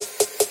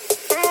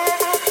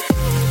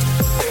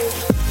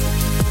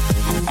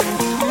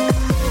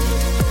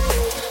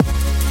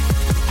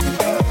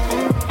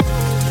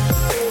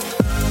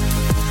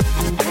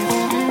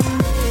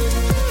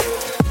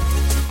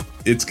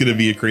It's gonna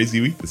be a crazy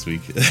week this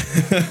week.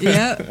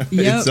 Yeah.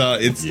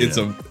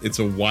 It's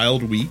a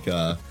wild week.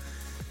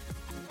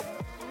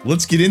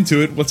 Let's get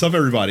into it. What's up,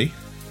 everybody?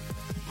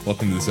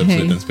 Welcome to this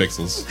episode of Dense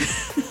Pixels.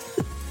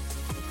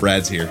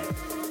 Brad's here.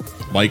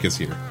 Mike is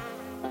here.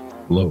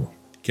 Hello.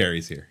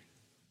 Carrie's here.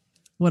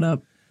 What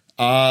up?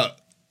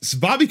 So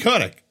Bobby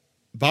Kotick.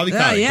 Bobby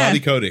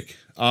Kotick.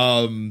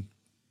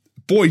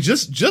 Boy,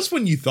 just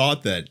when you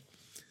thought that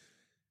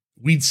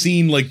we'd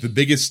seen like the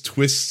biggest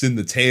twists in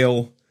the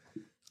tale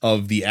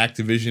of the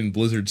Activision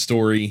Blizzard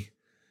story,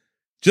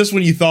 just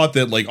when you thought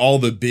that like all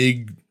the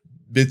big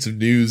bits of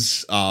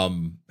news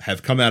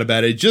have come out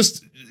about it,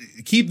 just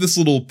keep this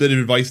little bit of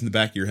advice in the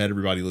back of your head,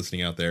 everybody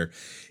listening out there.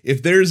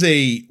 If there's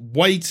a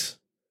white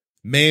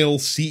male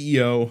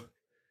CEO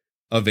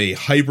of a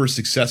hyper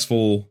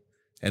successful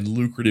and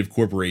lucrative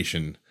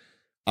corporation,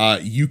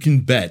 you can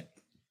bet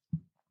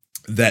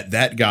that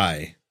that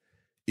guy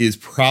is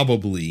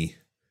probably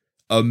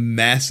a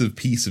massive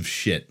piece of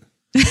shit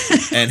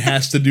and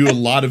has to do a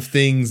lot of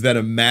things that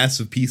a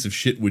massive piece of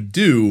shit would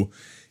do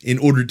in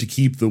order to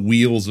keep the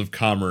wheels of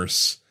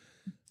commerce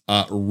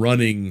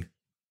running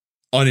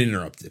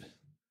uninterrupted.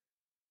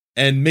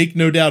 And make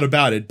no doubt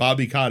about it,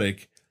 Bobby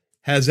Kotick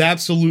has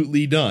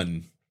absolutely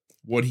done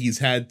what he's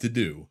had to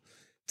do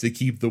to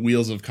keep the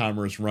wheels of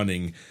commerce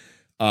running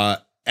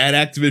at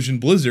Activision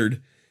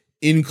Blizzard,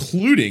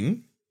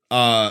 including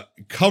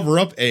cover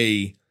up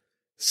a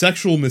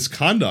sexual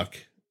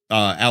misconduct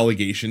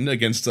allegation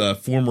against a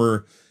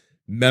former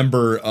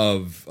member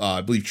of,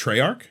 I believe,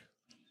 Treyarch.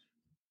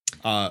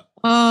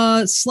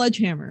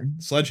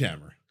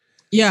 Sledgehammer.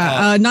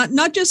 Yeah.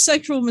 Not just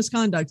sexual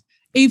misconduct,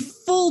 a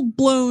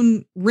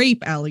full-blown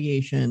rape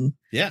allegation.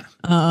 Yeah.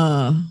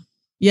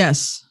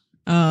 Yes.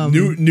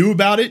 Knew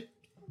about it.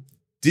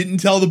 Didn't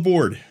tell the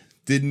board.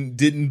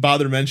 Didn't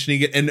bother mentioning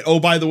it. And oh,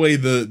 by the way,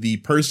 the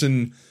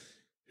person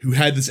who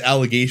had this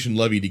allegation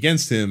levied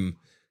against him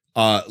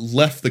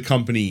left the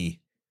company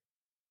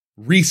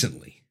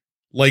recently,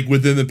 like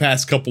within the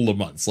past couple of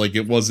months. Like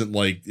it wasn't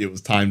like it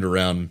was timed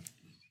around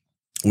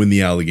when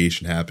the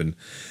allegation happened.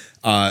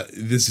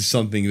 This is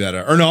something that,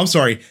 or no, I'm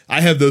sorry,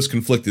 I have those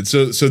conflicted.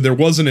 So there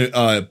was an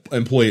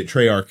employee at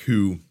Treyarch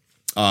who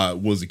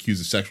was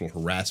accused of sexual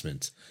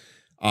harassment.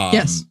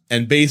 Yes,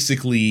 and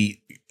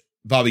basically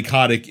Bobby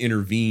Kotick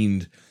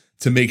intervened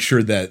to make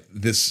sure that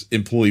this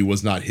employee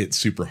was not hit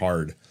super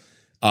hard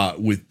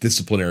with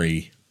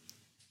disciplinary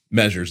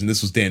measures. And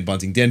this was Dan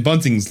Bunting. Dan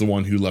Bunting's the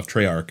one who left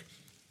Treyarch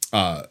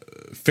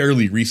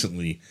fairly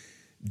recently.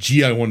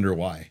 Gee, I wonder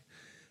why.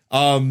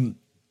 But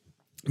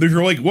if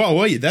you're like, whoa,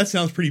 wait, that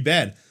sounds pretty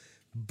bad.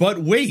 But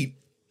wait,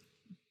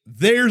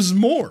 there's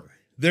more.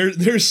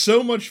 There's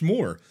so much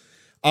more.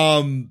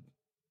 Bobby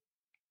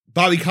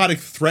Kotick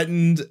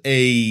threatened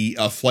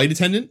a flight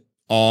attendant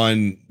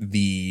on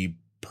the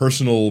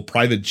personal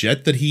private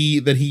jet that he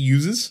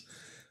uses,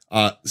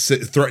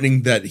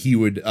 threatening that he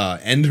would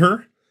end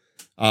her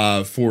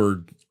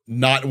for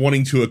not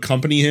wanting to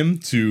accompany him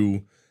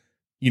to,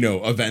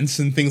 events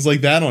and things like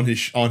that on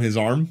his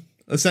arm,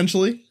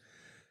 essentially.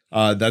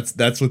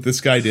 That's what this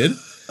guy did.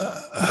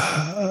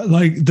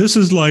 This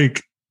is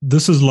like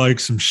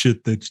some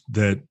shit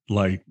that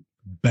like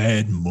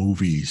bad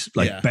movies,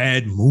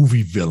 bad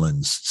movie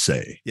villains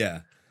say.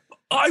 Yeah.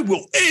 I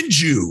will end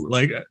you.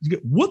 Like,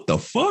 what the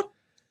fuck?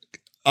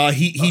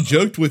 He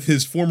joked with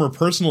his former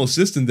personal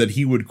assistant that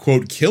he would,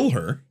 quote, kill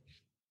her.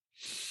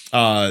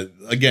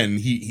 Again,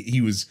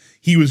 he was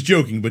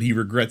joking, but he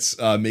regrets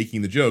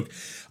making the joke.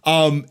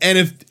 And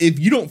if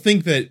you don't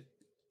think that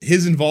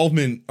his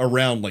involvement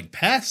around like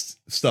past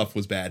stuff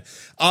was bad,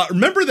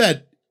 remember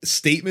that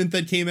statement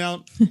that came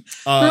out?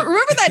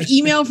 Remember that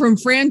email from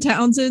Fran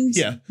Townsend?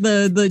 Yeah.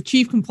 The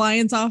chief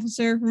compliance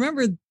officer.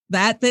 Remember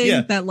that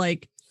thing that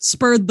like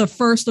spurred the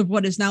first of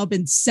what has now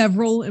been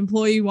several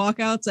employee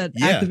walkouts at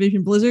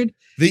Activision Blizzard?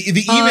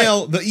 The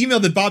email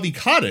that Bobby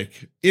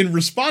Kotick, in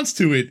response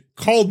to it,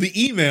 called the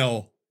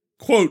email,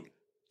 quote,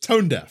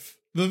 tone deaf.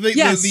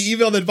 The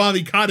email that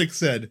Bobby Kotick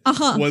said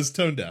was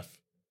tone deaf.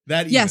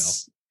 That email.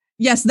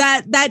 Yes,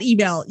 that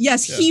email.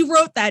 Yes, he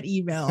wrote that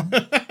email.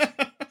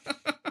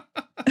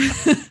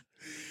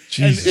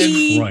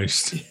 Jesus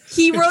Christ.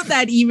 He wrote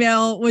that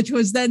email, which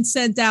was then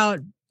sent out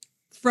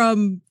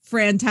from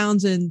Fran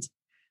Townsend.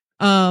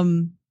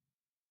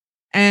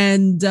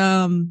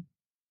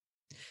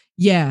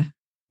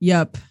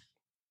 Yep.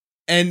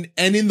 And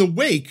in the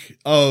wake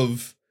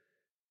of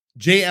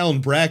J.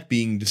 Allen Brack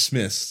being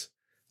dismissed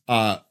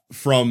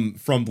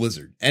from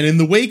Blizzard, and in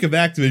the wake of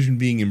Activision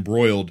being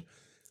embroiled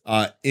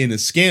in a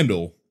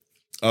scandal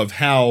of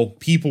how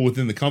people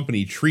within the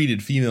company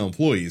treated female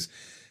employees,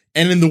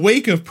 and in the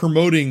wake of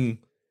promoting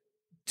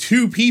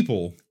two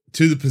people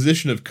to the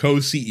position of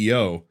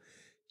co-CEO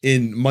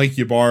in Mike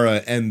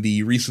Ybarra and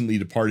the recently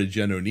departed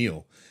Jen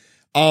O'Neill,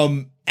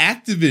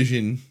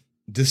 Activision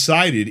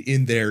decided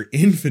in their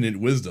infinite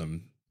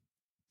wisdom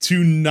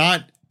to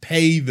not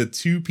pay the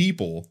two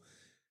people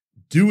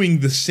doing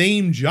the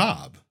same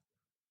job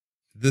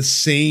the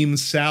same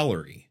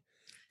salary.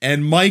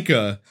 And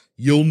Micah,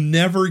 you'll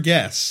never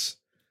guess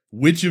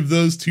which of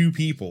those two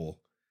people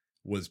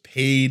was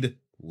paid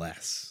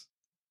less?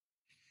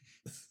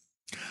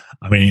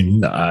 I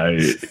mean,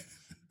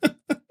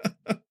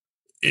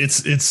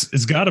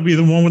 it's got to be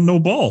the one with no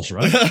balls,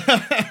 right?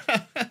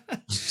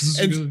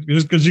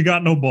 Just because you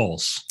got no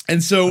balls,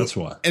 and so that's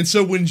why. And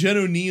so when Jen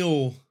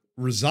O'Neill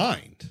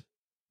resigned,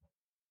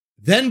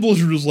 then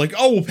Blizzard was like,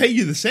 "Oh, we'll pay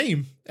you the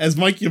same as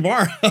Mike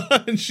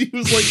Ybarra," and she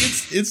was like,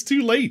 "It's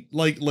too late.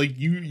 Like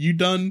you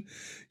done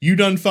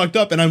fucked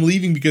up, and I'm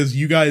leaving because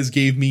you guys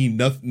gave me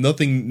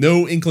nothing,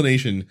 no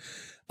inclination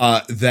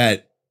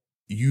that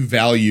you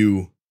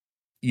value,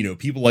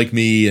 people like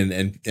me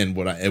and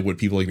what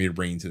people like me are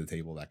bringing to the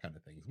table, that kind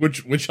of thing,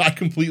 which I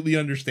completely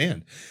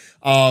understand."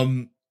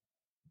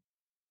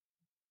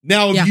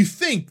 Now, if you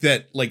think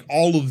that like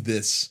all of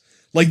this,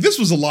 like this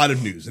was a lot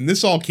of news, and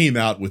this all came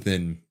out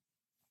within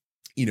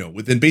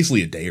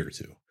basically a day or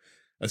two,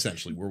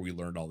 essentially, where we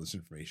learned all this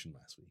information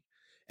last week.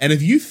 And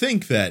if you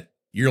think that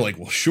you're like,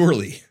 well,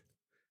 surely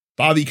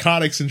Bobby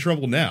Kotick's in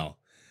trouble now,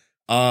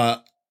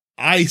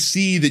 I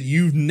see that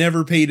you've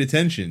never paid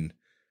attention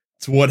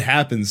to what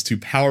happens to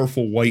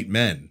powerful white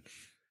men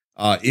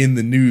in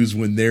the news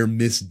when their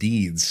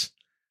misdeeds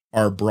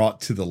are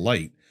brought to the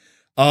light.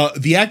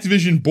 The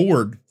Activision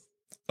board,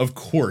 of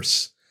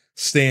course,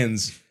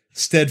 stands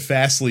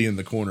steadfastly in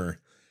the corner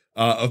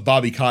of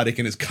Bobby Kotick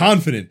and is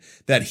confident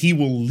that he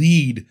will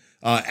lead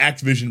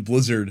Activision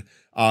Blizzard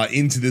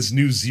into this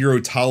new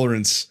zero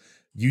tolerance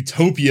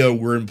utopia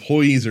where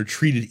employees are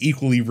treated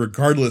equally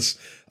regardless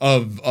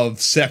of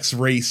sex,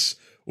 race,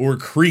 or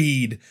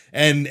creed,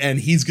 and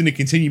he's going to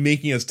continue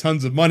making us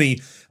tons of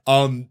money.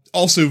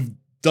 Also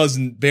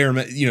doesn't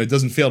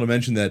fail to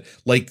mention that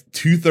like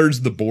 2/3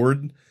 of the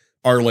board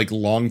are like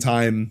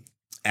longtime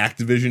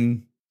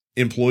Activision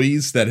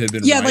employees that have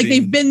been like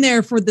they've been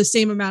there for the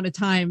same amount of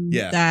time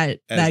that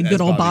good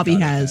old Bobby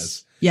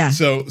has. Yeah.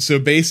 So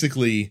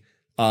basically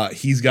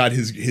he's got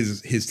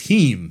his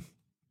team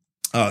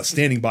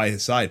standing by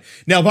his side.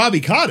 Now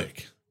Bobby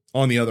Kotick,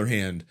 on the other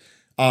hand,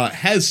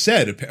 has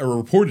said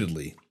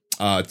reportedly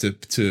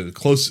to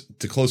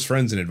close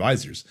friends and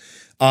advisors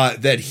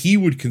that he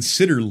would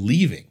consider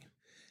leaving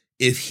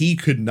if he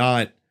could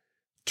not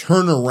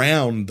turn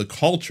around the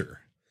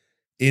culture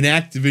in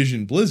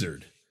Activision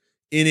Blizzard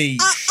in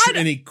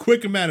a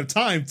quick amount of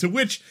time. To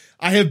which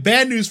I have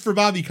bad news for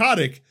Bobby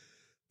Kotick.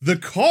 The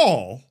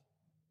call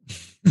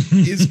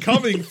is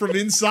coming from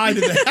inside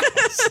of the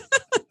house.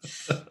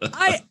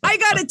 I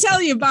gotta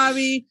tell you,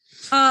 Bobby,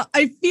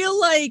 I feel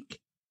like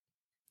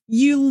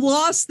you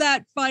lost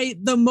that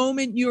fight the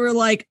moment you were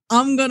like,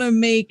 I'm gonna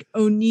make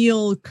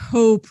O'Neill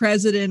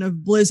co-president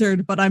of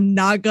Blizzard, but I'm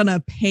not gonna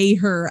pay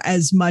her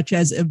as much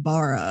as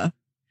Ybarra.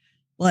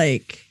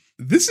 Like,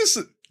 this is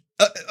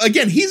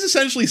again, he's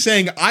essentially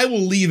saying, I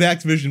will leave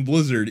Activision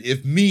Blizzard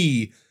if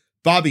me,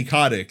 Bobby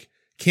Kotick,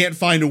 can't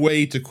find a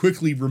way to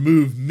quickly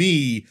remove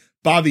me,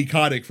 Bobby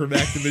Kotick, from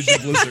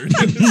Activision Blizzard.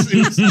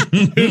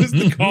 It was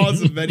the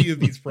cause of many of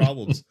these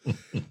problems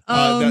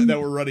that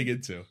we're running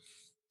into.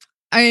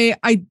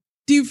 I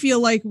do feel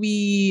like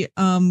we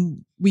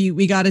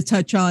got to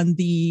touch on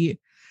the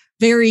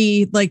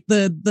very like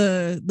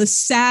the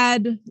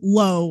sad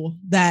low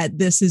that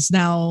this is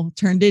now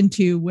turned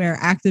into, where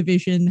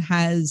Activision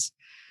has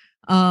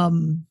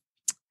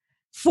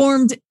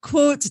formed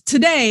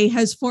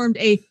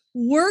a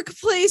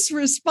workplace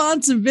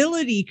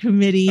responsibility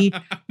committee,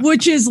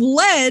 which is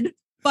led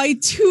by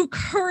 2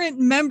 current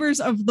members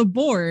of the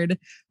board,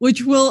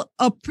 which will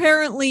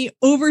apparently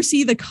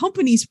oversee the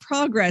company's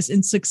progress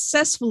in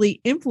successfully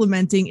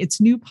implementing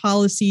its new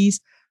policies,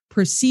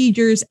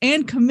 procedures,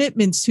 and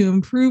commitments to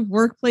improve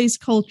workplace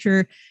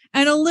culture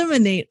and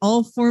eliminate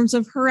all forms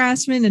of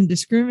harassment and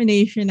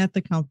discrimination at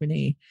the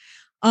company.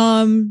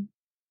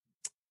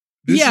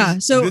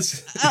 This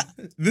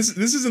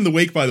is in the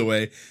wake, by the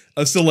way.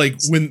 So like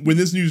when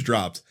this news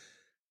dropped,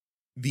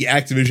 the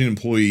Activision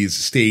employees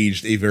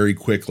staged a very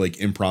quick like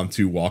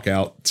impromptu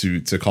walkout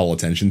to call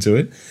attention to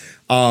it.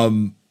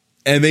 And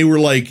they were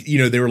like,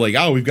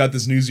 oh, we've got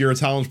this new zero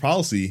tolerance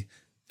policy,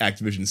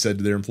 Activision said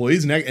to their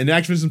employees, and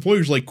Activision's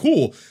employees were like,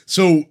 cool.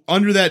 So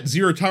under that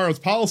zero tolerance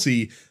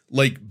policy,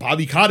 like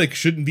Bobby Kotick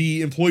shouldn't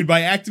be employed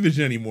by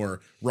Activision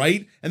anymore,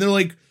 right? And they're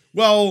like,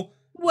 well,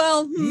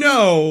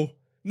 no.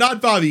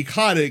 Not Bobby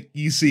Kotick,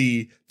 you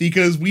see,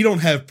 because we don't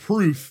have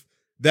proof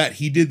that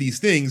he did these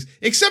things,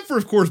 except for,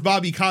 of course,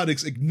 Bobby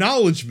Kotick's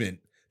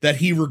acknowledgement that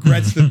he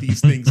regrets that these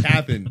things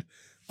happened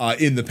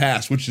in the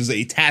past, which is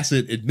a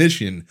tacit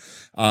admission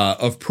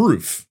of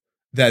proof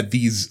that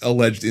these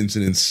alleged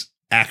incidents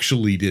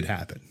actually did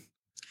happen.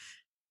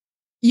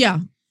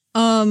 Yeah.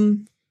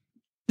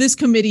 This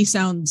committee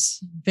sounds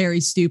very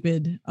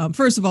stupid.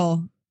 First of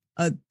all,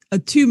 a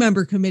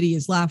 2-member committee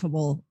is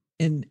laughable.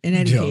 In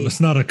any case, it's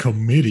not a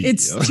committee.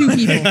 It's 2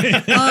 people.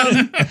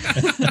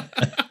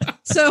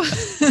 So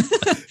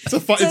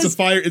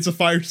it's a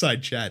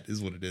fireside chat,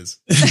 is what it is.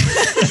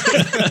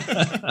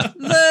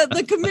 The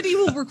The committee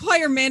will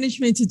require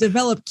management to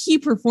develop key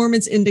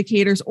performance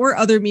indicators or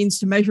other means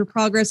to measure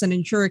progress and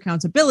ensure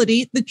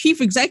accountability. The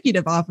chief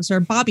executive officer,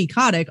 Bobby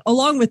Kotick,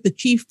 along with the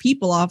chief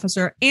people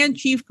officer and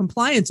chief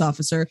compliance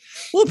officer,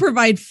 will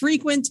provide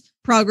frequent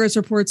progress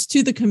reports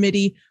to the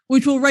committee,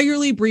 which will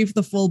regularly brief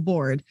the full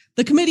board.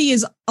 The committee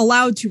is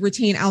allowed to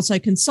retain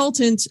outside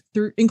consultants,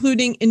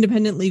 including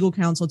independent legal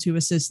counsel, to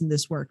assist in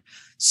this work.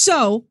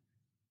 So,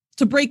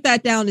 to break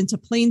that down into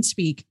plain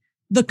speak,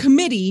 the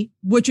committee,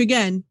 which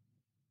again,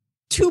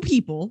 2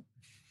 people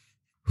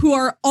who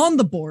are on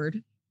the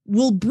board,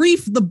 will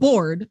brief the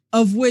board,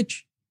 of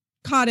which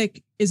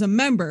Kotick is a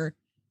member,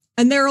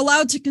 and they're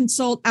allowed to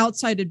consult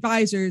outside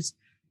advisors,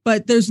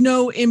 but there's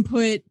no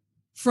input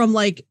from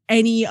like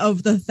any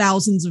of the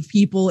thousands of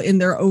people in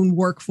their own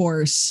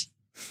workforce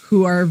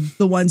who are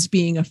the ones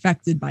being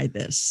affected by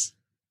this.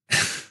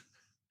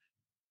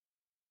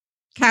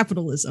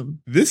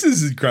 Capitalism. This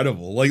is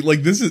incredible.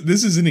 Like this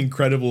is an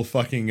incredible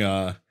fucking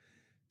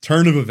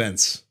turn of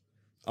events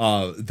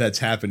that's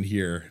happened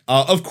here.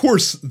 Of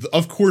course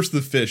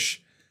the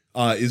fish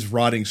is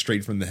rotting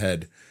straight from the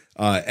head.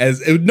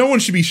 No one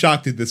should be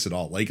shocked at this at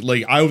all. Like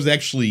I was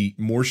actually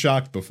more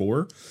shocked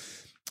before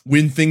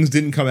when things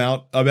didn't come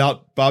out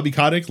about Bobby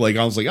Kotick. Like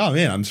I was like, oh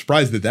man, I'm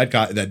surprised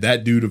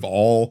that dude of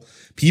all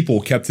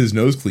people kept his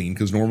nose clean,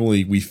 because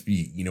normally we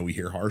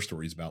hear horror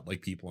stories about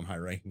like people in high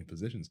ranking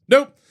positions.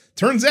 Nope.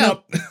 Turns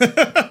out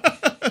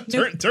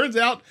turns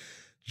out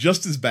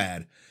just as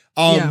bad.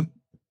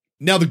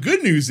 Now the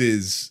good news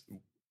is,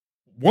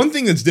 one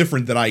thing that's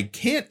different that I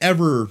can't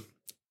ever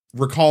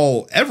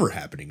recall ever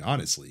happening,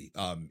 honestly,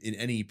 in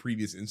any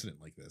previous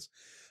incident like this,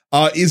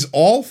 is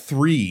all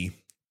 3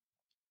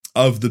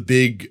 of the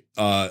big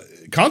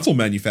console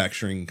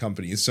manufacturing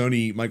companies,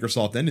 Sony,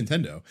 Microsoft, and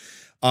Nintendo,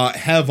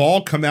 have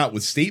all come out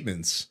with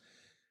statements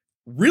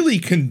really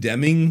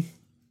condemning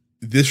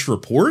this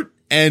report,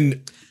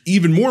 and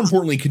even more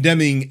importantly,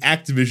 condemning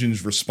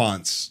Activision's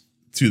response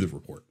to the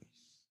report.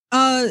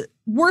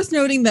 Worth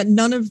noting that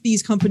none of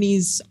these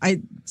companies,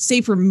 I'd say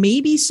for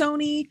maybe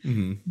Sony,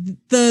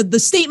 the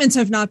statements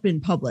have not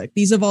been public.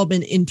 These have all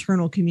been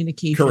internal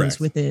communications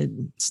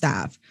within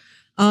staff.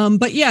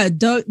 But yeah,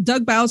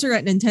 Doug Bowser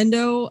at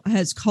Nintendo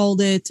has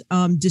called it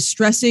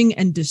distressing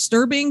and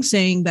disturbing,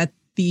 saying that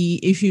the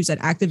issues at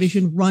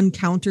Activision run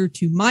counter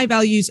to my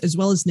values as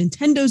well as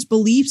Nintendo's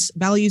beliefs,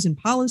 values, and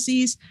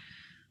policies.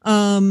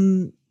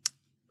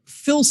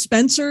 Phil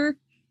Spencer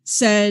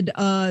said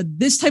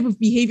this type of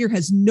behavior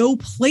has no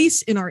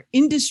place in our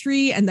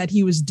industry, and that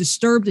he was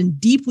disturbed and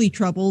deeply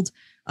troubled.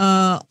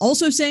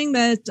 Also saying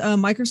that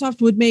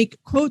Microsoft would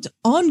make, quote,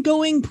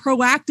 ongoing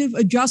proactive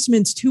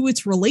adjustments to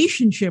its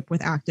relationship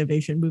with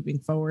Activision moving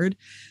forward.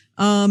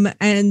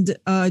 And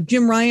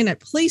Jim Ryan at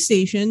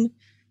PlayStation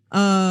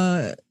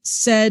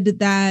said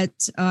that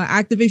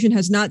Activision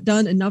has not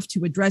done enough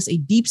to address a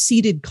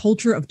deep-seated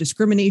culture of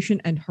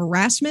discrimination and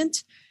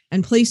harassment.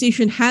 And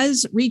PlayStation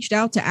has reached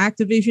out to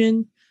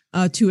Activision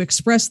to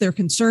express their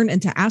concern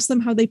and to ask them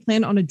how they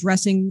plan on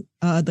addressing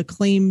the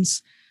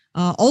claims.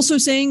 Also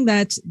saying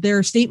that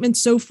their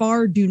statements so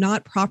far do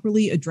not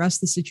properly address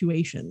the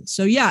situation.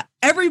 So yeah,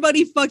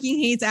 everybody fucking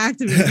hates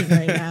Activision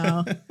right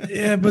now.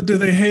 Yeah, but do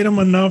they hate them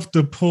enough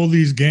to pull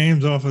these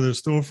games off of their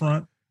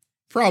storefront?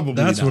 Probably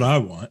that's not what I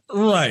want.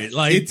 Right.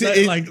 Like,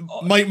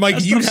 Mike,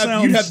 you'd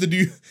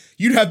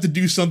have to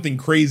do something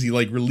crazy,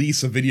 like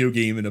release a video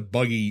game in a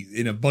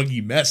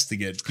buggy mess to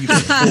get people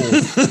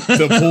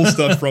to pull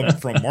stuff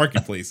from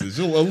marketplaces.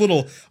 A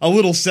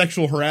little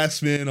sexual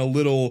harassment, a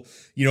little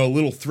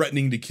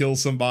threatening to kill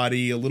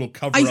somebody, a little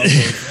cover up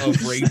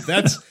of rape.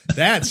 That's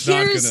not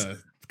gonna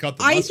cut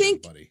the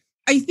mustard, buddy.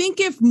 I think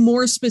if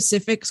more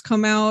specifics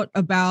come out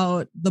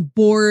about the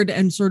board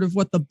and sort of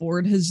what the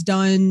board has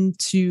done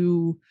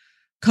to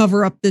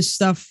cover up this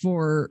stuff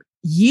for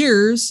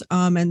years,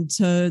 and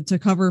to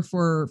cover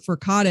for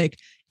Kotick,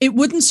 it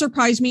wouldn't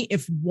surprise me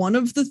if one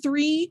of the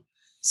 3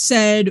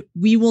 said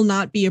we will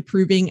not be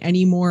approving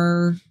any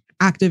more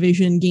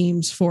Activision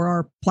games for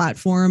our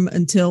platform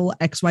until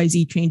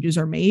XYZ changes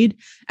are made,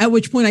 at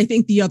which point I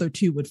think the other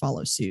 2 would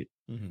follow suit.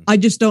 I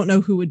just don't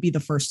know who would be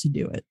the first to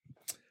do it.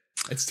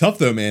 It's tough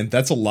though, man.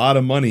 That's a lot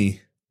of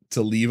money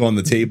to leave on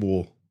the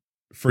table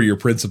for your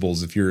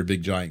principles if you're a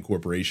big giant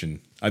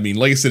corporation. I mean,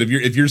 like I said, if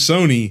you're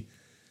Sony,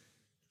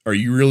 are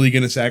you really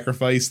going to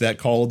sacrifice that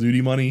Call of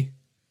Duty money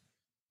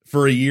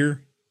for a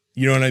year?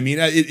 You know what I mean?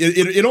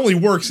 It only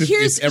works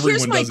if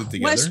everyone does it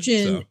together. Here's my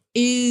question: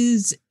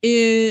 is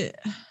it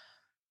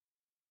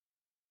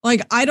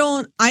like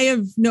I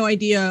have no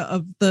idea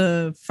of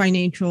the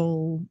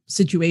financial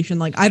situation.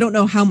 Like I don't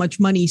know how much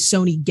money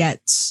Sony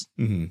gets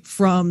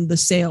from the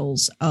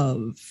sales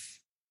of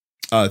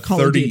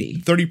Call of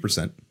Duty.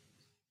 30%.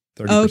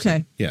 Oh,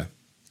 okay. Yeah.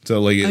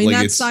 So like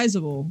that's it's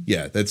sizable.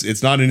 Yeah,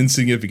 it's not an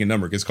insignificant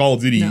number, because Call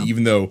of Duty,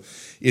 even though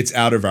it's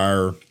out of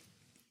our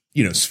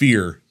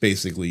sphere,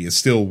 basically, is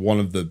still one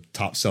of the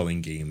top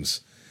selling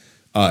games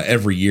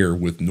every year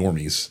with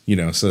normies.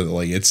 So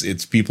like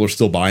it's people are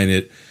still buying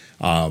it.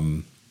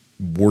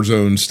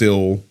 Warzone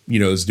still,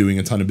 is doing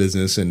a ton of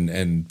business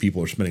and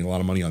people are spending a lot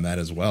of money on that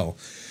as well.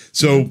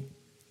 So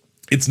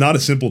it's not a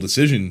simple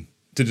decision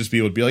to just be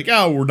able to be like,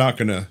 oh, we're not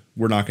gonna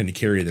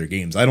carry their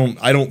games. I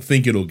don't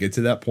think it'll get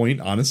to that point,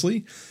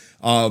 honestly.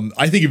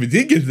 I think if it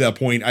did get to that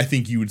point, I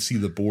think you would see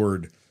the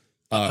board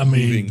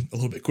moving a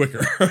little bit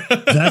quicker.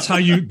 that's how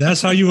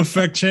you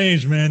affect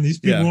change, man. These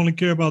people only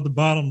care about the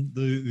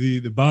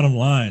bottom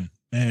line.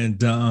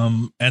 And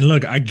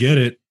look, I get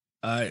it.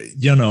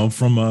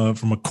 From a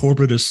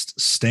corporatist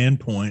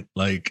standpoint,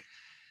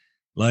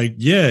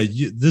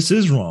 this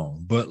is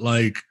wrong, but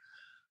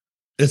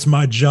it's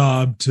my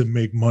job to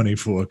make money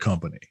for a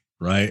company,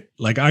 right?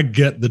 I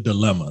get the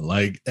dilemma.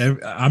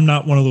 I'm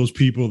not one of those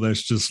people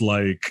that's just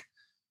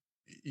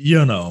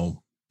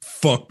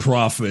fuck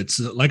profits.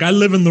 I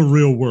live in the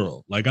real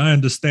world. I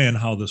understand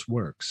how this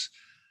works.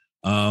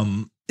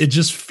 It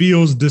just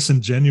feels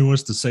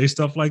disingenuous to say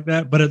stuff like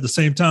that. But at the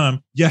same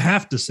time, you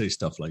have to say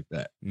stuff like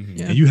that. Mm-hmm.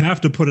 Yeah. And you have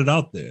to put it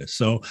out there.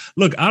 So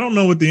look, I don't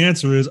know what the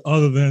answer is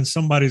other than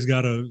somebody's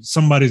got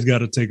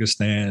to take a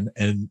stand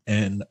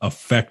and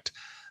affect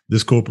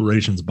this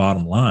corporation's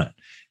bottom line.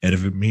 And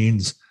if it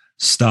means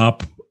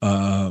stop,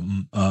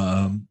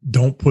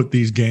 don't put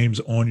these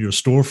games on your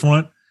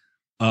storefront,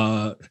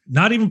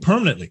 not even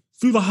permanently,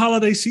 through the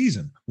holiday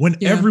season when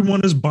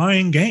everyone is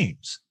buying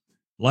games.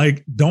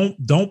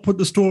 Don't put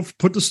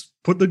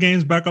the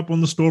games back up on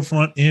the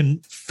storefront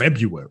in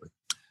February.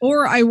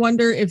 Or I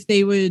wonder if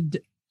they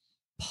would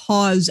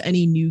pause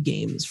any new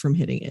games from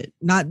hitting it.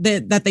 Not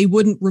that they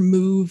wouldn't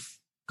remove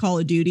Call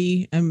of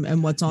Duty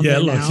and what's on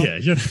there now.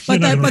 But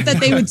that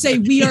they would say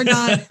we are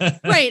not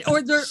right,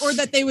 or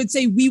that they would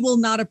say we will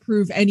not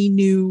approve any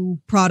new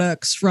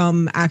products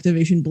from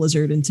Activision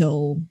Blizzard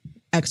until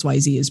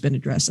XYZ has been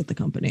addressed at the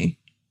company.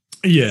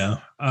 Yeah.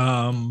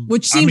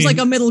 Which seems like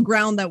a middle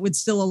ground that would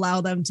still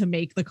allow them to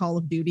make the Call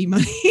of Duty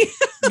money.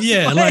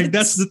 Yeah,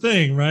 that's the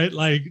thing, right?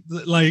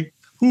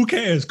 Who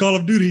cares? Call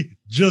of Duty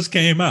just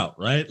came out,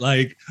 right?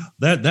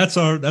 That's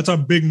our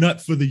big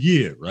nut for the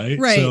year, right?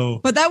 Right.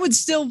 So, but that would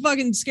still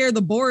fucking scare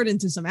the board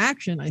into some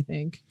action, I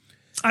think.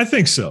 I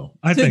think so.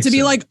 To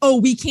be like, oh,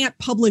 we can't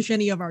publish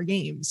any of our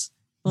games.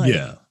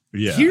 Yeah.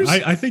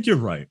 I think you're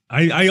right.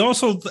 I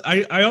also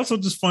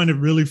just find it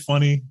really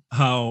funny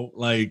how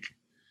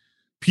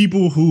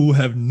people who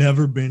have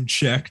never been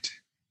checked,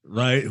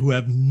 right? Who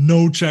have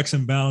no checks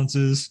and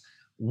balances,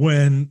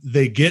 when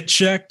they get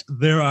checked,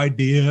 their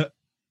idea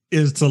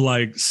is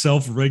to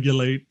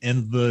self-regulate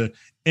in the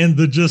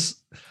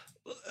just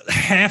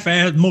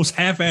most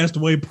half-assed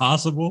way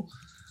possible.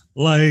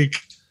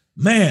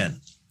 Man,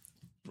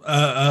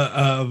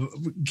 I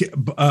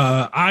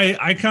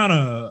kind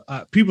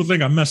of people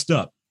think I messed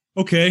up.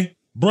 Okay,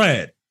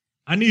 Brad,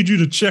 I need you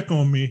to check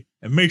on me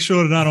and make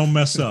sure that I don't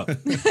mess up.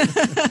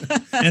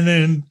 And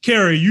then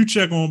Carrie, you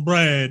check on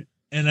Brad,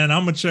 and then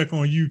I'm gonna check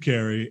on you,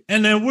 Carrie,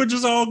 and then we're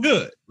just all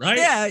good, right?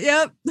 Yeah,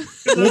 yep.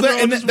 Well,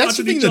 that's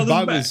the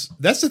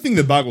thing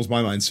that boggles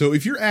my mind. So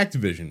if you're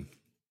Activision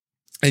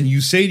and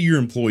you say to your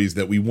employees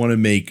that we want to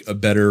make a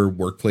better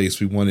workplace,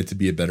 we want it to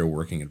be a better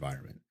working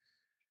environment,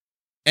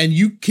 and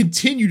you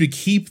continue to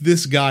keep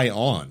this guy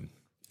on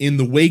in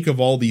the wake of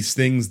all these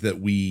things that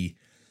we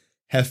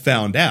have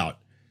found out,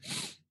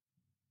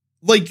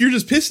 you're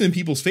just pissing in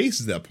people's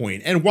faces at that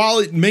point. And while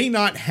it may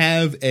not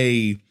have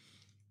a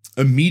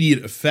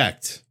immediate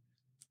effect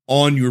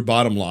on your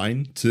bottom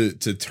line to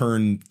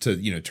turn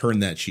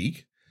that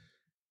cheek,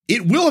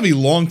 it will have a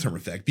long-term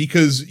effect,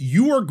 because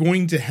you are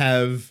going to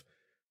have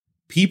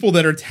people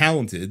that are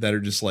talented that are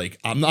just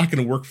I'm not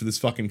going to work for this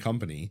fucking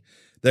company.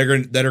 That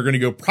are going to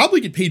go probably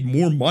get paid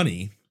more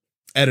money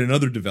at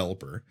another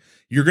developer.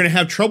 You're going to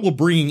have trouble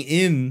bringing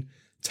in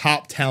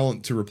top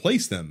talent to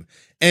replace them.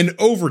 And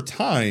over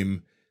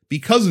time,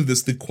 because of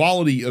this, the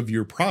quality of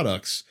your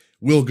products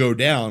will go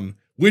down,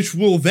 which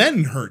will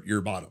then hurt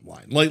your bottom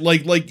line.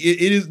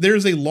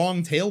 There's a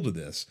long tail to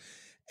this.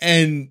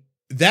 And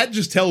that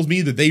just tells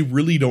me that they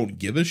really don't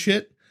give a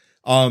shit.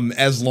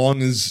 As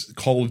long as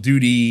Call of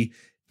Duty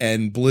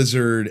and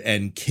Blizzard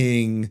and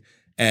King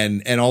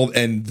and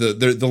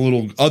the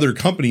little other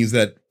companies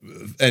that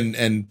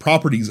and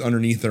properties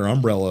underneath their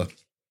umbrella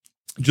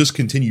just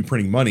continue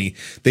printing money.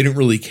 They don't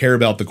really care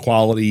about the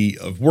quality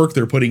of work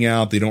they're putting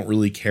out. They don't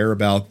really care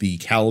about the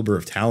caliber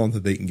of talent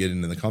that they can get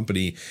into the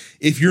company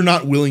if you're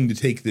not willing to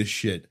take this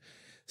shit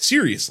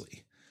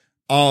seriously.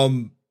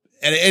 And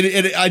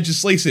I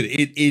just, like I said,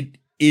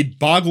 it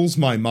boggles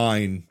my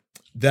mind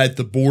that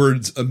the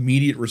board's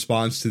immediate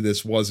response to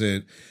this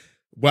wasn't,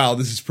 wow,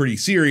 this is pretty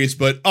serious,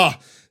 but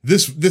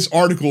this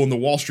article in the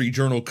Wall Street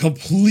Journal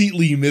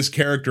completely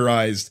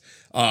mischaracterized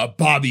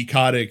Bobby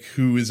Kotick,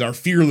 who is our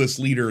fearless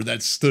leader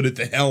that stood at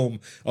the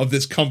helm of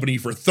this company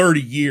for 30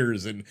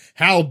 years. And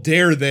how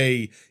dare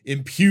they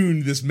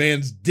impugn this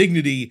man's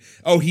dignity?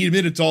 Oh, he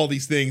admitted to all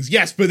these things.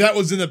 Yes, but that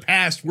was in the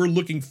past. We're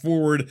looking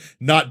forward,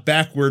 not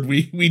backward.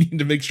 We need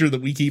to make sure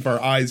that we keep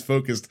our eyes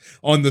focused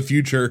on the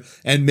future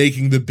and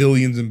making the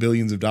billions and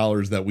billions of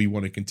dollars that we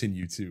want to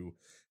continue to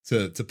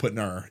put in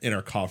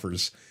our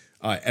coffers.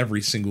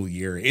 every single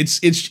year. It's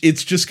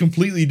just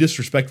completely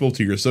disrespectful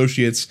to your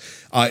associates.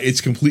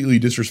 It's completely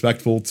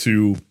disrespectful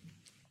to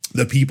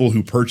the people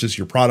who purchase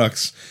your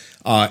products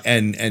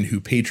and who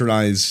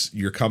patronize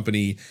your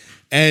company.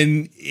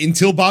 And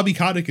until Bobby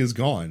Kotick is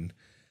gone,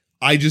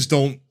 I just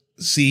don't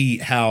see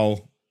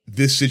how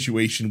this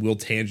situation will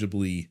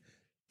tangibly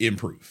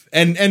improve.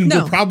 And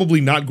we're probably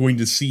not going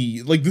to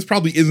see, like, this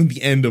probably isn't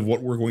the end of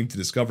what we're going to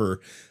discover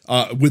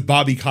with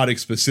Bobby Kotick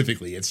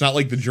specifically. It's not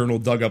like the Journal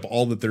dug up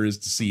all that there is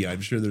to see. I'm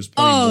sure there's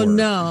plenty more. Oh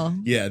no.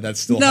 Yeah, that's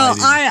still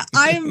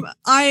hiding.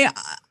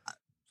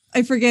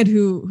 I forget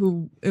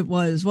who it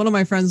was. One of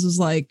my friends was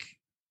like,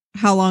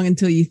 how long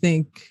until you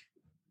think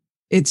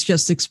it's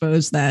just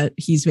exposed that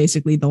he's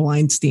basically the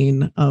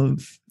Weinstein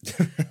of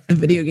the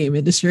video game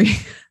industry?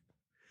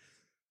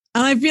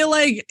 And I feel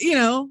like, you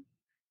know,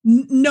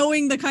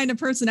 knowing the kind of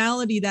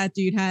personality that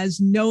dude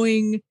has,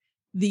 knowing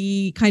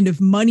the kind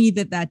of money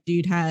that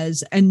dude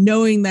has, and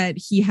knowing that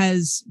he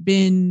has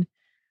been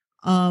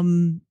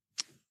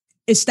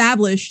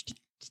established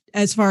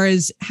as far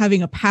as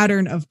having a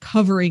pattern of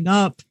covering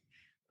up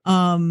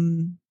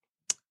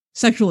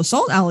sexual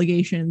assault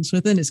allegations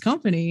within his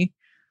company.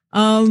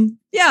 None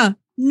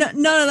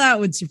of that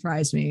would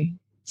surprise me.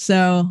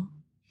 So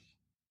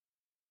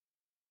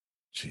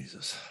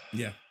Jesus.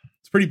 Yeah,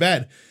 it's pretty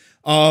bad.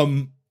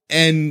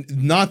 And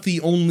not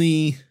the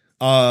only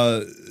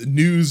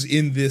news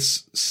in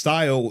this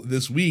style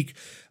this week,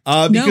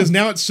 because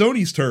now it's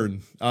Sony's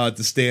turn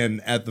to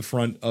stand at the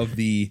front of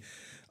the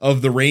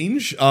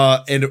range.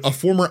 And a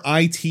former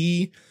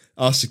IT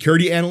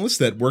security analyst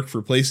that worked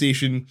for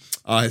PlayStation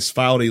has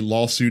filed a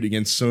lawsuit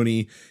against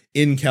Sony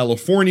in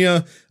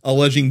California,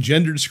 alleging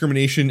gender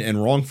discrimination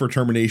and wrongful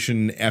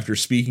termination after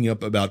speaking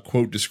up about,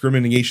 quote,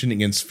 discrimination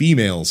against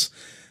females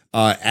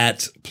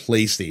at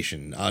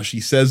PlayStation. She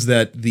says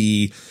that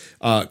the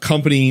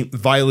company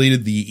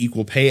violated the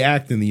Equal Pay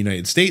Act in the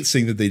United States,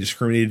 saying that they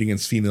discriminated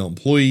against female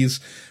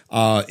employees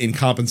in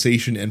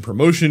compensation and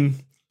promotion,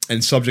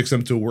 and subjects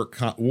them to a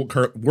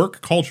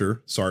work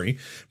culture,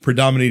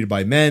 predominated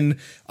by men,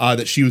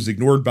 that she was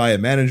ignored by a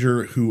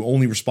manager who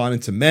only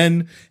responded to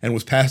men and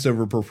was passed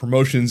over for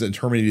promotions and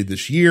terminated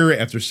this year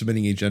after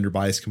submitting a gender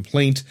bias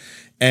complaint,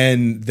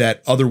 and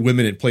that other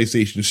women at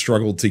PlayStation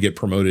struggled to get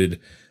promoted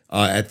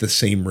at the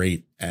same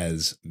rate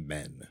as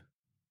men.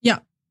 Yeah.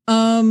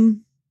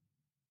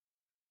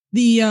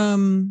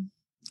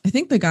 I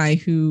think the guy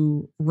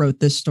who wrote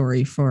this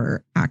story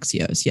for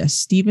Axios, yes,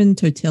 Stephen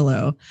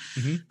Totillo,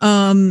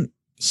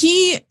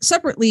 he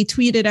separately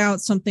tweeted out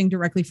something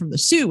directly from the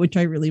suit, which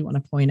I really want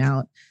to point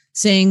out,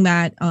 saying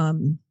that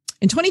in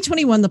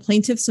 2021, the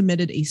plaintiff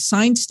submitted a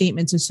signed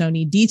statement to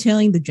Sony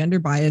detailing the gender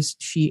bias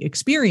she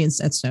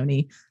experienced at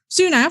Sony.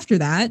 Soon after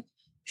that,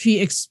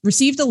 she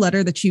received a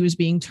letter that she was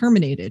being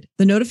terminated.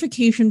 The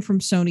notification from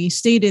Sony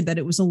stated that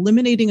it was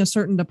eliminating a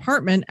certain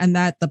department and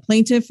that the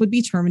plaintiff would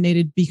be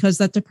terminated because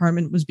that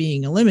department was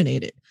being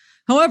eliminated.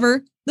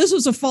 However, this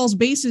was a false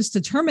basis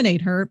to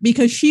terminate her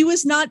because she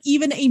was not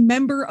even a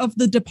member of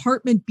the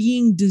department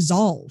being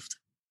dissolved.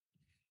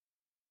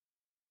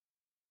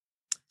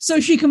 So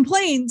she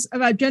complains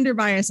about gender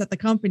bias at the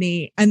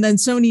company, and then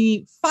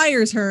Sony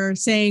fires her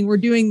saying, we're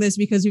doing this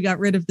because we got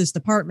rid of this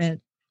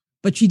department.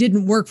 But she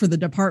didn't work for the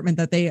department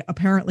that they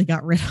apparently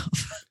got rid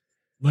of.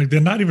 Like, they're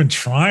not even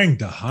trying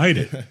to hide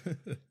it.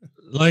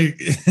 like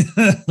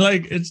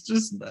it's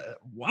just,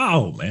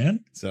 wow,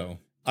 man. So,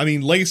 I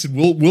mean, like I said,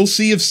 we'll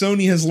see if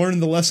Sony has learned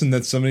the lesson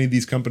that so many of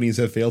these companies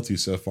have failed to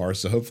so far.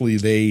 So hopefully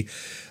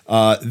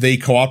they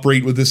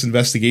cooperate with this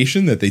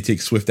investigation, that they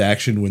take swift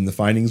action when the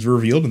findings are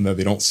revealed, and that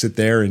they don't sit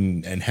there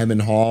and hem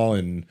and haw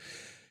and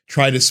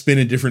try to spin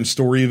a different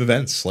story of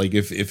events. Like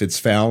if it's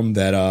found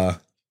that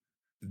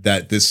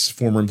this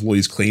former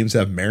employee's claims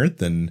have merit,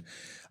 then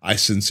I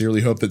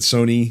sincerely hope that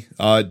Sony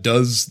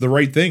does the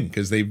right thing,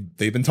 because they've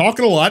been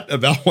talking a lot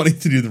about wanting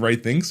to do the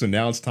right thing. So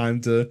now it's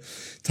time to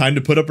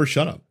put up or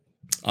shut up.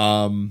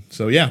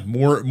 So yeah,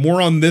 more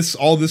on this,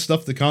 all this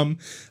stuff to come.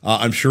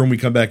 I'm sure when we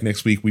come back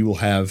next week, we will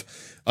have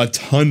a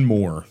ton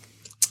more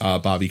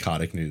Bobby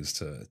Kotick news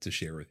to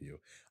share with you.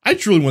 I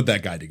truly want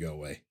that guy to go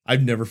away.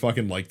 I've never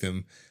fucking liked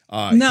him.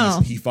 No,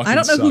 he fucking I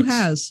don't know sucks. who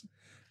has.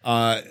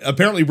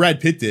 Apparently Brad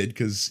Pitt did,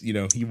 because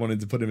he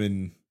wanted to put him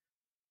in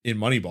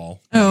Moneyball.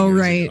 Oh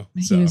right,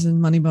 so, he was in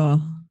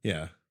Moneyball.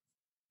 Yeah.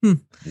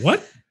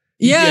 What?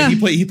 Yeah,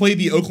 he played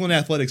the Oakland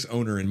Athletics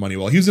owner in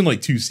Moneyball. He was in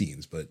like 2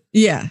 scenes, but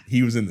yeah,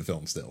 he was in the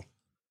film still.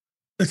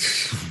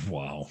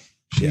 Wow,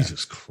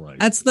 Jesus Christ!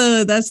 That's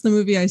the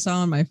movie I saw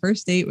on my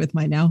first date with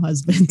my now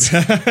husband.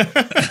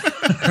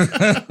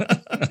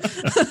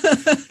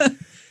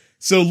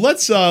 So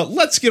let's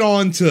get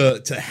on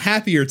to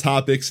happier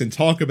topics and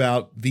talk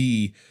about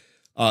the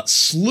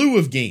slew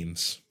of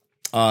games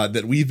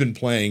that we've been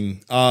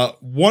playing.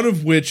 One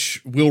of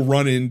which will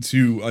run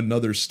into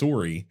another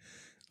story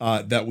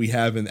that we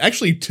have, and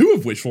actually 2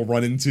 of which will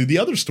run into the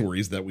other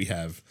stories that we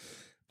have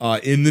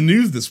in the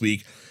news this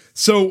week.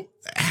 So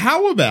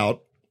how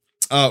about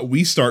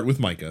we start with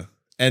Micah,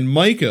 and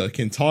Micah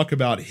can talk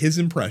about his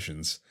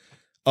impressions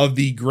of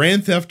the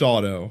Grand Theft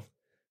Auto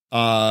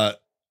So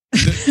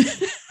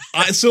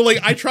like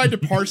I tried to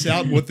parse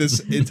out what this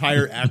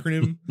entire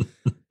acronym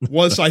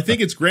was. So I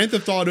think it's Grand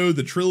Theft Auto,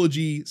 the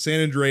trilogy,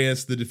 San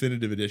Andreas, the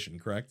definitive edition,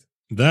 correct?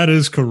 That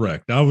is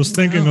correct. I was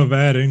thinking of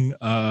adding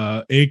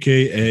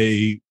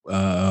AKA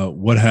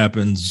what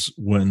happens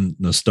when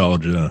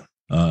nostalgia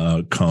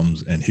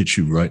comes and hits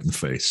you right in the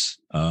face.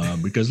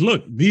 Because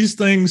look, these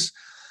things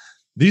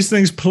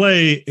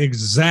play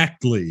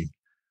exactly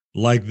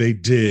like they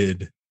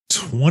did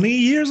 20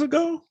 years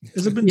ago.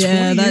 Has it been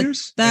 20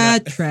 years?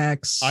 That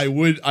tracks. I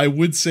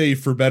would say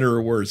for better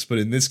or worse, but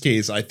in this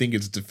case, I think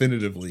it's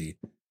definitively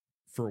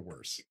for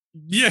worse.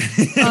 Yeah.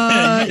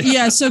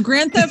 Yeah. So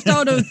Grand Theft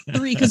Auto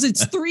 3, because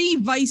it's 3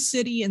 Vice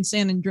City and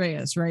San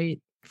Andreas, right?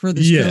 For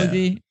this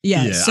trilogy.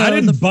 Yeah. So I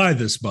didn't buy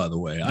this, by the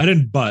way. I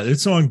didn't buy it.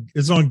 It's on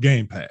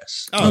Game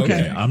Pass. Oh,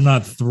 okay. I'm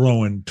not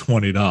throwing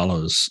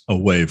 $20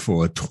 away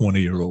for a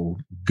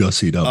 20-year-old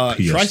gussied up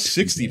PS. Try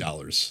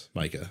 $60,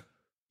 Micah.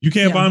 You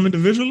can't buy them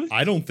individually?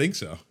 I don't think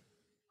so.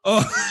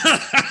 Oh.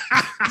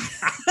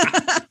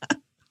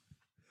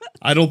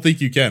 I don't think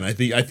you can. I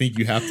think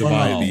you have to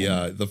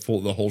buy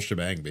the whole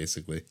shebang,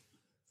 basically.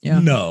 Yeah.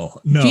 No.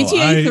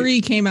 GTA 3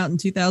 came out in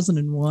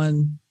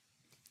 2001.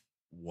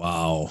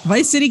 Wow.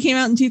 Vice City came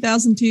out in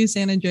 2002.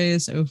 San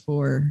Andreas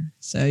 04.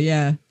 So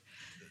yeah,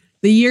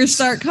 the years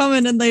start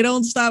coming and they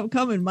don't stop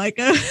coming,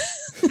 Micah.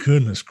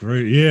 Goodness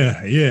gracious.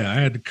 Yeah. I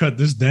had to cut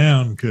this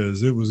down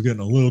because it was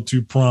getting a little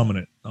too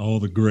prominent. All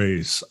the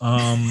grays.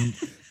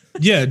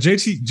 Yeah,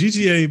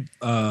 GTA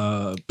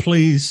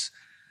plays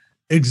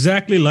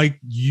exactly like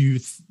you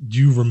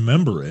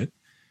remember it,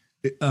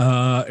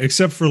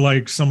 except for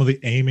like some of the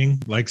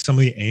aiming. Like some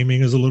of the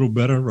aiming is a little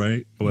better,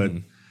 right? But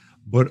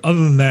other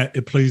than that,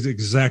 it plays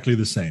exactly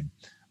the same.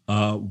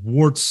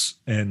 Warts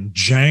and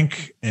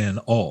jank and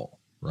all,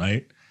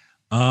 right?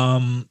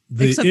 Except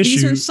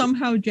these are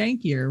somehow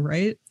jankier,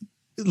 right?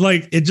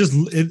 Like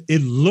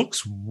it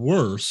looks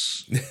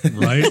worse,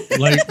 right?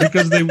 Like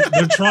because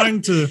they're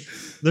trying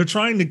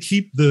to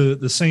keep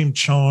the same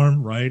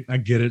charm, right? I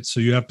get it. So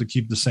you have to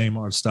keep the same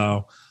art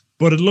style,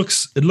 but it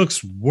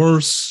looks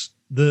worse.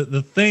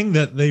 The thing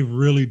that they've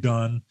really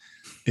done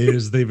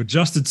is they've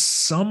adjusted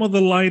some of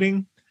the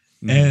lighting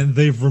and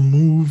they've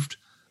removed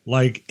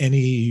like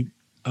any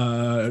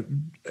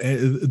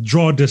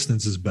draw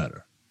distance is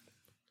better.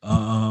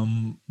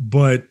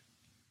 But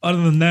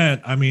other than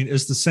that, I mean,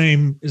 it's the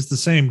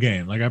same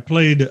game. Like I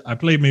played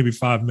maybe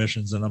 5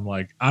 missions and I'm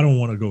like, I don't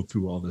want to go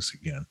through all this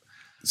again.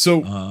 So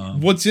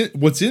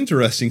what's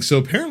interesting. So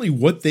apparently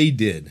what they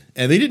did,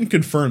 and they didn't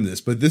confirm this,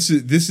 but this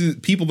is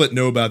people that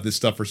know about this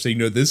stuff are saying,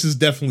 no, this is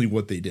definitely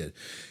what they did,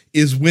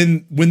 is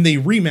when they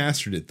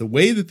remastered it, the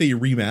way that they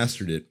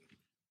remastered it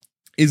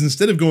is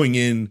instead of going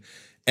in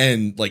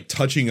and like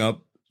touching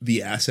up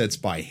the assets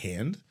by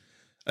hand,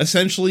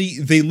 essentially,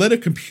 they let a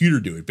computer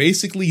do it.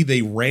 Basically,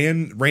 they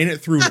ran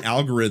it through an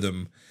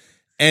algorithm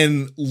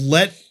and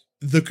let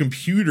the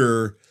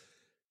computer,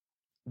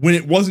 when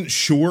it wasn't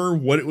sure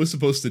what it was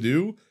supposed to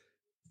do,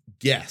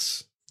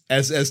 guess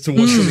as to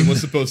what something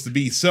was supposed to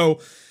be. So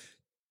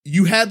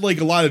you had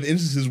like a lot of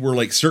instances where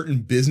like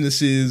certain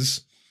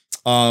businesses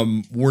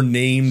were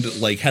named,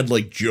 like had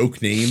like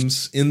joke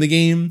names in the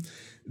game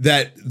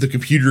that the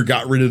computer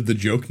got rid of the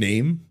joke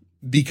name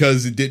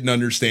because it didn't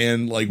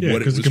understand like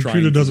what it was trying to do. Because the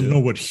computer doesn't know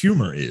what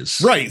humor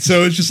is. Right.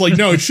 So it's just like,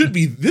 no, it should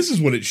be, this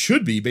is what it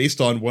should be based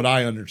on what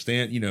I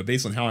understand,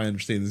 based on how I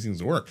understand these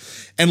things work.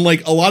 And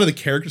like a lot of the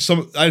characters, some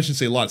of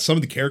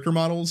the character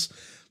models,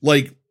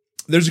 like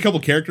there's a couple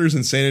characters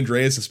in San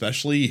Andreas,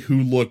 especially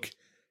who look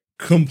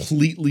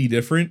completely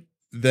different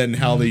than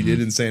how they did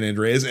in San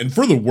Andreas. And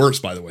for the worse,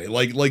 by the way,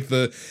 like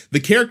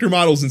the character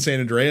models in San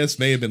Andreas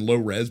may have been low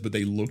res, but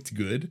they looked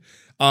good.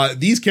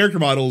 These character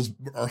models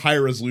are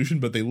higher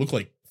resolution, but they look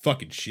like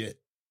fucking shit.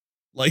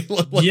 Like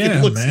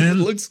it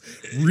looks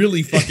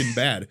really fucking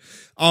bad.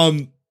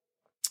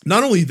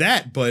 Not only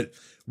that, but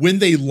when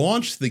they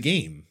launched the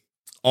game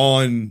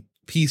on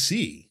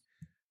PC,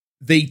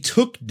 they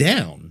took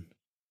down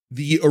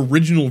the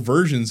original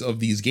versions of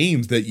these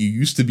games that you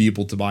used to be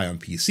able to buy on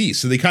PC.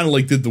 So they kind of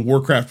like did the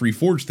Warcraft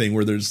Reforged thing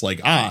where there's like,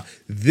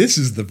 this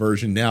is the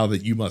version now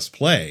that you must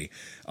play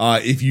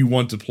if you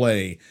want to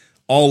play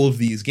all of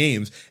these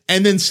games.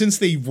 And then since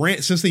they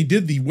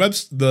did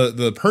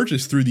the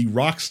purchase through the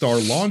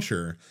Rockstar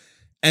launcher,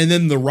 and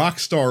then the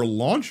Rockstar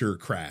launcher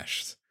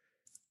crashed,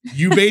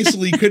 you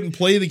basically couldn't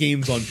play the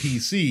games on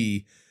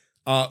PC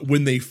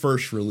when they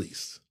first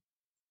released.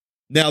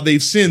 Now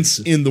they've since,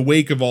 in the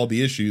wake of all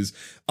the issues,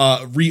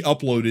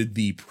 re-uploaded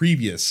the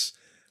previous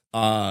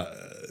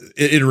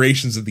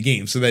iterations of the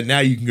game so that now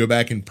you can go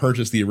back and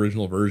purchase the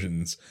original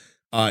versions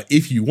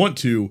if you want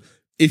to.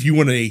 If you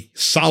want a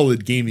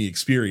solid gaming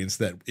experience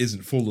that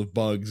isn't full of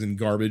bugs and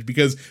garbage,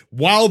 because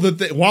while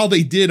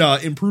they did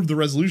improve the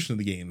resolution of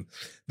the game,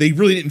 they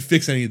really didn't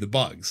fix any of the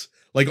bugs.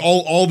 Like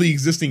all the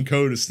existing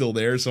code is still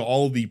there, so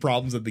all of the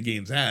problems that the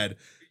games had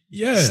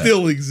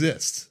still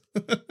exist.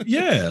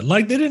 Yeah,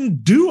 like they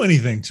didn't do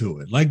anything to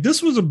it. Like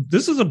this is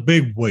a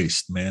big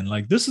waste, man.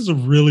 Like this is a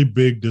really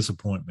big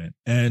disappointment.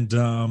 And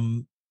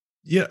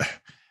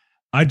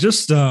I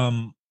just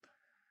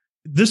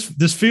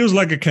this feels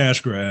like a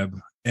cash grab,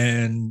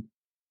 and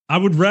I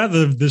would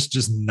rather this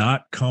just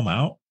not come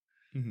out,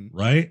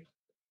 right?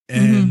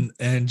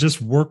 And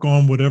just work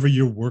on whatever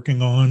you're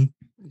working on.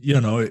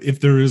 If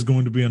there is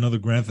going to be another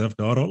Grand Theft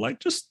Auto, like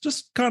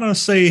just kind of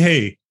say,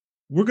 hey,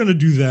 we're going to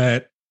do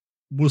that.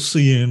 We'll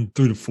see you in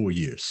 3 to 4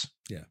 years.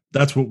 Yeah,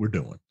 that's what we're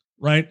doing,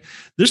 right?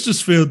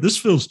 This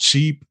feels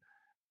cheap.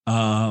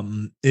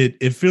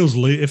 It feels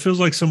late. It feels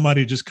like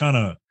somebody just kind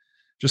of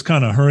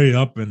hurried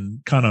up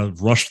and kind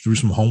of rushed through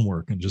some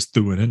homework and just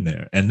threw it in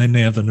there. And then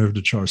they have the nerve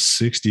to charge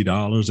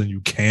 $60 and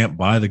you can't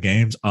buy the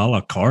games a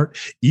la carte,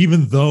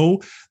 even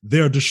though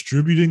they're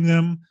distributing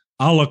them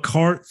a la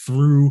carte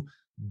through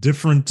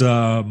different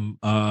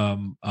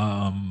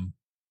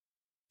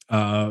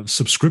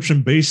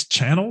subscription-based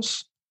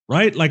channels,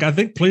 right? Like I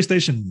think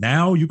PlayStation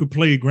Now, you could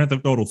play Grand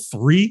Theft Auto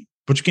 3,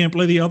 but you can't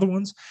play the other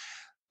ones.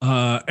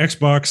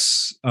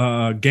 Xbox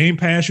Game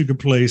Pass, you could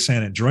play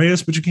San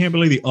Andreas, but you can't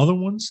play the other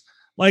ones.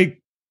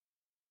 Like,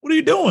 what are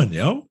you doing,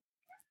 yo?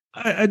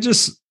 I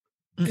just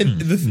and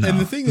the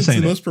thing that's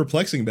the most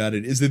perplexing about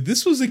it is that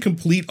this was a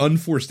complete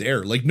unforced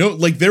error.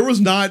 There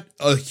was not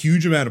a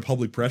huge amount of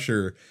public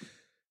pressure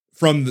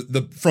from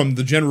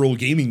the general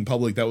gaming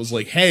public that was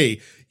like, hey,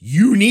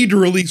 you need to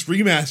release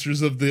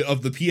remasters of the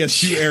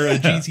PS2 era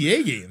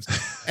GTA games.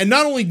 And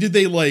not only did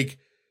they like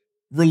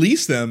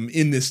release them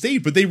in this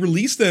state, but they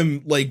released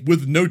them like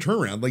with no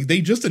turnaround. Like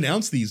they just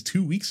announced these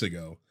 2 weeks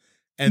ago.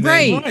 And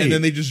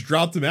then they just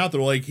dropped them out.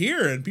 They're like,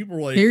 here, and people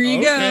were like, here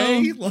you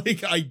go.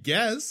 Like, I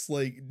guess,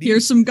 like,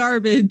 here's some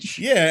garbage.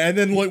 Yeah, and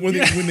then like when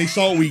they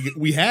saw what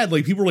we had,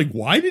 like, people were like,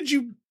 why did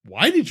you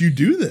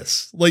do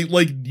this? Like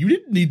you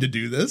didn't need to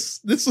do this.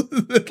 This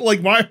like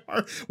why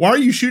are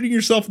you shooting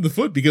yourself in the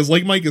foot? Because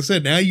like Mike has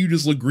said, now you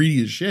just look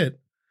greedy as shit,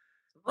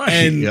 right?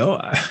 And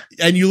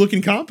you look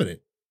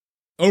incompetent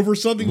over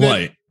something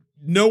that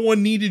no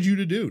one needed you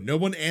to do. No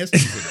one asked you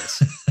for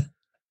this.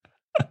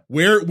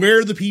 Where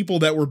are the people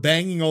that were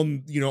banging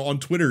on, on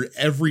Twitter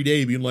every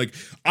day being like,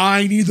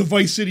 I need the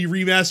Vice City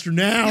remaster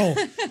now.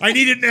 I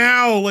need it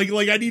now. Like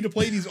I need to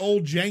play these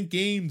old jank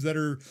games that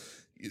are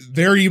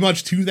very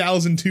much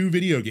 2002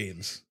 video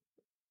games.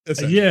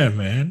 Yeah,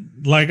 man.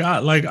 Like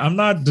I'm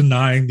not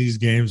denying these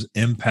games'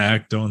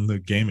 impact on the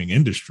gaming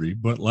industry,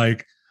 but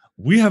like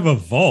we have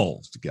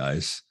evolved,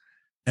 guys.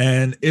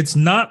 And it's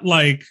not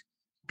like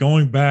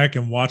going back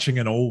and watching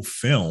an old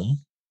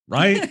film,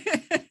 right?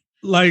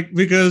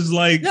 Because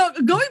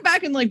going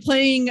back and like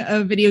playing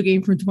a video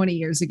game from 20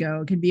 years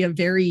ago can be a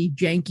very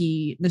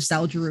janky,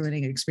 nostalgia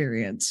ruining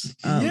experience.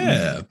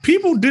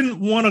 People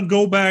didn't want to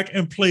go back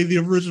and play the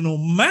original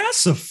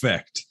Mass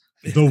Effect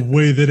the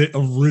way that it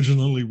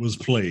originally was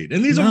played.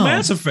 And these are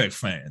Mass Effect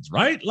fans,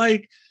 right?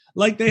 Like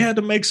they had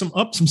to make some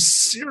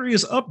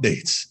serious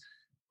updates.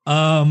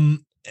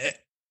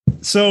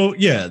 So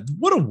yeah,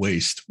 what a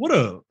waste. What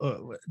a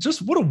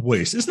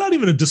waste. It's not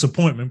even a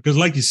disappointment because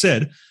like you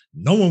said,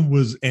 no one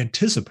was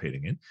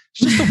anticipating it.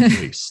 It's just a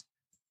waste.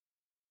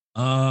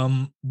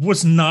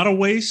 What's not a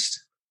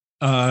waste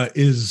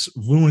is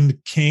Ruined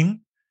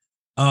King.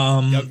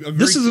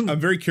 I'm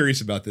very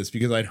curious about this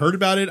because I'd heard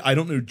about it. I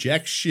don't know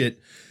jack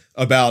shit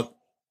about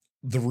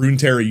the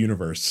Runeterra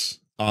universe.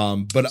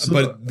 But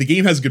the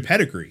game has good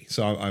pedigree,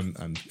 so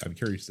I'm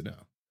curious to know.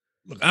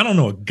 Look, I don't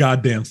know a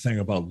goddamn thing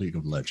about League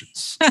of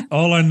Legends.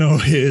 All I know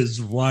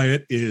is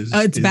Riot is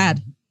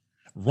bad.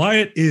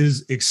 Riot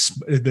is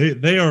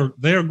they are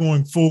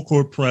going full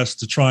court press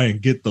to try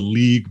and get the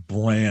League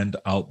brand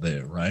out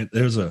there, right?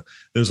 There's a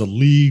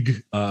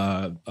League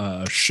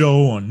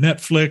show on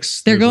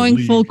Netflix. They're going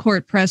full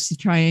court press to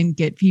try and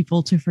get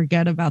people to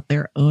forget about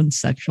their own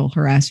sexual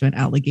harassment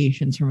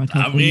allegations from a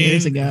couple of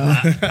years ago.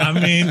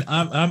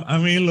 I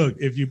mean, look,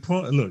 if you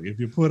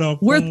put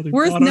up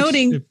worth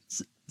noting,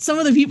 some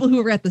of the people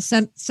who were at the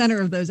center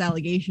of those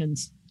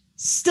allegations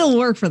still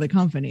work for the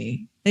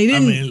company. They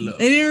didn't.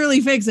 They didn't really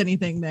fix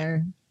anything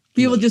there.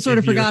 People just sort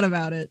of forgot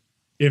about it.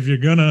 If you're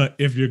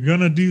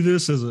gonna do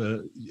this as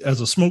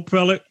a smoke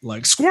pellet,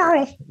 like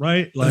squirrel,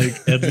 right? Like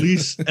at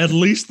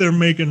least they're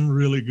making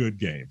really good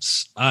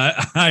games.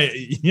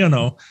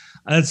 I'm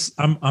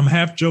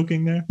half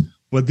joking there,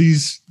 but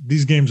these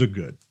games are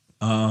good.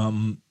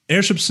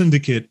 Airship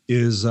Syndicate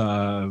is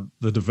the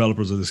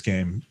developers of this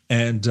game,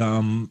 and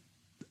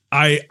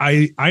I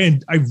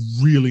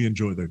really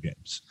enjoy their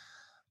games.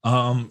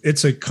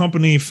 It's a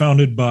company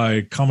founded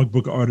by comic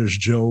book artist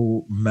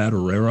Joe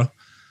Madureira.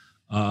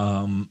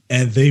 And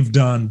they've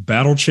done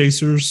Battle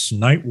Chasers,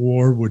 Night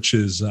War, which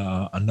is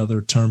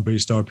another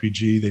turn-based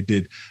RPG. They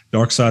did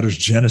Darksiders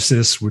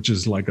Genesis, which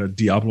is like a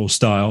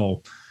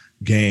Diablo-style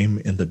game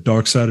in the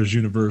Darksiders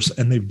universe.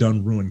 And they've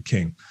done Ruined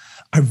King.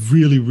 I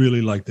really,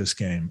 really like this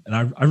game. And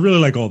I really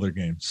like all their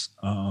games.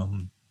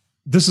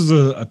 This is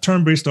a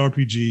turn-based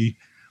RPG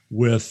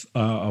with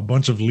a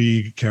bunch of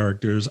League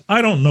characters.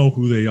 I don't know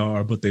who they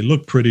are, but they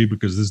look pretty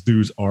because this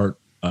dude's art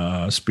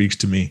speaks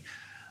to me.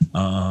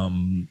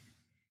 And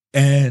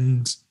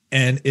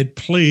it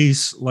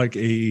plays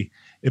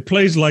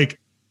like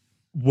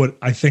what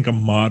I think a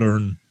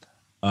modern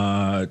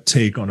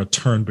take on a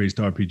turn-based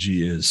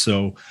RPG is.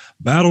 So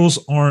battles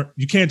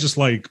you can't just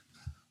like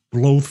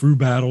blow through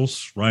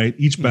battles, right?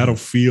 Each battle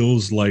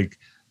feels like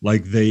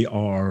they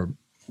are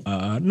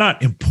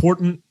not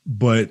important,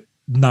 but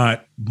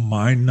not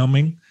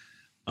mind-numbing.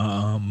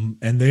 And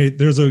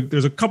there's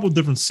a couple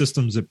different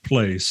systems at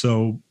play.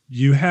 So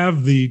you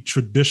have the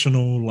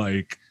traditional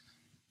like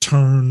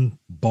turn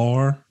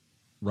bar,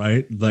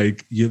 right?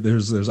 Like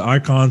there's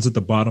icons at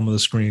the bottom of the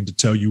screen to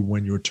tell you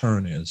when your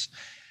turn is,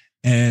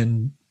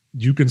 and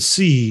you can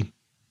see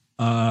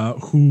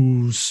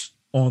who's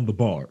on the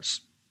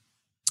bars.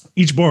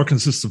 Each bar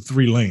consists of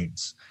 3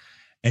 lanes,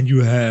 and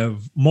you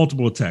have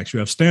multiple attacks. You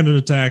have standard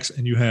attacks,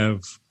 and you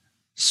have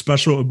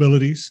special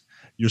abilities.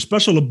 Your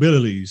special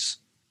abilities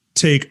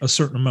take a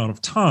certain amount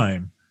of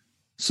time,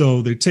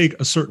 so they take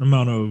a certain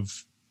amount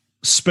of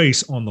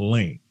space on the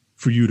lane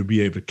for you to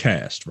be able to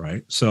cast,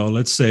 right? So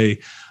let's say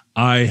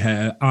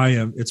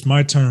it's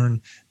my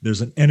turn.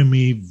 There's an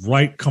enemy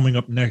right coming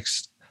up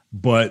next,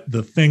 but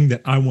the thing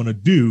that I want to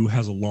do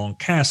has a long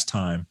cast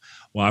time.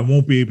 Well, I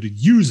won't be able to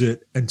use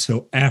it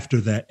until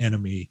after that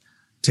enemy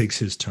takes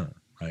his turn,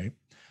 right?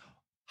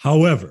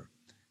 However,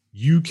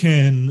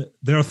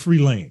 there are 3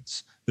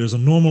 lanes. There's a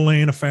normal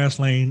lane, a fast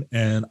lane,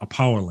 and a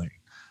power lane.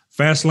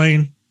 Fast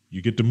lane,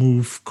 you get to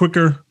move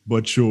quicker,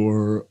 but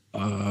your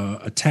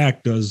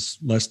attack does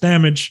less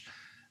damage,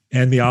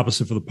 and the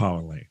opposite for the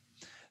power lane.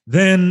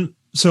 Then,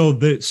 so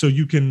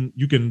you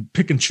can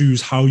pick and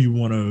choose how you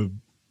want to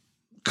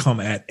come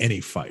at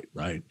any fight,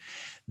 right?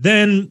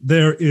 Then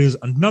there is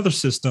another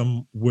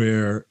system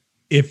where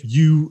if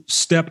you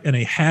step in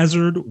a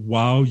hazard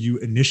while you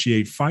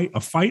initiate a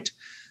fight,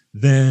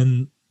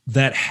 then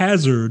that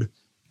hazard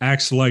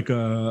acts like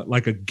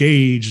a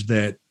gauge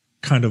that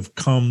kind of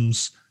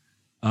comes.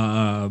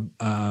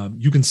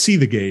 You can see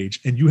the gauge,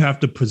 and you have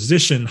to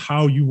position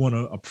how you want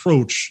to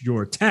approach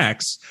your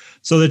attacks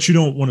so that you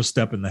don't want to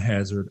step in the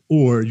hazard,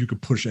 or you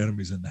could push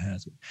enemies in the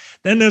hazard.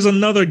 Then there's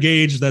another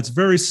gauge that's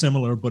very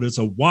similar, but it's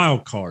a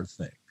wild card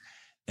thing,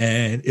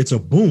 and it's a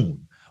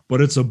boon,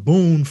 but it's a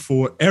boon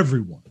for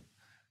everyone.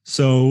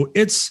 So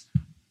it's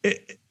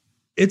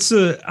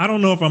I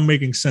don't know if I'm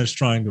making sense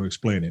trying to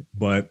explain it,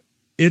 but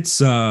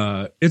it's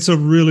a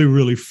really,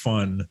 really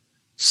fun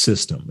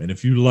system. And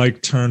if you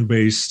like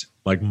turn-based,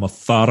 like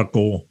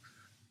methodical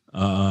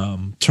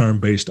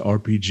turn-based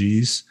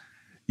RPGs,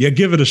 yeah,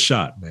 give it a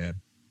shot, man.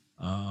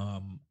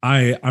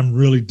 I'm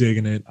really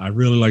digging it. I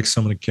really like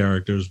some of the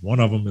characters. One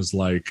of them is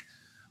like,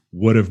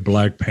 what if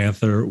Black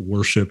Panther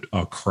worshipped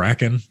a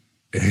kraken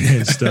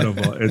instead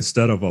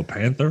of a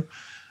panther?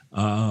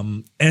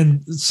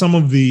 And some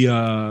of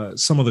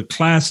the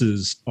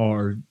classes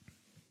are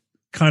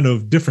kind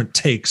of different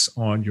takes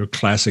on your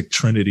classic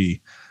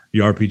Trinity, the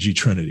RPG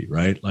Trinity,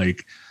 right?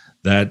 Like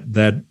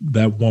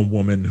that one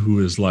woman who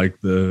is like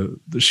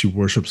she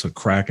worships a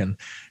kraken.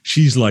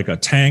 She's like a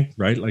tank,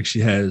 right? Like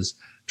she has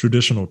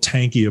traditional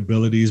tanky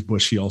abilities,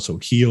 but she also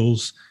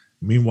heals.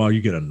 Meanwhile,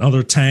 you get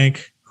another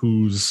tank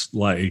he's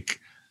like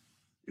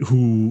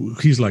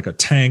a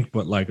tank,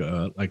 but like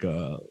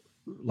a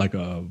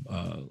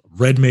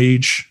red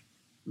mage,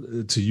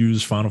 to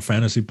use Final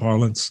Fantasy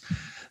parlance.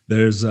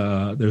 There's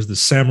the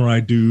samurai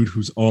dude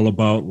who's all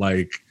about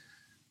like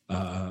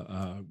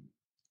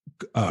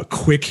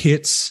quick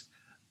hits,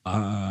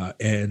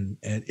 and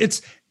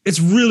it's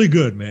really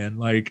good, man.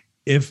 Like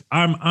if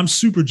I'm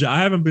super, I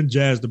haven't been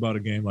jazzed about a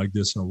game like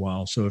this in a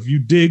while. So if you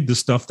dig the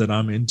stuff that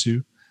I'm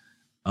into,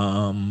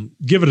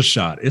 give it a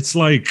shot. It's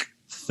like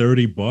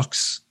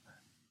 $30,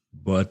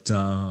 but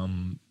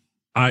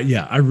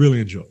I really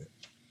enjoy it.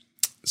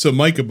 So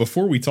Micah,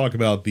 before we talk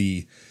about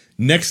the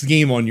next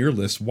game on your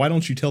list, why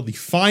don't you tell the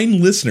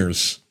fine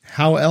listeners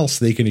how else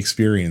they can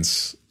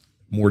experience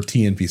more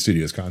TNP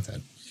Studios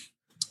content?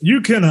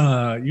 You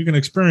can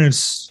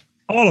experience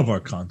all of our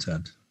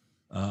content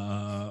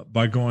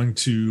by going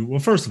to, well,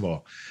 first of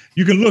all,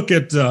 you can look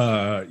at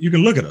us. You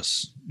can look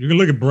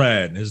at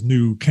Brad and his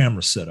new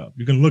camera setup.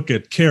 You can look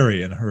at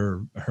Carrie and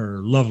her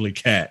lovely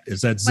cat.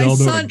 Is that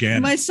Zelda or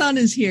Ganon? My son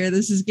is here.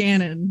 This is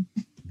Ganon.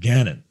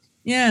 Ganon.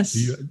 Yes.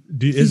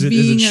 Is it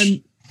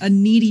a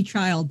needy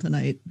child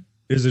tonight?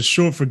 Is it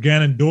short for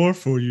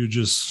Ganondorf, or you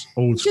just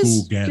old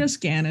school Ganon?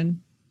 Just Ganon.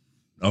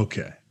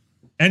 Okay.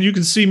 And you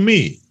can see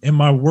me in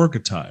my work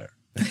attire,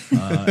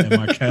 in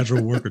my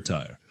casual work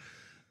attire.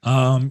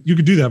 You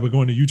can do that by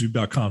going to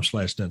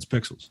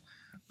youtube.com/densepixels.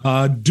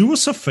 Do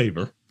us a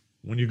favor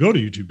when you go to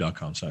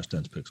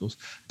youtube.com/densepixels,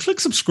 click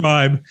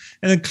subscribe,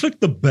 and then click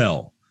the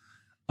bell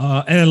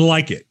and then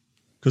like it,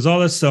 because all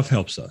that stuff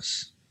helps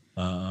us.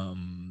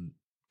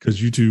 Because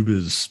YouTube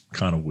is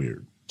kind of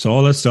weird. So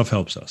all that stuff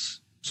helps us.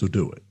 So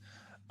do it.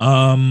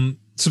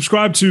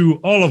 Subscribe to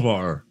all of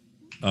our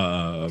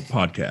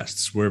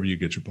podcasts, wherever you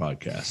get your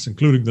podcasts,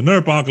 including the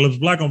Nerdopocalypse,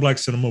 Black on Black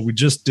Cinema. We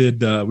just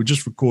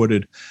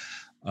recorded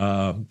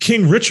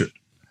King Richard,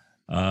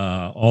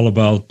 all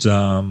about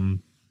the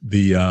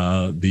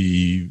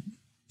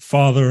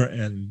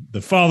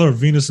father of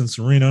Venus and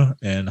Serena,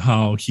 and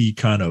how he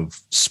kind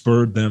of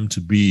spurred them to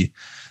be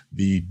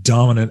the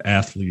dominant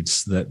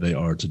athletes that they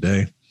are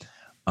today.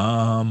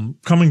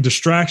 coming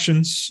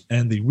distractions,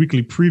 and the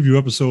weekly preview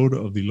episode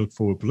of the Look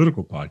Forward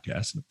Political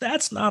podcast. If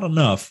that's not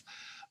enough,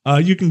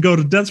 you can go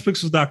to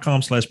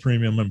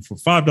densepixels.com/premium, and for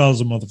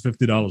 $5 a month or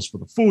 $50 for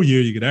the full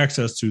year, you get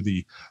access to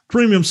the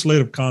premium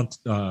slate of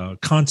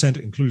content,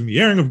 including the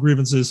airing of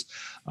grievances.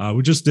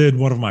 We just did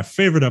one of my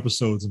favorite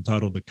episodes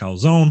entitled The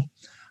Calzone,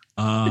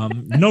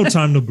 No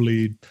Time to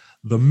Bleed,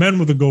 The Men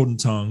with the Golden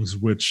Tongues,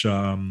 which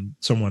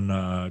someone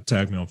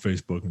tagged me on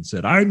Facebook and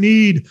said, I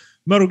need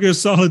Metal Gear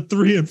Solid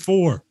 3 and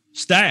 4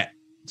 stat.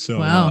 So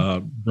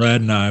wow.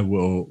 Brad and I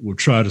will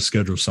try to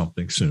schedule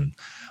something soon.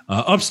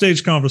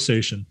 Upstage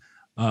Conversation.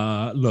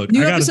 Look,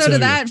 new episode of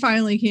that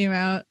finally came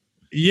out.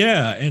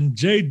 Yeah, and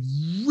Jade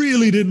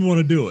really didn't want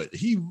to do it.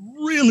 He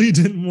really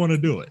didn't want to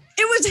do it.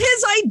 It was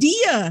his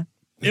idea.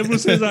 It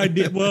was his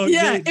idea. Well,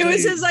 yeah, it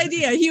was his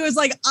idea. He was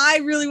like, I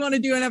really want to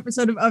do an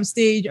episode of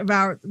Upstage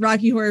about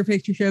Rocky Horror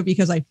Picture Show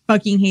because I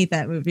fucking hate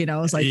that movie. And I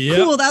was like,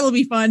 cool, that'll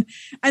be fun.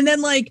 And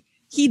then like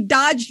he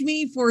dodged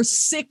me for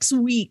 6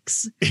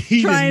 weeks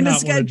trying to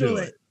schedule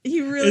it.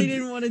 He really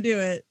didn't want to do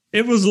it.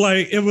 It was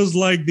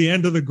like the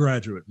end of The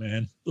Graduate,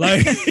 man.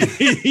 Like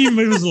he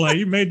was like,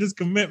 he made this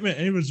commitment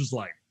and he was just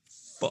like,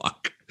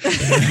 fuck.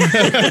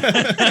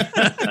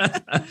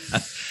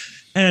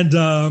 And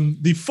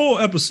the full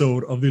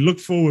episode of the Look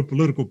Forward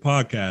Political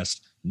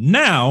podcast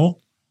now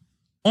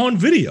on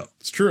video.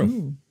 It's true.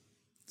 Ooh.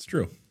 It's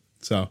true.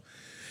 So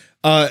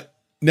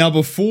now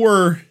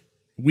before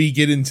we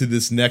get into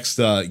this next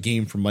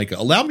game from Micah,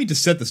 allow me to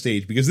set the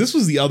stage because this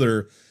was the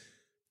other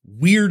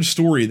weird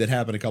story that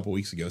happened a couple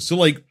weeks ago. So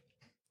like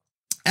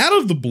out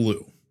of the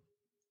blue,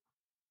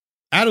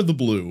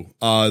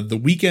 the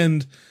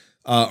weekend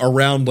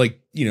around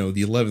like, the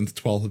 11th,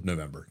 12th of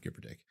November, give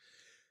or take,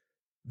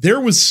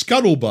 there was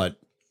scuttlebutt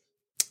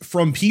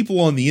from people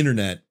on the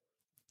internet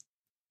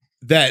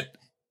that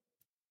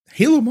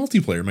Halo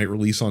multiplayer might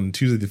release on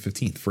Tuesday the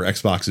 15th for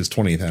Xbox's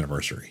 20th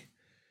anniversary.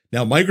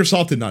 Now,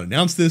 Microsoft did not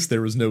announce this.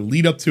 There was no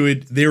lead up to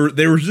it. There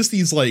were just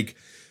these like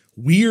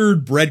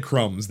weird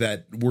breadcrumbs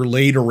that were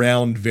laid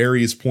around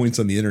various points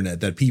on the internet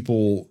that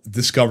people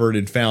discovered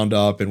and found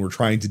up and were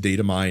trying to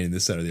data mine and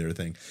this, that, or the other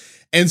thing.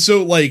 And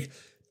so like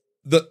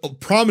the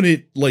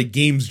prominent like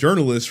games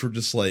journalists were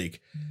just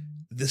like,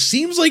 this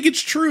seems like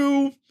it's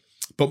true,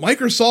 but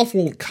Microsoft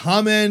won't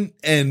comment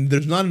and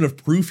there's not enough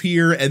proof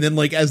here. And then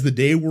like, as the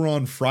day were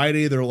on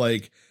Friday, they're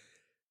like,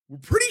 we're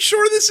pretty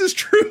sure this is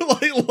true.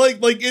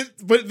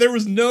 But there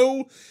was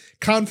no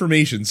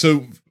confirmation.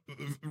 So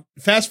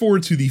fast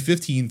forward to the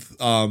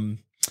 15th,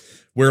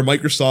 where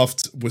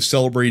Microsoft was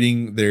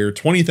celebrating their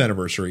 20th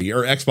anniversary,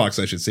 or Xbox,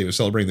 I should say, was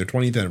celebrating their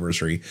 20th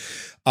anniversary.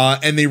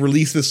 And they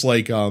released this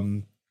like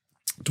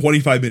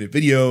 25-minute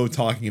video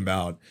talking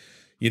about,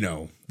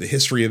 the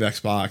history of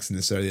Xbox and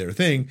this or the other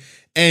thing.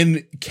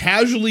 And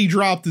casually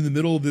dropped in the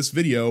middle of this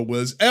video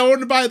was, oh,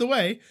 and by the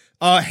way,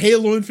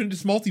 Halo Infinite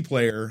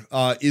multiplayer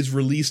is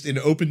released in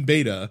open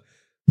beta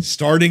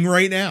starting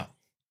right now.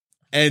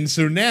 And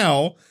so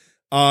now,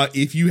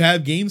 if you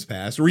have Games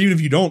Pass, or even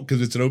if you don't,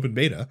 because it's an open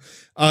beta,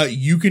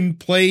 you can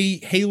play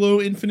Halo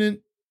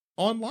Infinite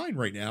online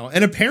right now.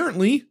 And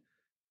apparently,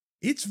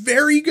 it's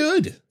very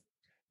good.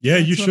 Yeah,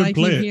 you should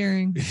play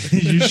it.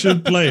 You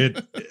should play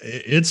it.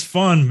 It's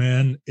fun,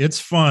 man. It's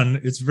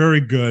fun. It's very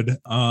good.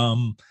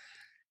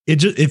 It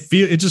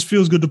just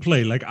feels good to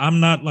play. Like I'm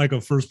not like a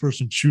first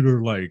person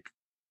shooter like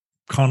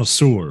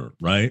connoisseur,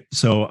 right?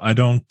 So I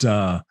don't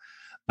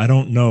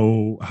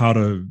know how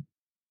to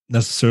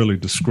necessarily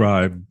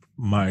describe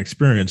my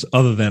experience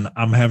other than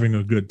I'm having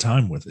a good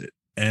time with it.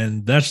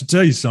 And that should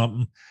tell you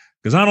something,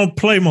 because I don't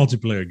play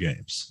multiplayer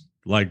games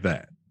like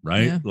that.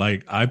 Right. Yeah.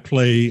 Like I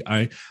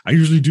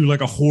usually do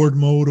like a horde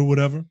mode or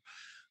whatever,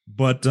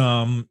 but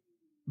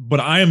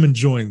I am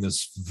enjoying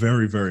this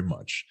very, very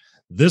much.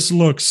 This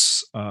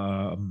looks,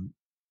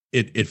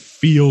 it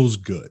feels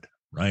good,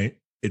 right?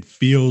 It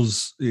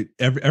feels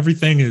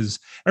everything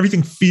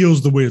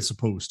feels the way it's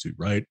supposed to,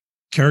 right?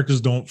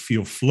 Characters don't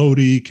feel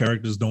floaty.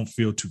 Characters don't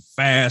feel too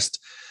fast.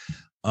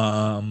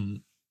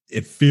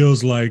 It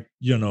feels like,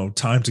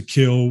 time to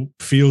kill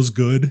feels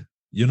good.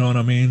 You know what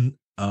I mean?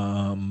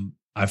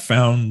 I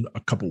found a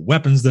couple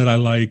weapons that I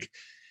like.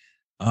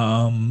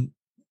 I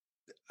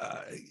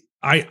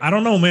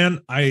don't know, man.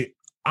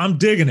 I'm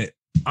digging it.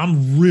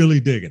 I'm really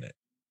digging it.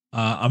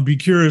 I'm be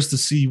curious to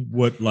see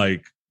what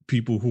like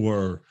people who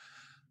are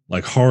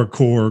like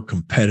hardcore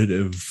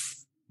competitive,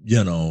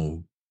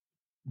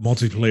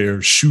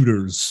 multiplayer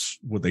shooters,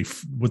 what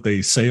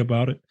they say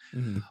about it.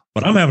 Mm-hmm.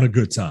 But I'm having a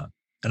good time,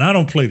 and I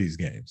don't play these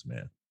games,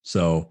 man.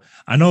 So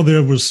I know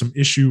there was some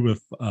issue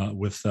with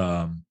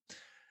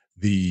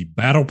the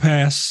battle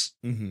pass.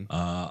 Mm-hmm.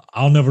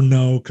 I'll never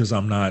know because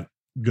I'm not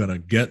gonna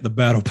get the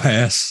battle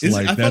pass.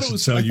 I thought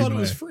it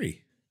was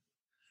free.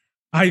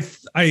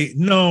 I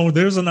know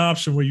there's an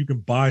option where you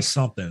can buy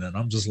something, and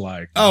I'm just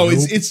like, oh,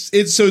 nope.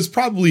 it's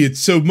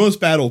most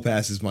battle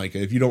passes,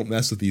 Micah, if you don't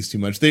mess with these too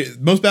much,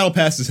 most battle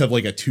passes have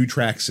like a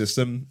 2-track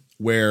system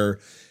where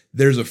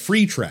there's a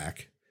free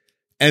track,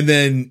 and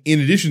then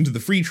in addition to the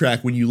free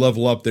track, when you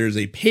level up, there's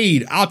a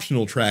paid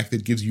optional track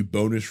that gives you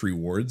bonus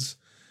rewards.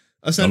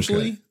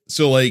 essentially. Okay.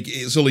 So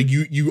like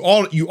you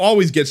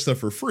always get stuff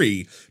for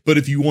free, but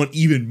if you want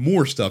even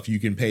more stuff, you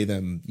can pay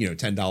them,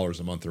 $10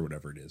 a month or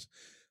whatever it is.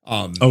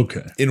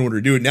 Okay. In order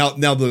to do it.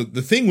 Now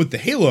the thing with the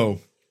Halo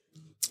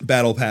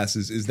battle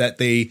passes is that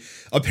they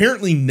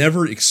apparently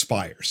never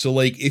expire. So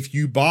like if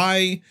you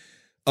buy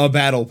a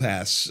battle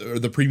pass or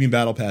the premium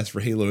battle pass for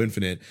Halo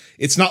Infinite,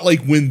 it's not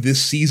like when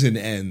this season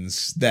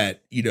ends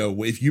that,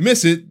 if you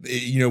miss it,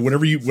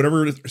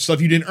 whatever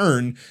stuff you didn't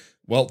earn,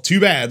 well, too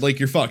bad. Like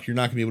you're fucked. You're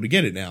not gonna be able to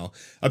get it now.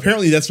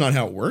 Apparently that's not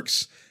how it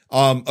works.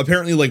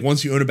 Apparently like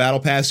once you own a battle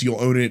pass,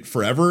 you'll own it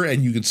forever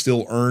and you can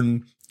still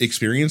earn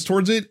experience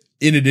towards it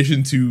in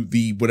addition to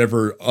the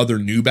whatever other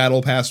new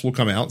battle pass will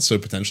come out. So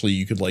potentially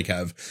you could like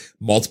have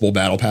multiple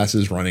battle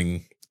passes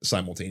running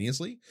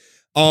simultaneously.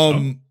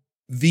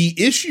 The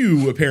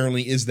issue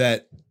apparently is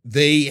that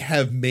they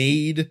have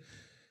made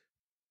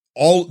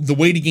all the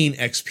way to gain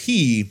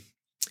XP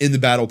in the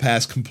battle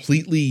pass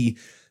completely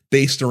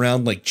based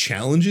around like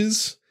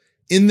challenges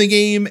in the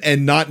game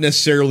and not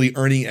necessarily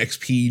earning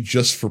XP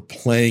just for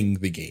playing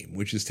the game,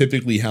 which is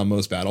typically how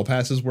most battle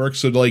passes work.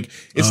 So like,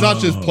 it's not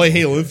just play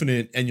Halo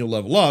Infinite and you'll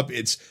level up.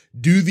 It's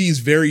do these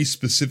very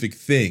specific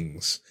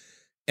things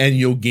and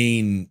you'll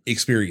gain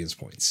experience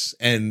points.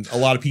 And a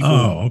lot of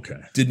people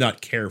did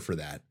not care for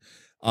that.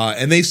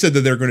 And they said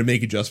that they're going to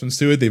make adjustments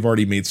to it. They've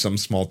already made some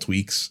small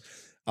tweaks,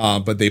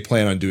 but they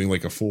plan on doing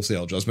like a full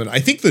sale adjustment. I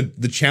think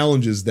the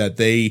challenge is that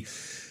they,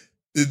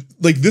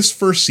 like this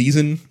first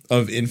season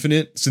of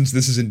Infinite, since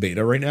this is in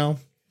beta right now,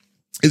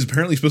 is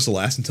apparently supposed to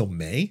last until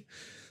May.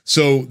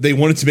 So they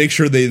wanted to make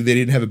sure they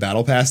didn't have a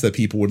battle pass that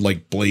people would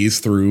like blaze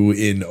through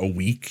in a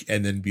week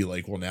and then be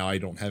like, well, now I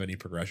don't have any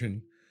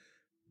progression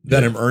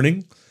that I'm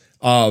earning.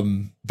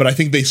 But I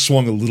think they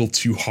swung a little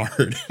too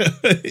hard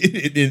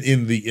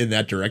in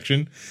that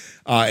direction.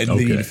 And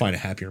they need to find a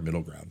happier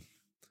middle ground.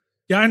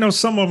 Yeah, I know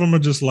some of them are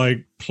just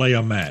like play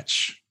a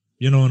match.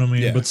 You know what I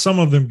mean? Yeah. But some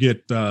of them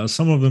get a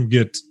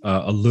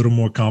little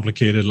more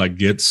complicated, like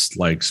gets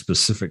like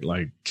specific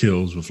like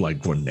kills with like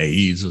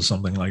grenades or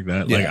something like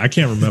that. Like I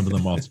can't remember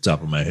them off the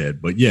top of my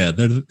head, but yeah,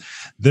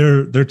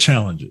 they're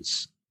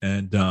challenges.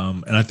 And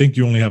I think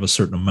you only have a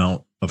certain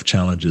amount of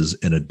challenges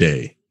in a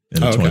day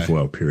in a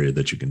 24-hour period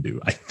that you can do.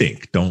 I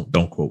think.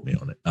 Don't quote me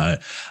on it. I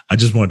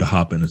just wanted to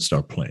hop in and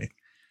start playing.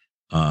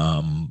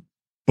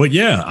 But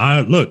yeah,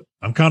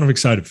 I'm kind of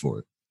excited for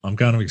it. I'm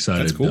kind of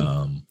excited. That's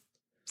cool.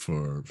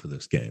 For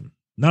this game.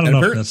 Not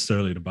enough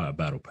necessarily to buy a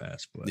battle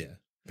pass, but yeah.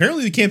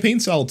 Apparently the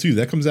campaign's solid too.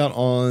 That comes out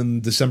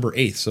on December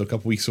 8th, so a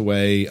couple weeks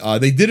away.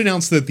 They did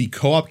announce that the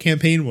co-op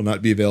campaign will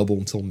not be available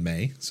until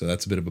May, so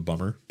that's a bit of a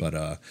bummer.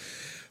 But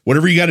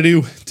whatever you got to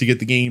do to get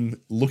the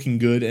game looking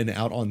good and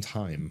out on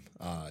time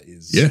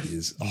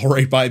is all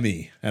right by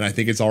me, and I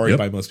think it's all right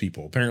by most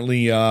people.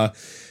 Apparently,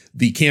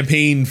 the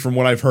campaign, from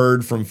what I've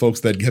heard from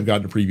folks that have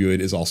gotten to preview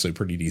it, is also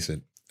pretty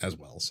decent as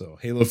well. So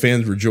Halo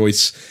fans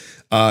rejoice.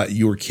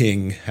 Your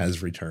king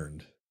has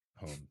returned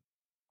home.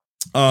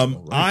 Right.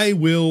 I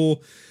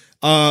will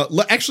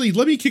actually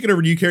let me kick it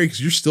over to you, Carrie, because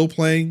you're still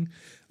playing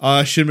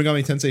Shin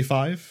Megami Tensei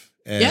 5.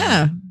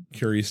 And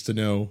curious to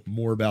know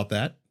more about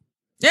that.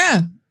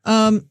 Yeah.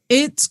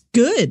 It's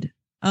good.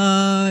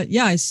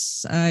 I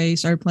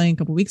started playing a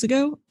couple weeks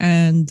ago,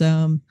 and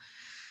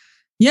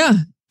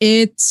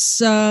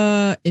it's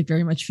it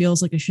very much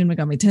feels like a Shin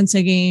Megami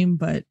Tensei game,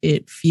 but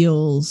it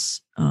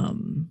feels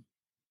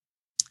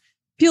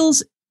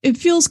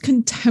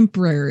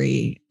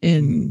contemporary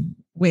in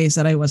ways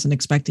that I wasn't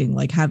expecting,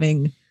 like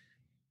having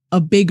a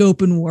big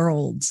open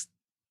world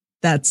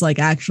that's like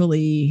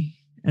actually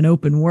an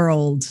open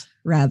world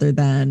rather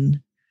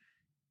than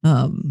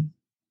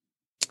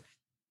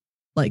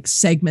like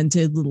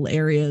segmented little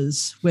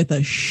areas with a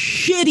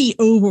shitty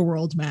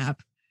overworld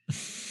map.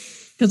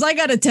 Because I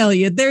gotta tell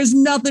you, there's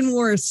nothing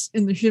worse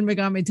in the Shin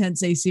Megami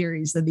Tensei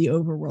series than the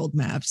overworld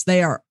maps.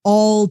 They are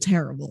all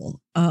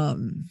terrible.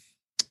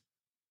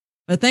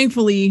 But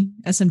thankfully,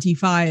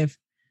 SMT5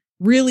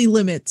 really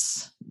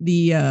limits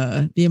the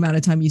amount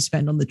of time you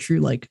spend on the true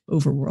like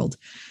overworld.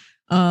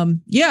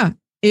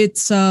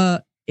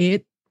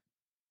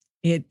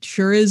 It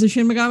sure is a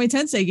Shin Megami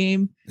Tensei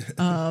game.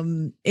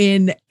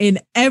 In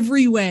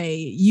every way,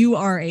 you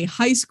are a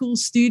high school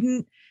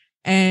student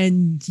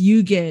and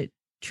you get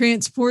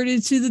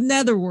transported to the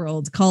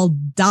netherworld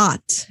called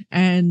Dot,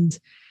 and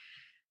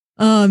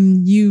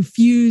you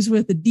fuse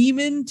with a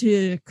demon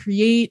to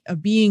create a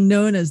being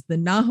known as the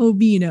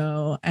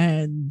Nahobino,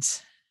 and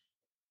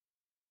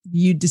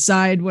you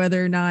decide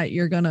whether or not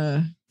you're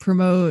gonna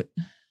promote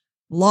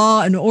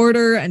law and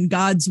order and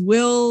God's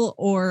will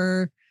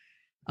or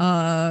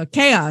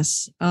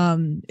chaos.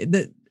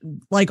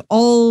 Like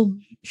all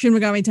Shin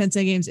Megami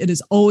Tensei games, it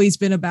has always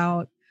been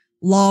about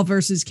law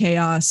versus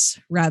chaos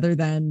rather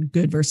than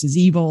good versus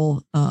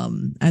evil.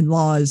 And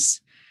law is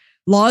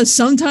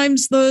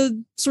sometimes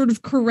the sort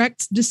of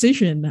correct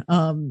decision.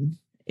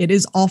 It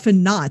is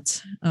often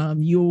not.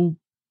 You'll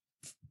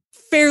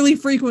fairly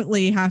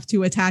frequently have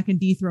to attack and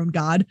dethrone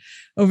God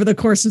over the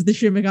course of the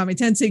Shin Megami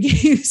Tensei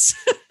games.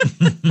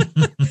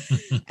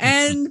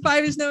 And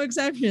 5 is no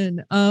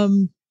exception.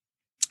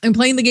 I'm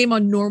playing the game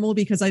on normal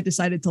because I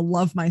decided to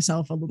love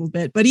myself a little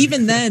bit. But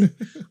even then,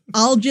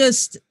 I'll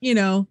just,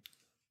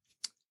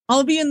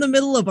 I'll be in the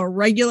middle of a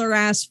regular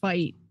ass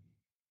fight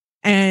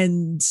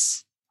and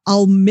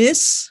I'll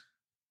miss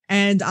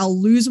and I'll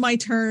lose my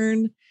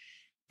turn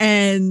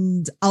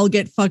and I'll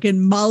get fucking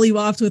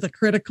mollywopped with a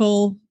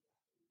critical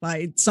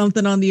by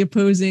something on the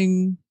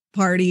opposing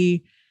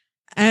party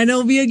and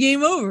it'll be a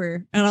game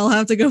over and I'll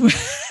have to go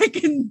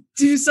back and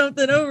do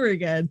something over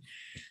again.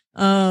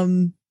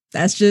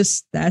 That's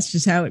just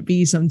how it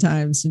be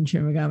sometimes in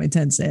Shin Megami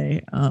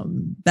Tensei.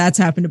 That's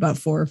happened about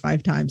 4 or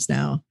 5 times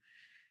now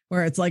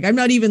where it's like, I'm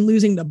not even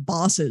losing to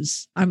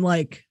bosses. I'm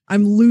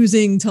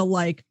losing to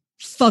like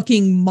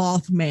fucking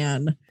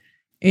Mothman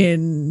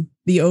in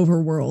the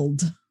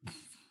overworld.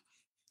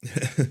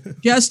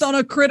 Just on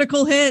a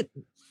critical hit.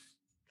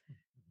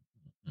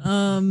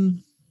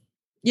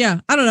 Yeah,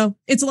 I don't know.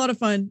 It's a lot of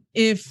fun.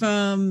 If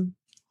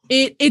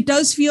it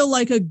does feel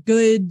like a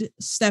good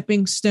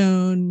stepping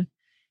stone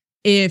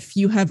if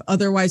you have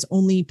otherwise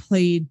only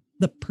played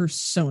the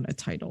Persona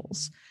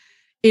titles.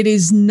 It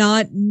is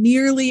not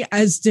nearly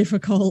as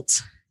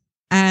difficult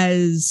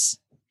as,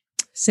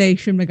 say,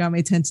 Shin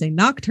Megami Tensei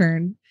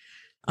Nocturne.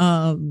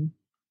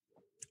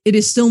 It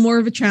is still more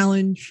of a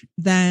challenge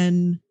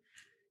than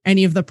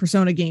any of the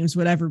Persona games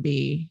would ever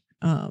be.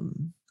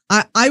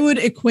 I would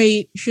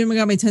equate Shin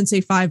Megami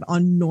Tensei 5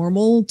 on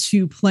normal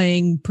to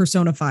playing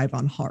Persona 5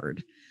 on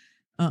hard.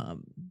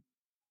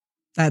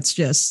 That's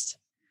just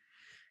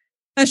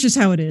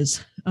how it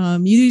is.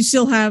 You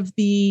still have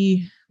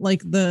the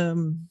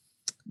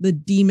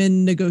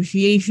demon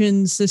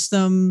negotiation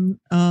system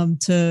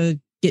to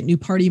get new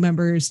party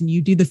members, and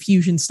you do the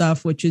fusion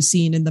stuff, which is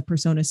seen in the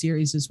Persona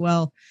series as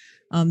well.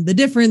 The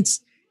difference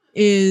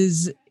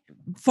is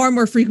far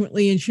more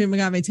frequently in Shin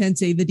Megami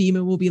Tensei, the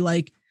demon will be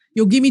like,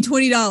 you'll give me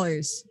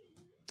 $20.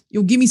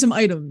 You'll give me some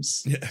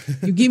items. Yeah.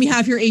 You give me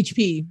half your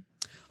HP.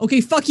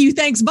 Okay, fuck you,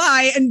 thanks,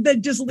 bye, and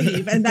then just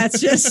leave. And that's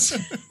just...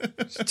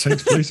 It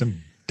takes place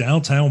in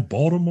downtown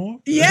Baltimore?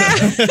 Yeah.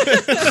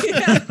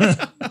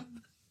 Yeah.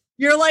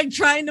 You're like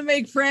trying to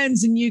make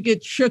friends and you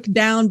get shook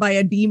down by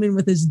a demon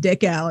with his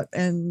dick out.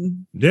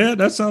 And yeah,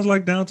 that sounds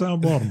like downtown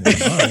Baltimore.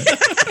 All right.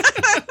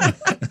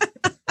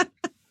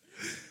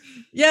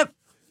 Yep.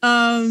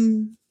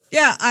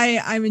 Yeah,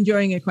 I'm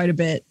enjoying it quite a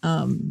bit.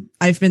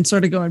 I've been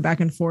sort of going back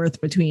and forth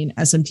between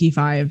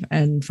SMT5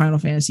 and Final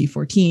Fantasy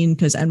 14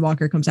 because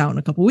Endwalker comes out in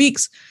a couple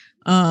weeks.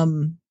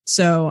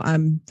 So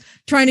I'm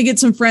trying to get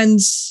some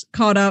friends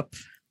caught up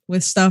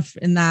with stuff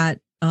in that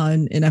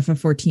in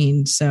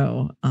FF14.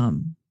 So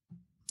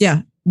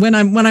yeah, when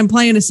I'm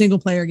playing a single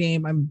player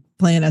game, I'm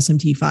playing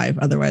SMT5.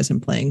 Otherwise, I'm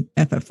playing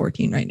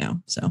FF14 right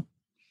now. So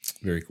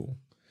very cool.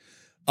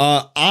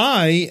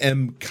 I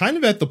am kind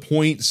of at the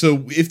point.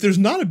 So if there's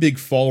not a big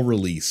fall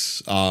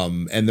release,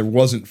 and there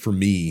wasn't for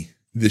me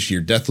this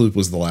year, Deathloop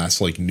was the last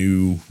like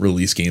new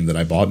release game that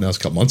I bought. Now it's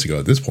a couple months ago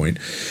at this point.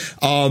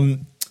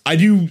 I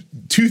do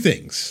 2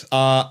 things.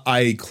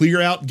 I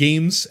clear out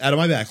games out of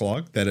my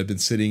backlog that have been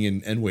sitting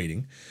and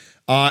waiting.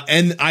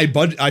 And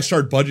I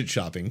start budget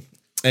shopping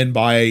and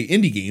buy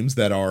indie games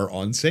that are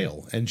on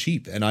sale and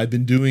cheap. And I've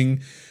been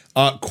doing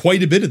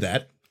quite a bit of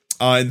that.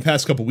 In the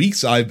past couple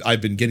weeks,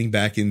 I've been getting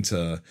back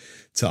into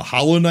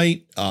Hollow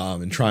Knight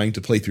and trying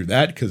to play through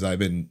that because I've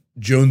been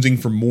jonesing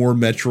for more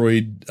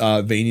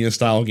Metroidvania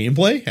style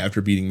gameplay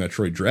after beating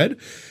Metroid Dread.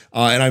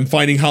 And I'm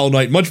finding Hollow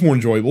Knight much more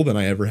enjoyable than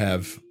I ever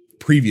have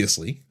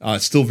previously.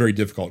 Still a very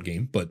difficult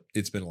game, but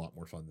it's been a lot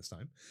more fun this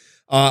time.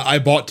 I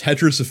bought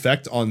Tetris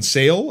Effect on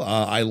sale.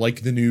 I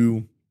like the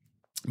new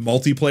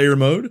multiplayer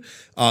mode.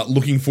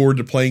 Looking forward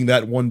to playing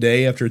that one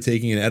day after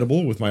taking an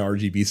edible with my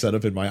RGB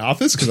setup in my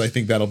office because I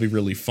think that'll be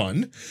really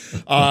fun.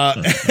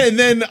 And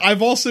then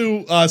I've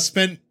also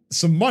spent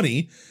some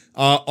money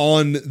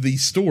on the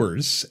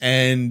stores,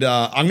 and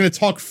I'm going to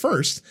talk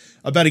first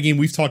about a game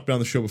we've talked about on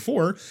the show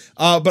before,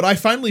 but I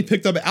finally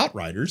picked up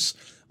Outriders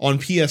on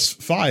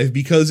PS5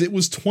 because it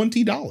was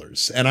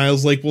 $20, and I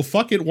was like, well,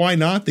 fuck it, why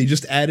not? They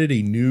just added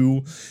a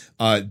new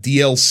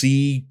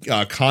DLC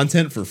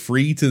content for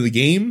free to the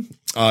game.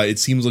 It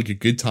seems like a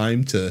good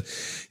time to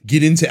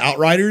get into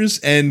Outriders,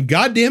 and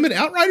god damn it,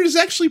 Outriders is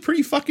actually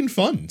pretty fucking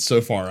fun so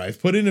far.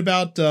 I've put in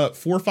about 4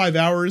 or 5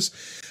 hours.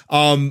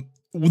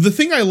 The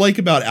thing I like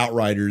about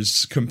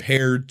Outriders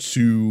compared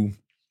to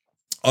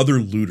other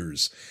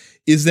looters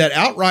is that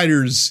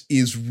Outriders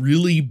is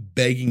really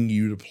begging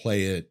you to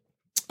play it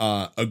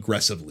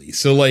aggressively.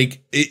 So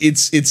like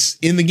it's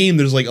in the game,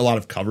 there's like a lot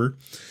of cover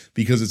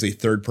because it's a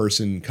third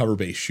person cover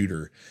based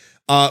shooter.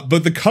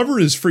 But the cover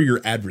is for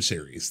your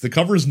adversaries. The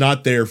cover is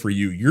not there for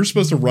you. You're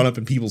supposed to run up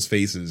in people's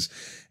faces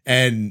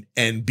and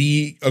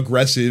be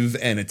aggressive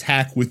and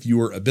attack with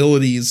your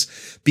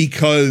abilities,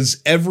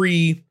 because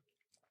every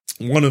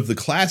one of the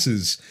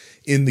classes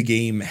in the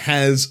game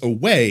has a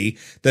way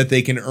that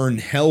they can earn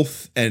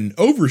health and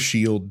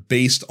overshield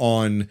based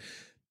on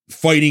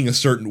fighting a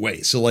certain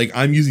way. So like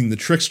I'm using the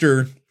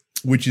Trickster,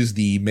 which is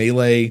the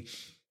melee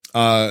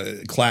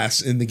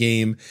class in the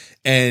game,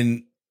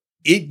 and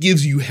it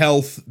gives you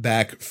health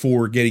back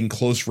for getting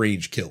close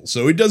range kills.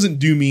 So it doesn't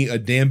do me a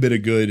damn bit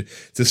of good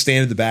to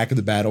stand at the back of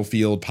the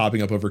battlefield,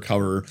 popping up over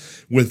cover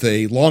with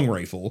a long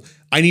rifle.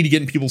 I need to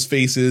get in people's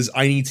faces.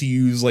 I need to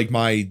use like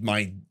my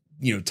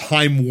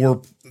time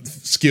warp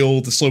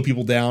skill to slow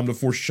people down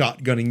before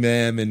shotgunning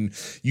them, and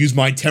use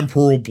my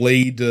temporal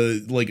blade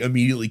to like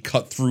immediately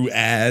cut through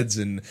ads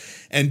and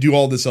do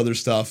all this other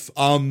stuff.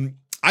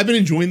 I've been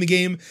enjoying the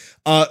game.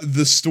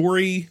 The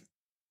story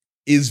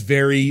is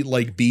very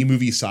like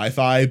B-movie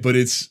sci-fi, but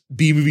it's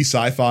B-movie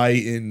sci-fi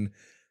in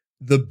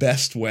the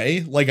best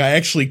way. Like, I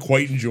actually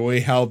quite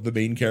enjoy how the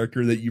main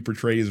character that you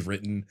portray is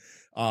written,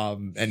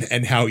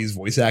 and how he's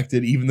voice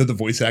acted, even though the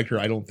voice actor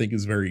I don't think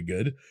is very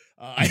good.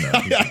 I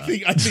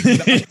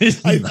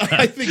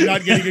think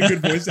not getting a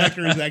good voice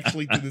actor is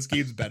actually to this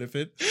game's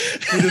benefit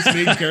for this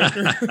main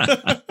character.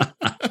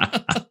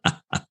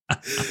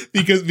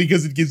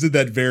 because it gives it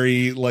that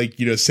very like,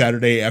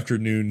 Saturday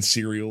afternoon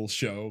serial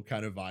show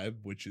kind of vibe,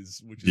 which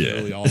is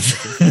really all I'm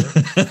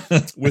looking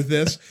for with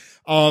this.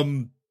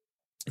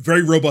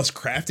 Very robust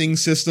crafting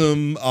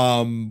system,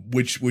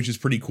 which is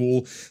pretty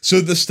cool.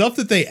 So the stuff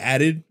that they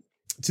added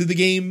to the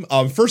game,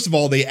 first of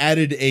all, they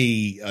added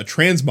a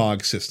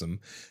transmog system,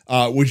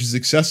 which is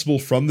accessible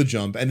from the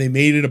jump, and they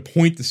made it a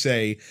point to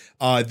say,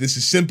 this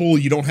is simple.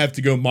 You don't have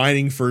to go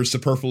mining for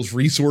superfluous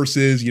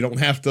resources. You don't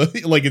have to,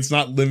 like, it's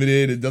not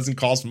limited. It doesn't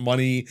cost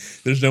money.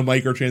 There's no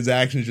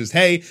microtransactions. Just,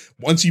 hey,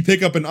 once you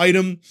pick up an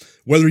item,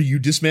 whether you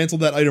dismantle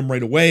that item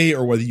right away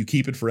or whether you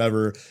keep it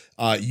forever,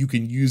 you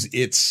can use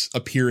its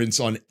appearance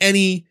on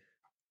any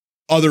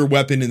other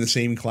weapon in the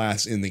same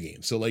class in the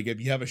game. So like,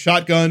 if you have a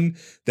shotgun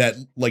that,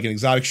 like an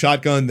exotic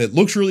shotgun that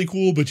looks really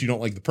cool, but you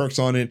don't like the perks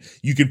on it,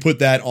 you can put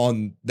that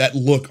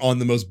look on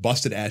the most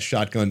busted ass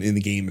shotgun in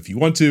the game if you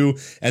want to,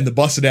 and the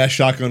busted ass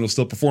shotgun will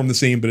still perform the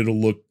same, but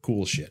it'll look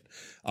cool as shit.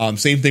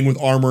 Same thing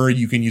with armor.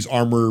 You can use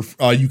armor.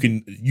 You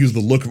can use the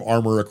look of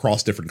armor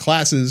across different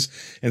classes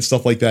and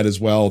stuff like that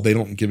as well. They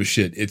don't give a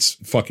shit. It's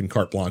fucking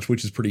carte blanche,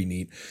 which is pretty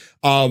neat.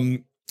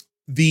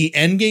 The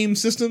end game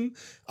system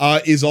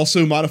is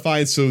also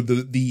modified. So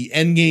the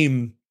end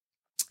game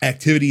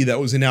activity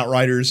that was in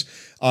Outriders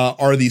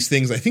are these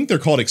things. I think they're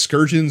called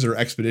excursions or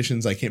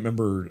expeditions. I can't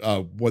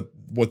remember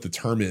what the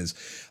term is.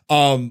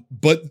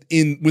 But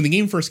when the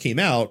game first came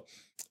out,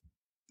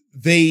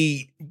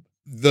 the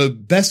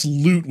best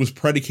loot was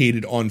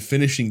predicated on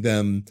finishing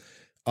them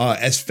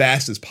as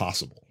fast as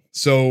possible.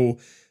 So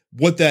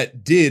what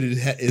that did,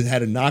 it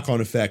had a knock-on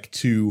effect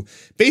to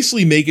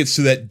basically make it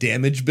so that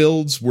damage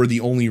builds were the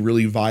only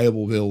really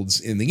viable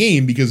builds in the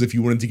game, because if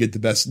you wanted to get the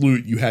best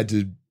loot, you had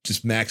to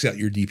just max out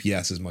your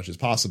DPS as much as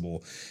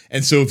possible.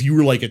 And so if you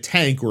were like a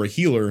tank or a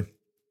healer,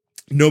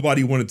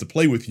 nobody wanted to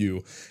play with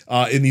you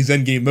in these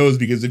endgame modes,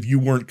 because if you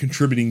weren't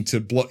contributing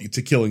to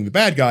killing the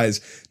bad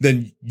guys,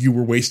 then you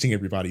were wasting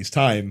everybody's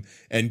time,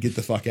 and get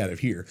the fuck out of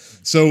here.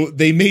 So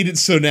they made it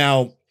so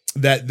now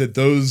that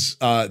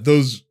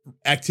those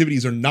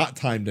activities are not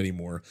timed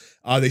anymore.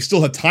 They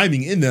still have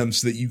timing in them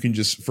so that you can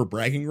just for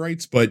bragging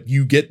rights, but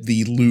you get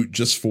the loot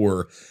just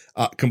for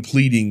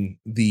completing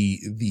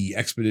the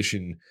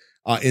expedition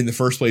in the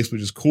first place,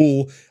 which is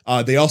cool.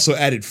 They also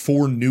added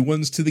 4 new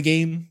ones to the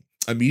game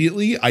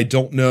immediately. I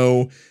don't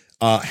know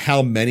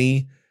how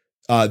many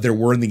there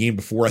were in the game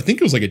before. I think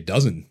it was like a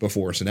dozen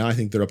before. So now I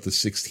think they're up to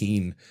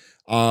 16.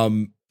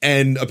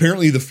 And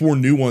apparently the 4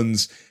 new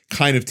ones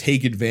kind of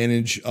take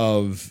advantage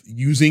of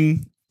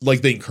using,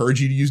 like, they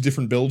encourage you to use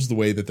different builds the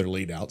way that they're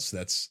laid out. So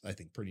that's, I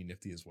think, pretty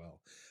nifty as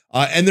well.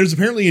 And there's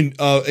apparently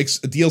a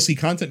DLC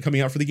content coming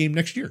out for the game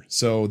next year.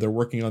 So they're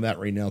working on that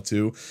right now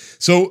too.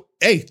 So,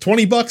 hey,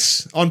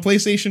 $20 on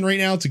PlayStation right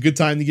now. It's a good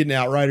time to get into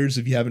Outriders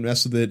if you haven't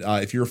messed with it.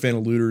 If you're a fan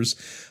of looters,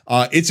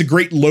 it's a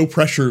great low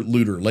pressure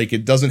looter. Like,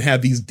 it doesn't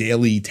have these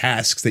daily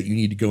tasks that you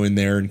need to go in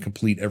there and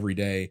complete every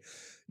day,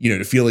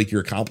 to feel like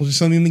you're accomplishing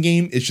something in the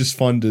game. It's just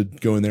fun to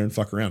go in there and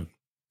fuck around.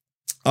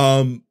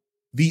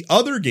 The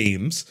other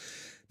games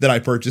that I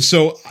purchased.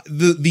 So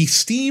the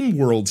Steam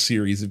World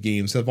series of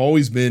games have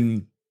always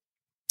been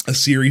a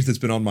series that's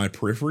been on my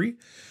periphery.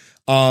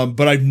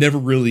 But I've never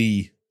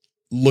really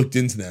looked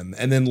into them.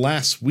 And then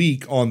last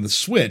week on the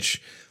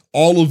Switch,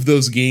 all of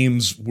those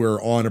games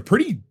were on a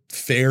pretty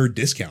fair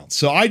discount.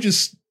 So I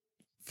just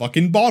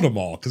fucking bought them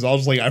all, because I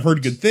was like, I've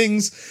heard good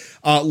things.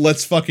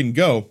 Let's fucking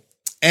go.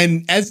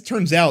 And as it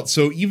turns out,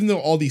 so even though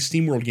all these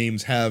SteamWorld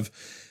games have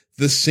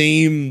the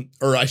same,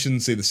 or I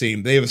shouldn't say the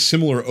same, they have a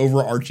similar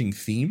overarching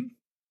theme,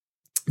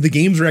 the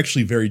games are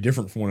actually very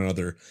different from one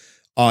another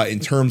in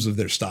terms of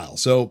their style.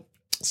 So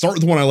start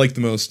with the one I like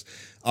the most,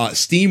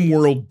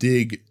 SteamWorld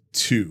Dig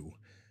 2.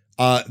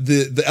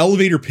 The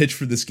elevator pitch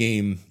for this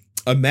game,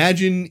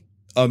 imagine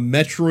a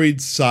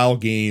Metroid-style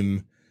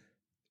game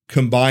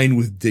combined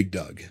with Dig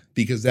Dug,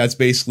 because that's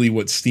basically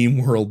what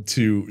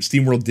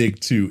SteamWorld Dig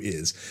 2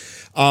 is.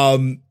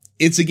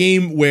 It's a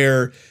game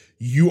where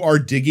you are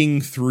digging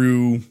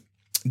through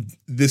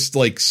this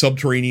like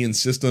subterranean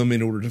system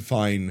in order to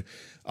find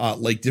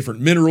like different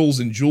minerals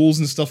and jewels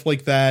and stuff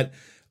like that.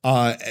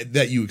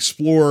 that you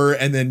explore,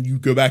 and then you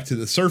go back to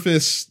the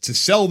surface to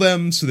sell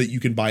them so that you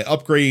can buy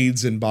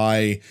upgrades and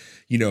buy,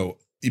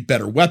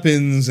 better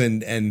weapons,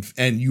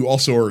 and you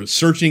also are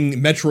searching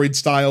Metroid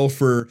style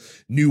for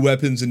new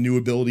weapons and new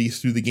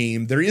abilities through the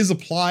game. There is a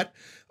plot,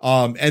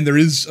 and there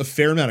is a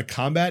fair amount of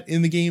combat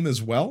in the game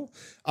as well.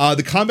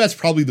 The combat's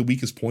probably the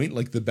weakest point.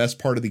 Like, the best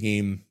part of the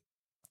game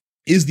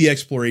is the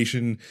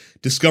exploration,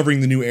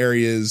 discovering the new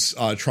areas,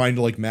 trying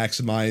to like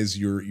maximize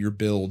your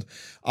build.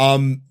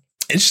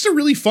 It's just a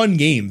really fun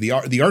game.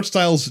 The art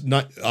style's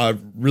not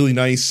really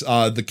nice.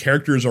 The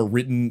characters are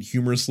written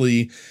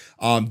humorously.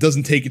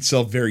 Doesn't take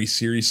itself very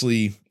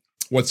seriously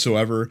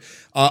whatsoever.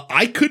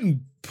 I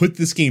couldn't put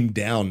this game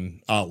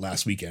down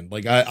last weekend.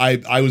 Like,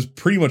 I was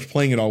pretty much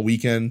playing it all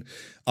weekend.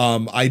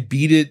 I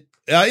beat it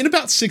in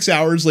about 6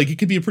 hours. Like, it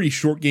could be a pretty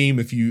short game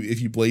if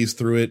you blaze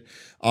through it.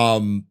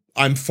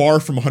 I'm far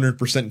from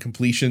 100%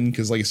 completion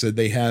because, like I said,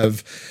 they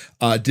have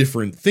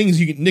different things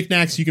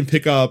knickknacks you can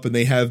pick up, and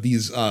they have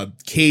these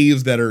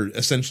caves that are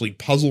essentially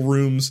puzzle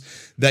rooms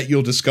that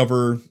you'll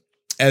discover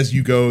as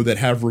you go that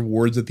have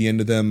rewards at the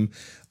end of them.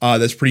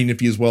 That's pretty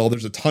nifty as well.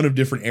 There's a ton of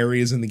different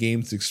areas in the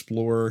game to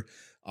explore.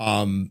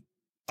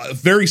 A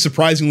very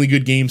surprisingly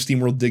good game,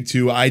 SteamWorld Dig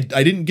 2. I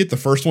didn't get the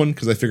first one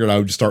because I figured I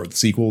would just start with the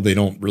sequel. They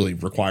don't really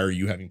require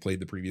you having played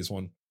the previous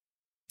one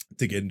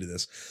to get into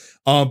this.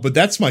 But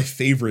that's my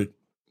favorite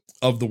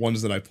of the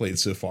ones that I played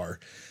so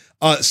far.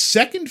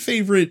 Second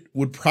favorite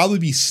would probably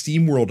be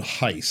SteamWorld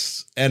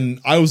Heist. And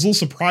I was a little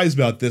surprised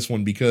about this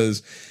one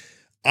because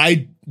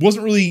I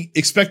wasn't really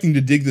expecting to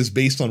dig this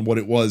based on what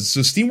it was. So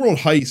SteamWorld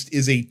Heist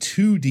is a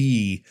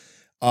 2D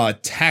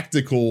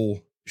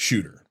tactical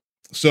shooter.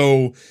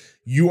 So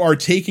you are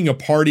taking a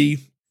party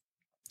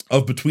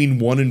of between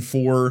 1 and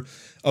 4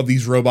 of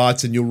these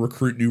robots, and you'll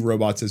recruit new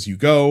robots as you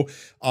go.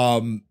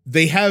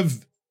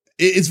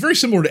 It's very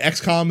similar to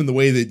XCOM in the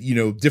way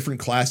that, different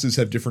classes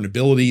have different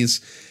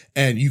abilities,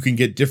 and you can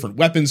get different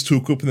weapons to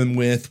equip them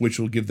with, which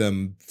will give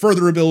them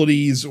further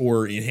abilities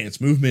or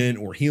enhanced movement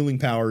or healing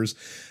powers.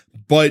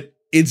 But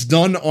it's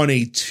done on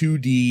a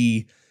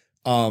 2D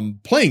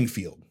playing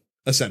field,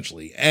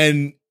 essentially.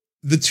 And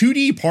the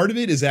 2D part of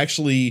it is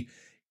actually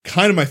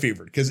kind of my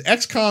favorite because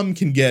XCOM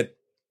can get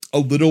a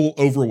little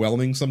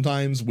overwhelming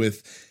sometimes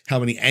with how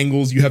many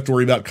angles you have to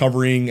worry about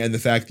covering, and the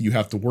fact that you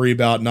have to worry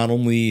about not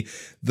only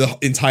the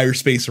entire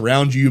space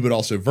around you, but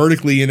also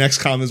vertically in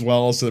XCOM as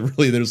well. So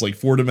really there's like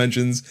 4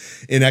 dimensions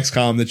in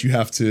XCOM that you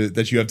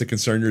have to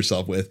concern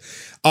yourself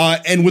with.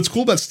 And what's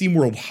cool about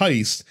SteamWorld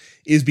Heist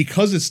is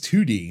because it's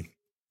 2D,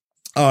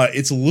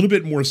 it's a little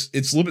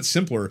bit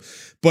simpler,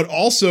 but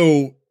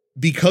also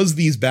because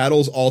these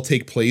battles all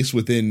take place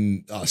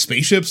within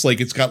spaceships,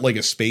 like it's got like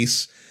a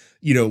space,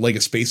 like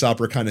a space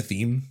opera kind of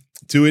theme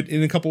to it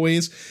in a couple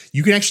ways.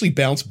 You can actually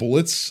bounce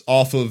bullets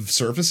off of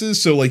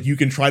surfaces. So like you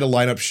can try to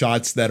line up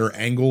shots that are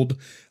angled,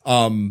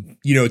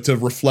 to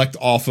reflect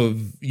off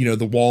of,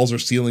 the walls or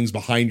ceilings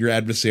behind your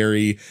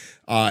adversary,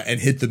 and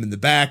hit them in the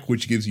back,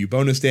 which gives you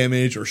bonus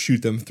damage, or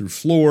shoot them through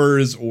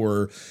floors,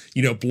 or,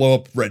 blow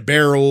up red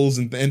barrels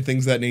and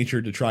things of that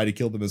nature to try to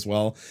kill them as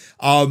well.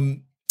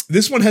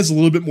 This one has a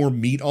little bit more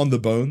meat on the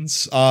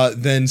bones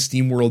than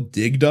SteamWorld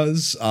Dig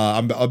does.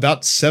 I'm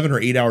about 7 or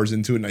 8 hours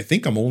into it, and I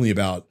think I'm only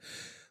about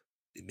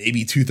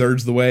maybe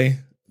 2/3 of the way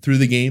through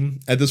the game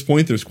at this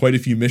point. There's quite a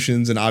few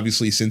missions, and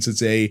obviously since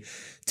it's a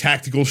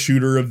tactical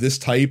shooter of this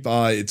type,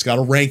 it's got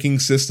a ranking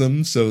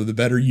system, so the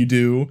better you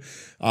do,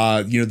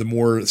 the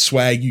more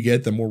swag you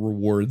get, the more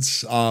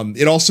rewards.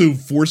 It also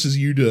forces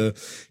you to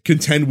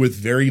contend with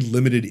very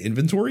limited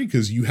inventory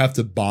because you have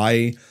to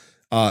buy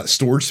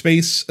storage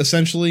space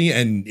essentially,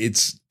 and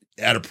it's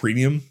at a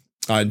premium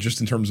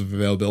just in terms of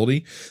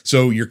availability.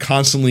 So you're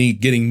constantly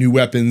getting new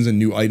weapons and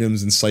new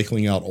items and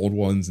cycling out old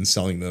ones and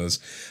selling those.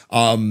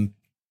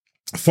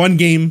 Fun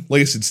game. Like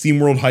I said,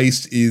 SteamWorld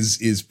Heist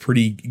is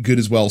pretty good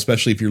as well,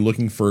 especially if you're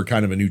looking for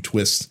kind of a new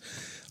twist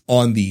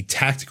on the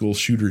tactical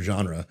shooter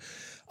genre.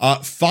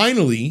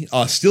 Finally,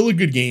 still a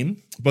good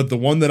game, but the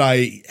one that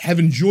I have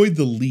enjoyed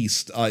the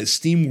least is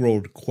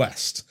SteamWorld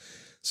Quest.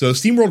 So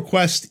SteamWorld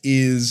Quest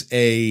is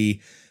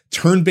a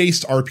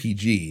turn-based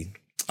RPG.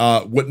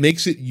 What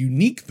makes it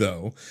unique,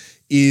 though,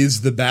 is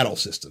the battle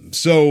system.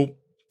 So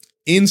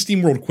in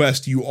SteamWorld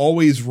Quest, you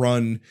always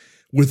run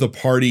with a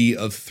party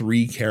of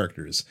 3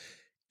 characters.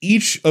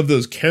 Each of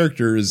those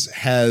characters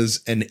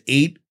has an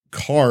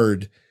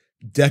 8-card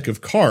deck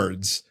of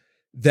cards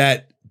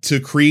that,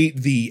 to create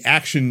the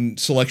action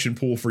selection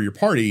pool for your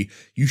party,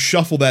 you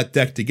shuffle that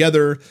deck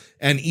together,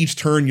 and each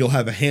turn you'll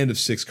have a hand of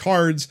 6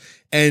 cards,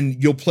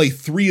 and you'll play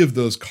 3 of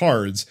those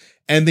cards,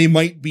 and they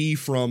might be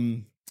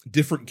from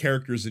different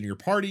characters in your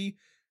party,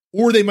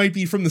 or they might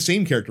be from the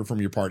same character from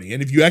your party.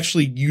 And if you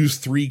actually use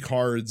 3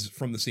 cards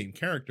from the same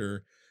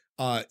character,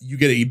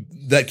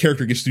 that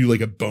character gets to do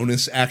like a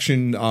bonus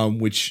action,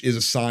 which is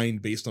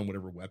assigned based on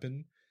whatever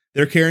weapon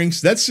they're carrying.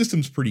 So that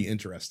system's pretty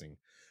interesting.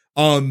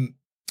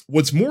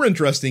 What's more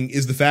interesting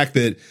is the fact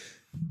that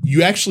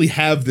you actually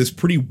have this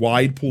pretty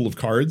wide pool of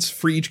cards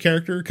for each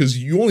character, because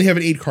you only have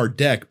an 8-card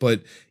deck,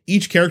 but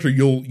each character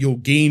you'll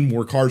gain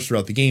more cards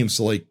throughout the game.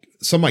 So like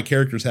some of my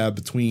characters have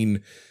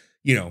between,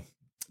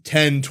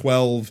 10,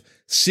 12,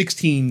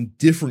 16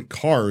 different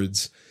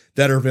cards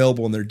that are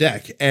available in their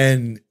deck.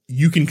 And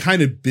you can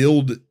kind of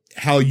build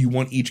how you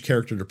want each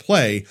character to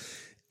play.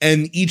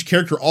 And each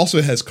character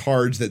also has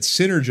cards that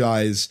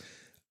synergize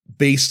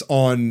based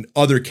on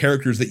other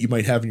characters that you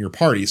might have in your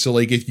party. So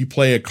like if you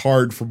play a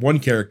card from one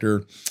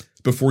character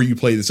before you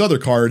play this other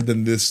card,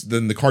 then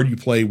the card you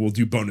play will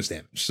do bonus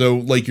damage. So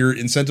like you're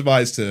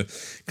incentivized to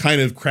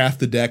kind of craft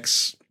the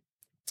decks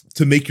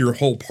to make your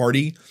whole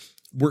party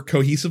work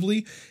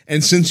cohesively.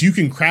 And since you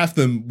can craft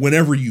them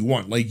whenever you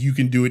want, like you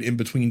can do it in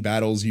between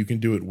battles, you can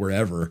do it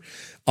wherever.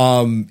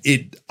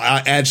 It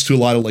adds to a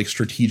lot of like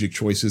strategic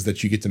choices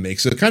that you get to make.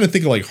 So kind of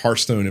think of like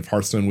Hearthstone, if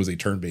Hearthstone was a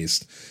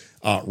turn-based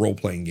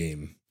role-playing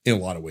game in a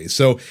lot of ways.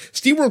 So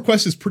SteamWorld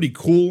Quest is pretty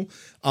cool.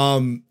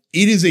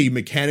 It is a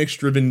mechanics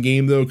driven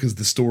game though, because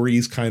the story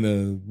is kind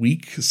of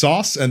weak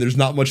sauce and there's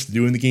not much to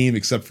do in the game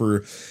except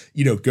for,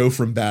 go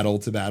from battle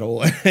to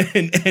battle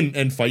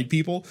and fight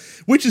people,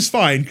 which is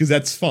fine because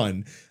that's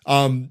fun.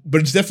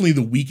 But it's definitely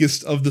the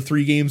weakest of the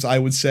 3 games, I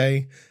would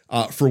say,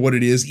 for what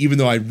it is, even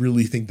though I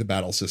really think the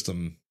battle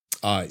system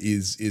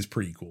is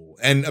pretty cool.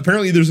 And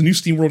apparently there's a new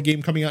SteamWorld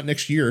game coming out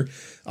next year.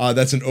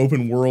 That's an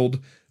open world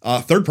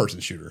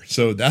third-person shooter,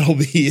 so that'll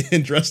be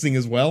interesting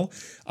as well.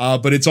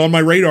 But it's on my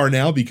radar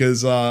now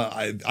because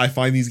I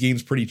find these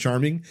games pretty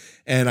charming,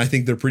 and I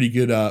think they're pretty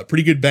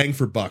good bang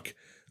for buck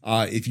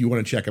if you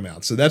want to check them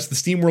out. So that's the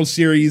SteamWorld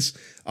series.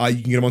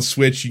 You can get them on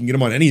Switch. You can get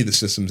them on any of the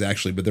systems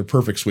actually, but they're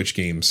perfect Switch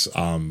games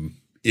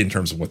in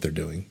terms of what they're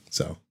doing.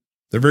 So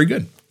they're very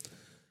good.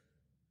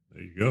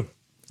 There you go.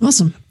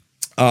 Awesome.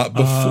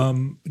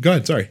 Go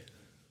ahead. Sorry.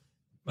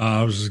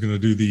 I was just going to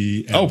do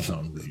the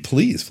Amazon read.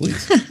 Please.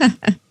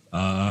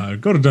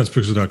 Go to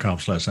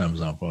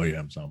densepixel.com/Amazon for all your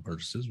Amazon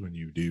purchases. When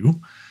you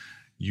do,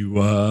 you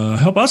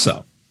help us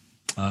out.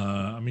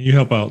 You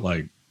help out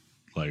like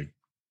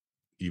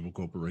evil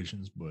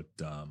corporations, but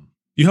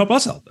you help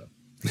us out though.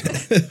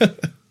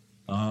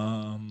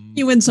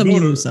 You win some, you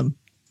lose some.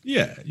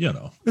 Yeah,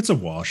 it's a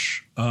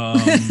wash.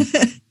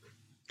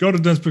 Go to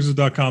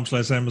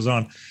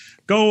densepixel.com/Amazon.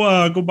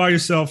 Go buy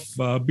yourself,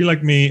 be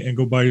like me and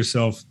go buy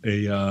yourself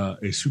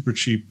a super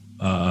cheap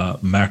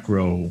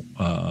macro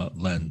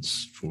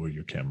lens for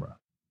your camera.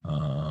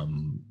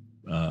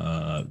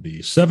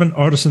 The 7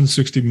 Artisan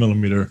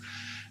 60mm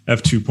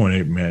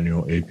f2.8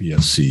 manual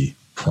APS-C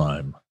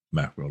prime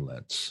macro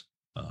lens.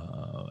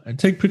 And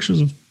take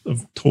pictures of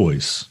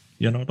toys.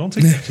 Don't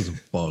take pictures of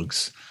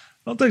bugs.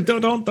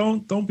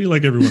 Don't be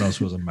like everyone else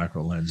who has a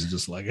macro lens.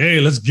 Just like,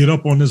 hey, let's get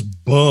up on this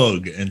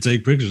bug and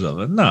take pictures of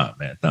it. Nah,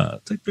 man.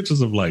 Take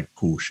pictures of like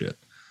cool shit,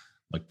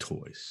 like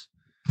toys.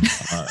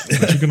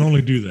 But you can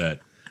only do that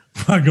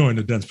by going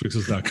to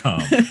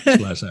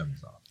densepixels.com/Amazon.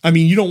 I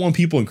mean, you don't want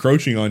people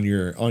encroaching on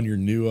your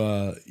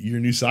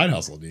new side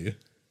hustle, do you?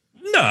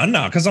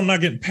 No, because I'm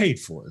not getting paid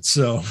for it.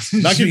 So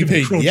not getting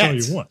paid yet. All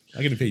you want.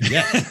 Not getting paid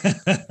yet.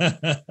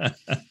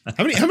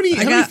 How many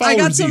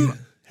followers do you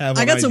have?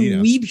 I got some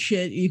weeb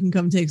shit you can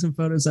come take some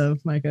photos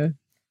of, Micah.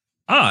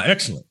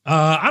 Excellent.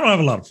 I don't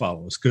have a lot of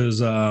followers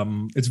because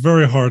it's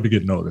very hard to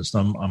get noticed.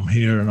 I'm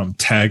here and I'm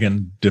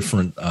tagging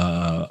different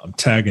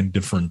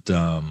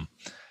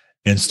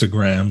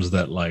Instagrams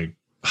that like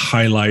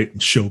highlight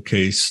and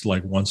showcase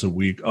like once a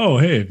week. Oh,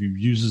 hey, if you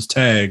use this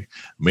tag,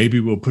 maybe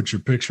we'll put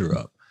your picture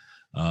up.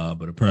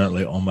 But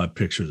apparently all my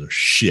pictures are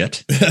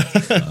shit.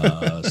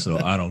 So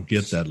I don't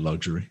get that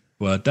luxury,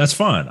 but that's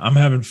fine. I'm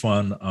having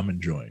fun. I'm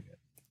enjoying it.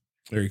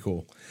 Very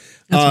cool.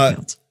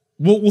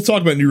 We'll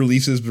talk about new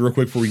releases, but real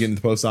quick before we get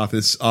into the post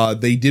office,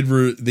 they did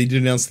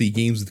announce the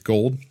games with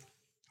gold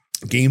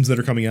games that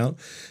are coming out.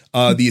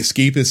 The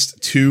Escapist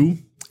 2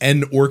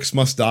 and Orcs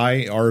Must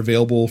Die are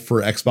available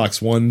for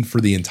Xbox One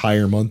for the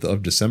entire month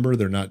of December.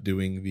 They're not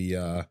doing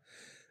the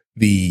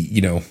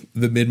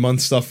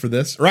mid-month stuff for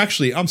this. Or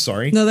actually, I'm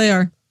sorry. No, they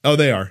are. Oh,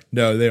 they are.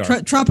 No, they are.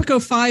 Tropico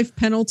 5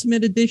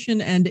 Penultimate Edition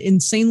and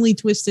Insanely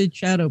Twisted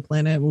Shadow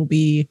Planet will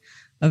be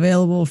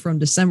available from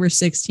December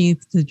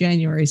 16th to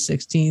January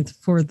 16th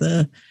for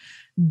the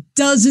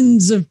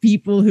dozens of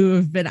people who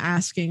have been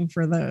asking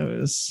for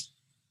those.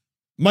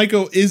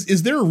 Michael,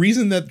 is there a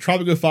reason that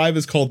Tropico 5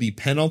 is called the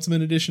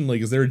Penultimate Edition?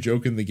 Like, is there a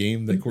joke in the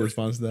game that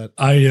corresponds to that?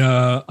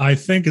 I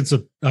think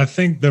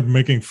they're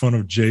making fun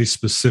of Jay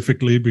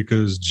specifically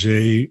because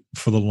Jay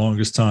for the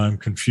longest time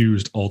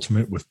confused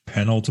Ultimate with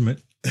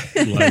Penultimate.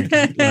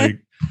 Because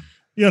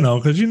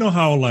you know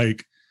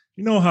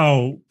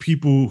how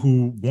people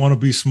who want to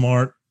be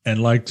smart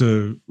and like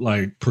to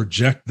like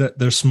project that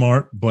they're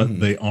smart, but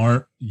they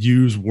aren't,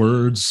 use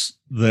words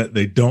that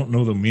they don't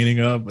know the meaning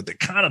of, but they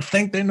kind of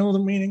think they know the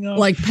meaning of,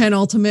 like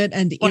penultimate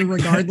and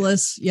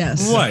irregardless.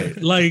 Yes,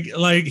 right.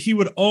 Like he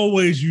would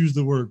always use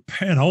the word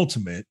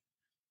penultimate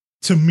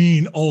to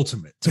mean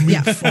ultimate, to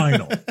mean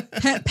final.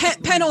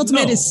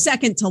 Penultimate is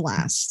second to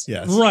last.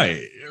 Yes,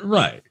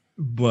 right.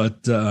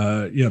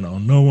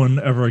 no one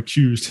ever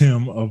accused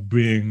him of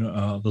being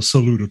the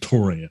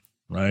salutatorian,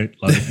 right?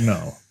 Like,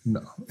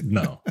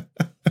 no.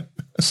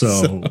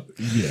 So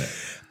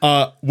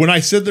yeah. When I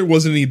said there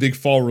wasn't any big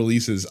fall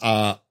releases,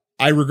 I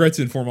regret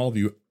to inform all of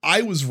you,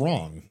 I was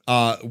wrong.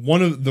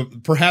 One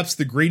of perhaps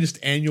the greatest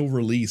annual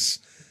release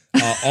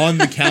on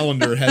the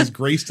calendar has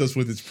graced us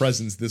with its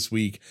presence this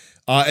week.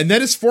 And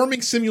that is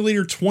Farming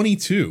Simulator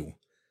 22,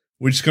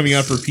 which is coming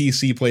out for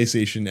PC,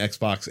 PlayStation,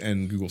 Xbox,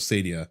 and Google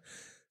Stadia.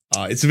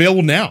 It's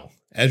available now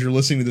as you're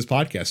listening to this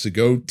podcast. So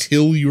go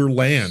till your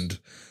land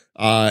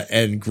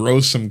and grow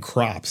some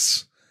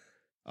crops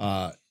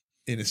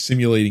in a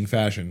simulating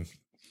fashion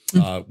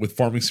with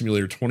Farming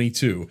Simulator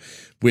 22,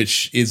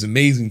 which is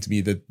amazing to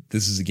me that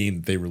this is a game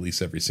that they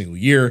release every single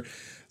year.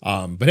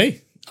 But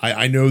hey,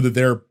 I know that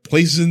there are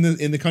places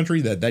in the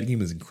country that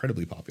game is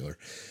incredibly popular.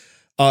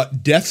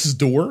 Death's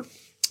Door,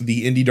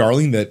 the indie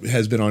darling that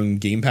has been on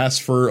Game Pass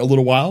for a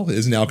little while,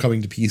 is now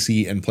coming to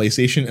PC and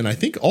PlayStation, and I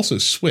think also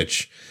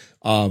Switch.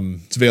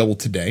 It's available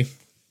today.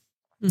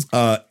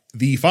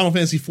 The Final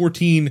Fantasy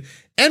 14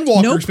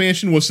 Endwalker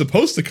expansion was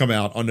supposed to come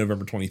out on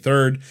November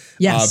 23rd,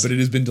 but it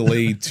has been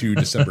delayed to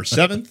December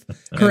 7th.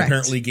 And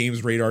apparently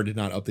Games Radar did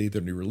not update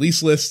their new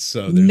release list,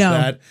 so there's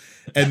that.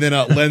 And then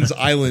Lens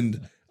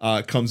Island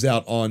comes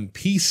out on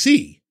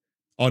PC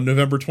on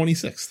November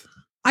 26th.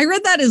 I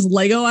read that as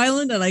Lego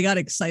Island, and I got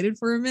excited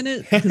for a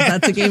minute because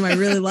that's a game I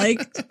really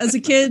liked as a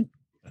kid.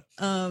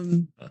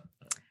 Here's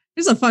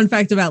a fun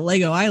fact about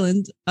Lego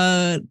Island.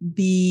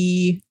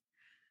 The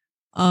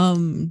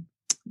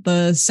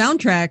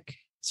soundtrack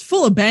is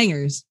full of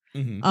bangers.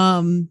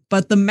 Mm-hmm.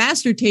 But the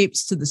master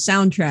tapes to the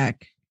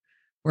soundtrack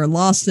were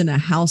lost in a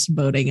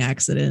houseboating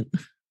accident.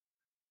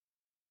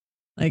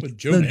 Like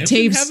the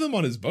tapes have them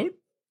on his boat.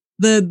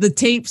 The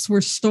tapes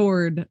were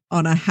stored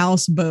on a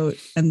houseboat,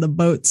 and the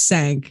boat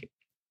sank.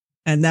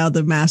 And now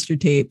the master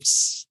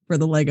tapes for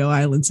the Lego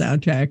Island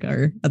soundtrack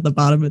are at the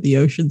bottom of the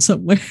ocean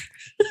somewhere.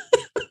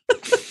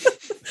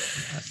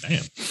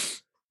 Damn.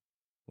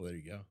 Well, there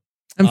you go.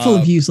 I'm full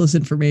of useless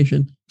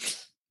information.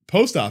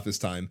 Post office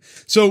time.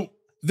 So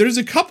there's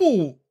a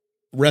couple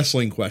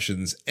wrestling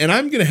questions, and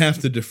I'm going to have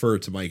to defer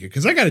to Micah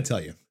because I got to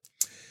tell you,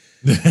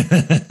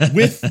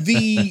 with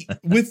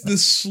the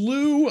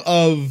slew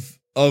of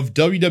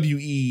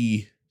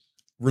WWE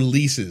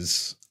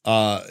releases.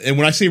 And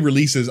when I say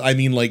releases, I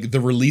mean like the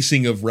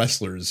releasing of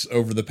wrestlers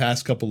over the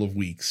past couple of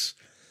weeks.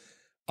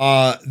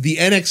 The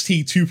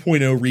NXT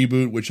 2.0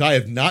 reboot, which I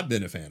have not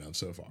been a fan of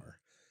so far,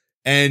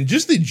 and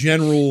just the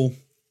general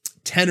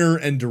tenor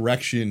and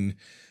direction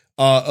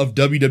of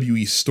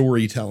WWE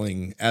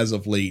storytelling as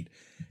of late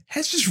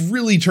has just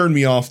really turned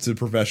me off to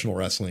professional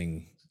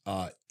wrestling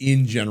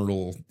in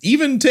general,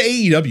 even to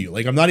AEW.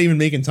 Like, I'm not even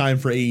making time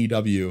for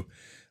AEW,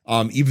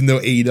 even though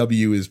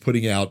AEW is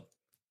putting out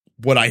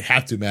what I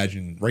have to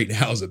imagine right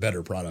now is a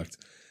better product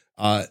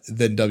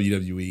than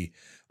WWE.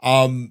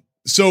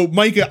 So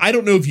Micah, I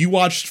don't know if you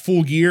watched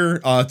Full Gear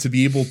to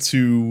be able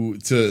to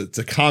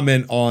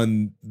comment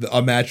on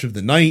a match of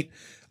the night,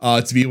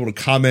 to be able to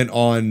comment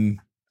on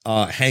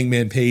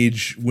Hangman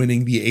Page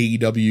winning the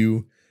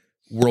AEW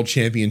World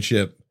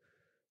Championship.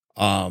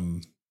 I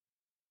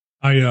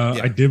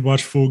did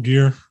watch Full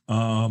Gear.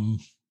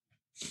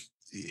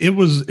 It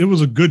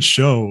was a good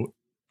show.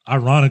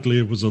 Ironically,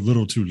 it was a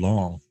little too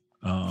long.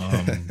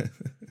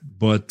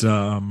 But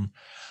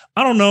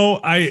I don't know.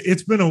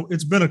 It's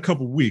been a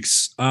couple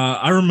weeks.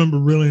 I remember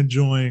really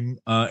enjoying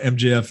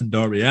MJF and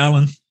Darby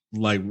Allin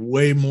like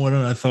way more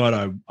than I thought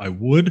I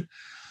would.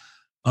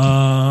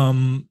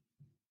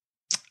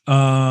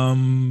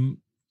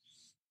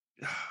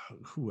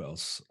 Who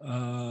else?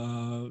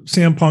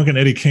 CM Punk and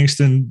Eddie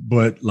Kingston,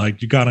 but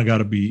like you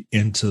gotta be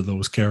into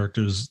those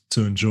characters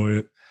to enjoy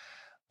it.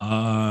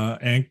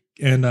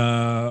 And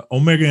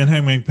Omega and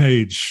Hangman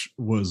Page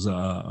was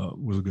a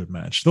good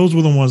match. Those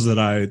were the ones that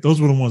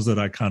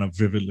I kind of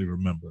vividly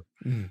remember.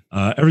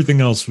 Everything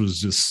else was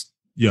just,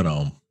 it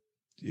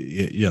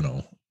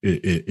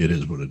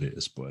is what it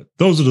is. But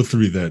those are the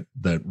three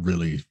that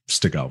really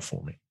stick out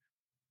for me.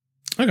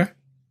 Okay.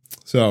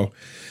 So,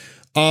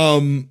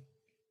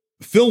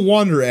 Phil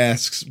Wander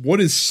asks,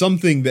 what is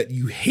something that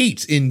you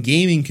hate in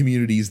gaming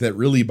communities that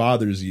really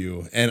bothers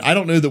you? And I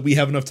don't know that we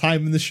have enough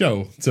time in the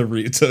show to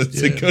go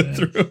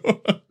through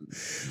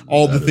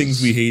all the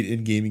things we hate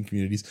in gaming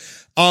communities.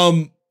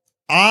 The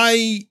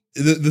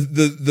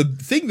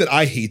thing that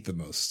I hate the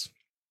most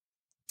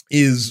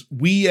is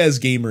we as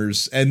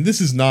gamers, and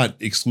this is not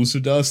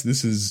exclusive to us,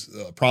 this is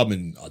a problem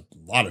in a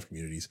lot of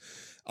communities,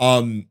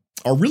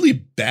 are really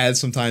bad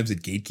sometimes at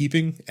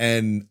gatekeeping.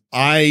 And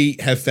I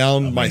have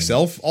found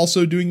myself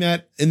also doing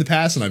that in the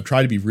past. And I've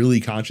tried to be really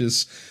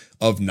conscious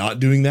of not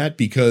doing that,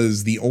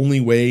 because the only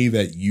way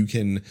that you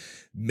can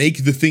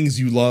make the things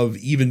you love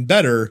even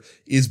better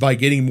is by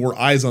getting more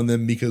eyes on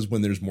them, because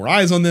when there's more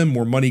eyes on them,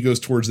 more money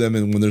goes towards them.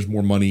 And when there's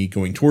more money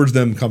going towards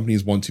them,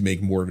 companies want to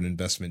make more of an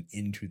investment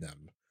into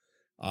them.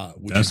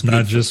 That's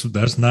not just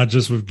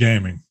with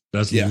gaming.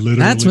 That's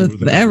literally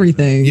with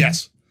everything.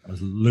 Yes.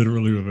 That's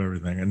literally with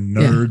everything. And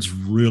nerds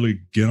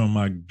really get on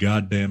my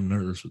goddamn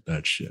nerves with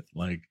that shit.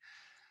 Like,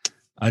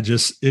 I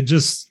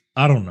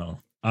don't know.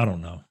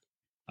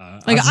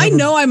 I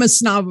know I'm a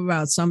snob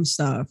about some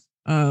stuff.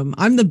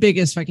 I'm the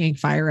biggest fucking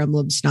Fire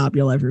Emblem snob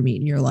you'll ever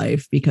meet in your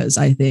life because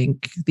I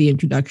think the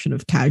introduction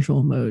of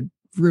casual mode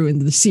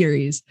ruined the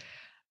series.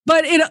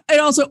 But it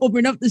also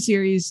opened up the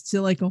series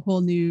to like a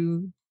whole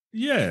new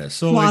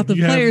swath of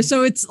players.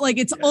 So it's like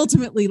it's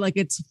ultimately like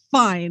it's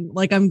fine.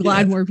 Like I'm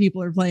glad more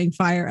people are playing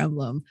Fire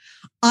Emblem.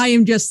 I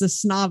am just a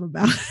snob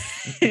about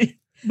it.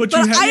 But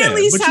I at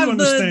least have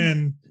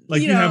understand.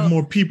 Like you have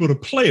more people to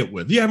play it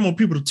with. You have more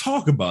people to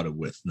talk about it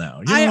with now.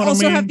 You know I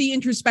also have the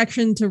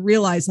introspection to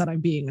realize that I'm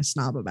being a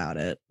snob about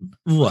it.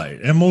 Right.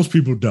 And most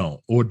people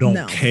don't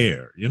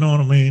care. You know what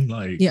I mean?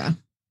 Like, yeah.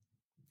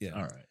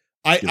 All right.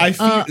 I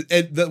fear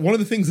one of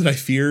the things that I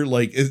fear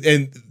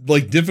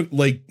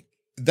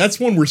that's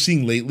one we're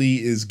seeing lately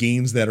is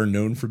games that are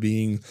known for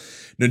being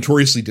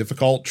notoriously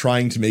difficult,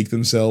 trying to make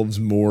themselves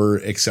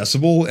more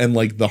accessible, and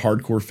like the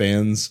hardcore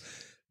fans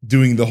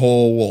doing the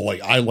whole,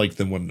 I liked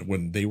them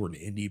when they were an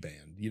indie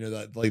band,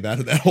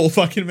 that whole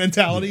fucking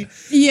mentality.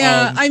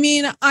 Yeah. I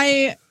mean,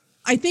 I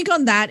think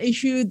on that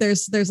issue,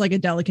 there's like a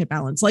delicate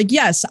balance. Like,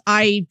 yes,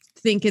 I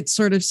think it's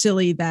sort of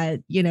silly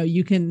that,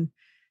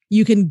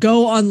 you can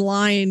go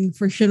online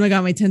for Shin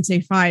Megami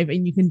Tensei 5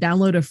 and you can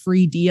download a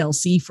free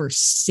DLC for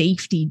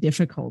safety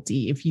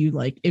difficulty.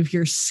 If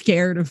you're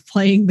scared of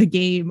playing the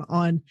game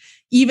on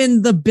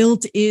even the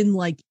built-in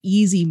like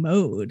easy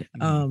mode,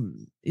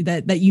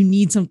 that you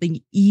need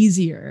something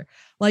easier.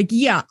 Like,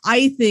 yeah,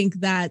 I think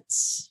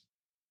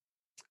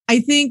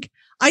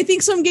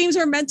some games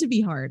are meant to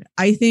be hard.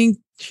 I think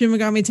Shin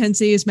Megami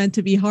Tensei is meant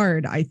to be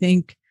hard. I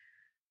think,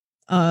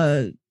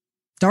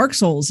 Dark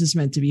Souls is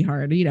meant to be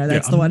hard.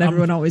 That's the one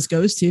everyone always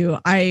goes to.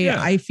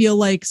 I feel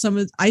like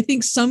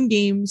some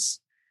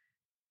games,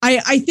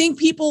 I think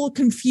people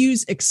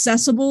confuse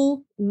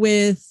accessible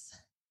with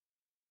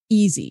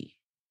easy.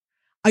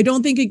 I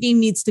don't think a game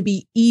needs to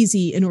be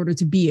easy in order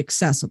to be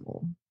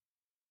accessible.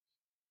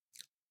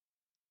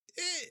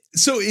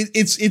 So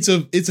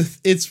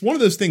it's one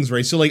of those things,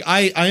 right? So like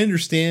I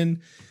understand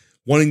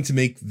wanting to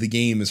make the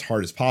game as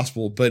hard as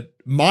possible, but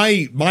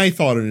my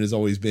thought on it has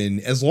always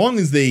been, as long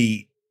as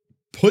they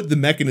put the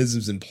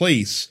mechanisms in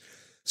place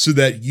so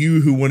that you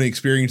who want to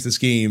experience this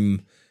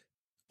game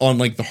on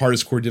like the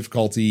hardest core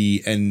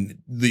difficulty and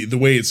the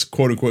way it's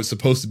quote unquote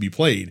supposed to be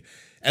played,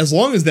 as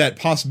long as that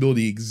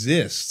possibility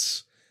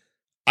exists,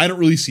 I don't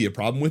really see a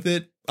problem with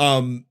it.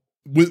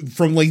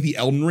 From like the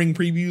Elden Ring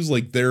previews,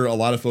 like there are a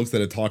lot of folks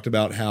that have talked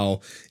about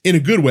how, in a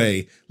good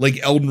way, like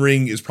Elden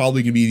Ring is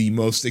probably going to be the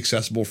most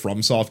accessible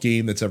FromSoft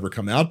game that's ever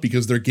come out,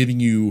 because they're giving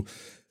you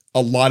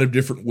a lot of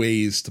different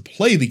ways to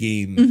play the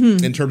game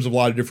in terms of a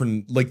lot of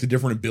different, like the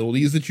different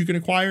abilities that you can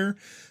acquire.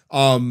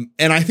 And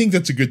I think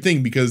that's a good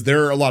thing, because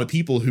there are a lot of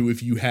people who,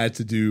 if you had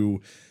to do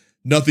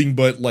nothing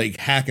but like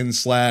hack and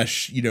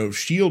slash,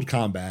 shield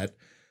combat,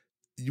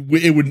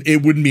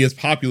 it wouldn't be as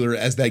popular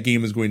as that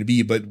game is going to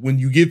be. But when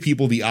you give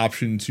people the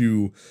option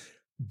to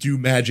do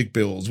magic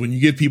builds, when you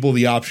give people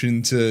the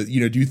option to,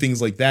 do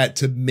things like that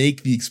to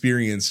make the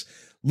experience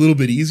a little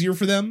bit easier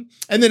for them.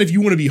 And then if you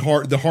want to be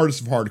the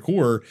hardest of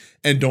hardcore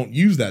and don't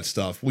use that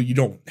stuff, well, you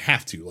don't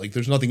have to. Like,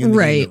 there's nothing in the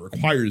game that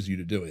requires you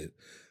to do it.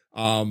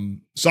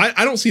 So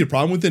I don't see a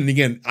problem with it. And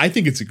again, I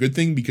think it's a good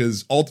thing,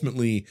 because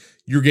ultimately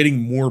you're getting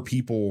more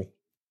people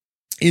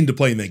into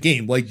playing that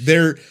game. Like,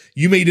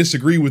 you may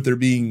disagree with there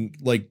being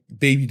like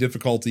baby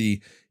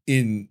difficulty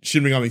in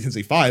Shin Megami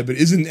Tensei 5, but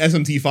isn't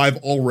SMT 5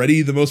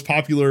 already the most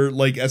popular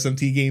like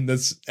SMT game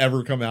that's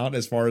ever come out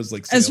as far as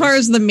like sales? As far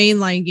as the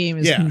mainline game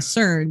is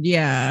concerned?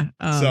 Yeah.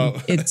 So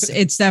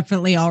it's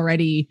definitely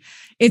already,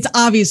 it's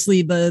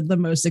obviously the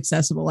most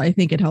accessible. I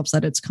think it helps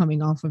that it's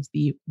coming off of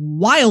the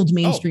wild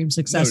mainstream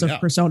success of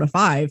Persona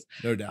 5.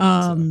 No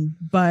doubt.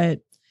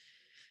 But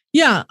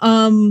yeah,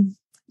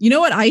 you know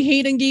what I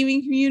hate in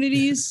gaming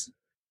communities?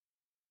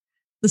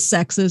 The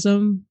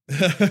sexism.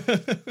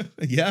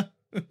 Yeah.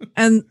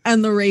 and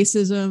the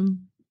racism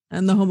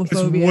and the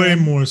homophobia. It's way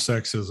more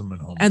sexism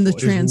and homophobia. And the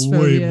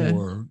transphobia. It's way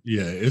more,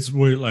 it's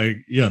way like,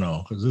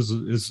 because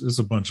it's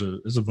a bunch of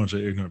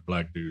ignorant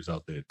black dudes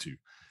out there too.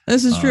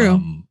 This is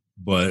true.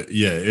 But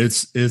yeah,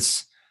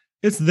 it's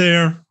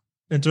there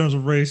in terms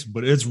of race,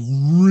 but it's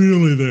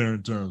really there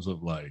in terms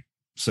of like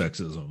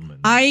sexism.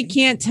 I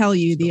can't tell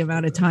you the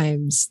amount of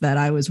times that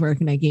I was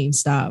working at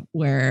GameStop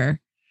where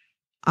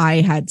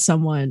I had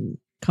someone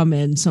come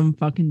in, some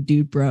fucking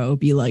dude bro,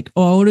 be like,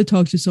 oh, I want to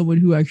talk to someone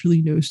who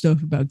actually knows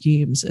stuff about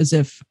games, as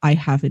if I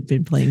haven't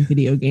been playing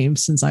video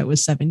games since I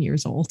was 7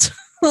 years old.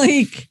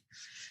 Like,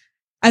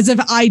 as if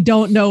I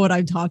don't know what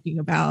I'm talking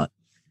about.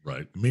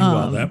 Right.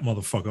 Meanwhile, that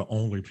motherfucker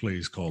only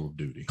plays Call of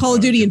Duty. Call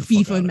of Duty and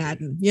FIFA and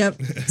Madden.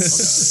 Yep.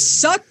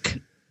 Suck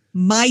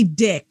my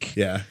dick.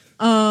 Yeah.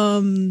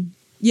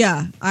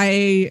 Yeah,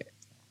 I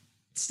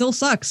still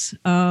sucks.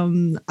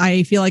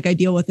 I feel like I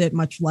deal with it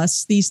much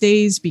less these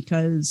days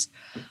because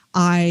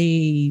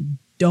I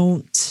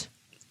don't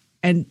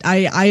and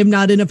I am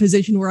not in a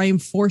position where I am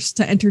forced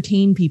to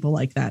entertain people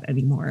like that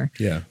anymore.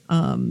 Yeah.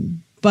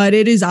 But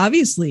it is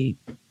obviously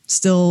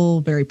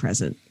still very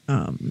present.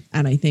 And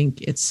I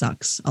think it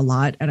sucks a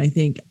lot. And I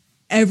think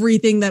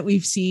everything that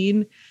we've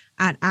seen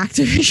at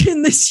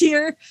Activision this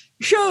year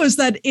shows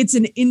that it's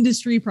an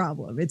industry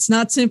problem. It's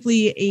not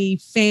simply a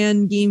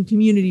fan game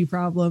community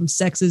problem.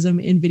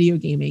 Sexism in video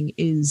gaming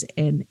is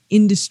an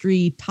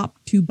industry top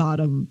to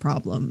bottom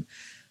problem.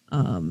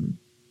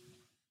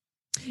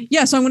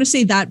 Yeah, so I'm going to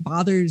say that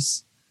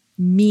bothers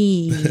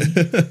me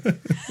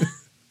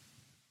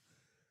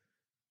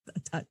a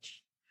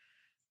touch.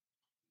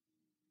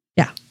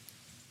 Yeah.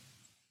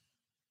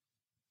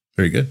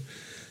 Very good.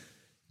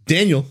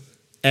 Daniel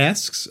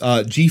asks,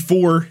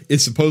 G4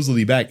 is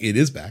supposedly back. It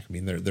is back. I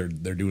mean,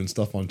 they're doing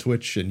stuff on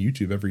Twitch and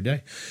YouTube every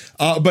day.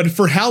 But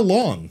for how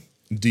long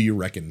do you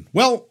reckon?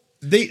 Well,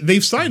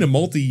 they've signed a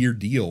multi-year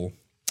deal,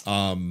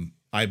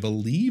 I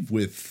believe,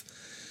 with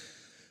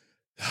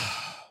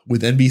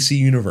NBC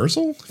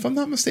Universal, if I'm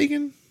not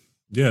mistaken.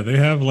 Yeah, they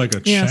have like a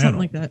channel something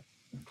like that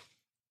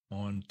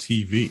on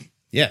TV.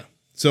 Yeah.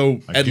 So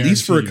at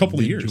least for a couple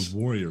of years. Ninja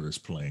Warrior is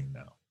playing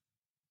now.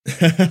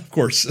 Of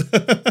course.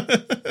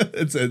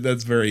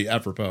 That's very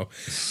apropos.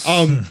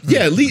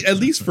 Yeah, at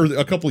least for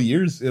a couple of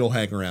years it'll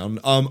hang around.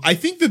 I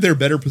think that they're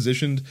better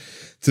positioned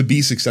to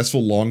be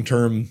successful long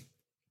term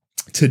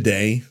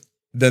today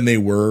than they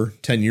were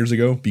 10 years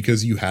ago,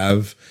 because you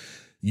have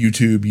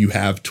YouTube, you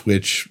have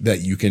Twitch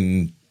that you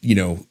can,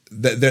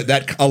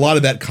 that a lot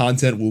of that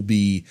content will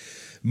be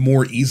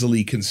more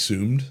easily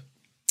consumed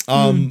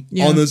on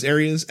those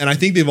areas. And I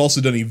think they've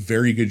also done a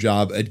very good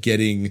job at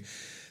getting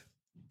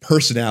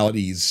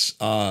personalities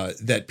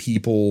that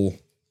people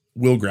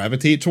will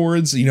gravitate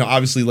towards.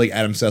 Obviously, like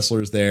Adam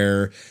Sessler is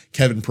there,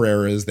 Kevin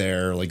Pereira is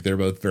there, like they're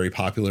both very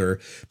popular.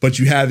 But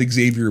you have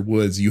Xavier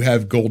Woods, you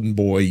have Golden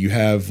Boy, you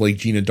have like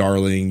Gina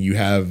Darling, you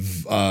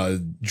have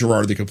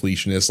Gerard the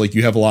Completionist. Like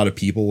you have a lot of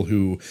people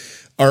who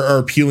are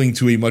appealing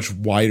to a much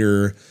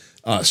wider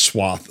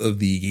swath of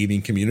the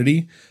gaming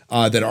community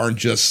that aren't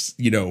just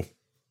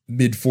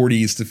mid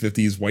 40s to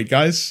 50s white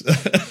guys.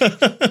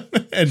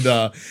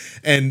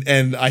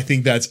 and I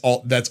think that's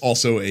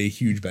also a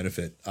huge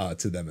benefit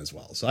to them as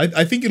well. So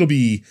I think it'll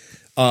be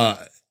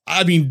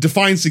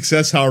define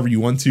success however you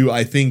want to.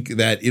 I think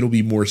that it'll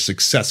be more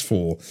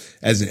successful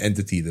as an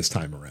entity this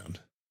time around,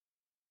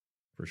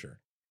 for sure.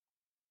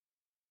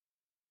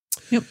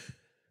 Yep.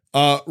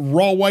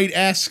 Raw White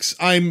asks,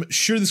 I'm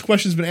sure this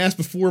question's been asked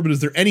before, but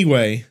is there any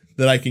way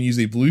that I can use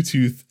a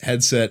Bluetooth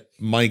headset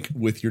mic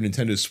with your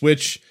Nintendo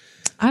Switch?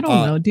 I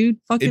don't know, dude.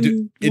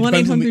 Fucking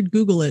 1-800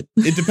 Google it.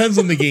 It depends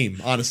on the game,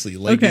 honestly.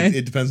 Like, okay.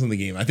 It depends on the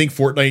game. I think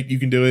Fortnite, you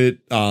can do it.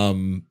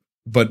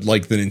 But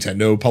like the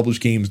Nintendo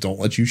published games don't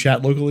let you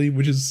chat locally,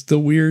 which is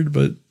still weird,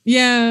 but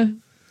yeah.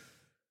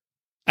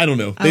 I don't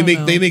know. They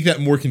make that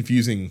more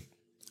confusing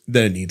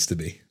than it needs to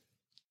be.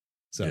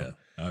 So yeah,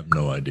 I have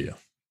no idea.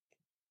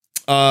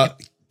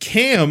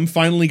 Cam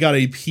finally got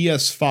a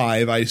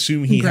PS5. I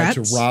assume he Congrats.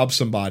 had to rob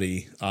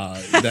somebody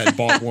that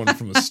bought one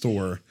from a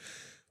store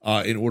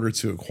in order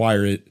to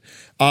acquire it.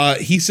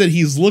 He said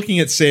he's looking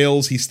at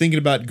sales. He's thinking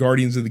about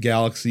Guardians of the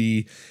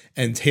Galaxy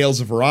and Tales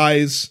of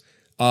Arise.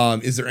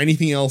 Is there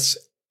anything else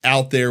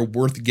out there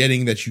worth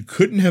getting that you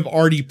couldn't have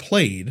already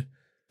played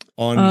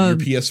on your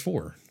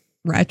PS4?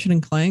 Ratchet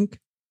and Clank.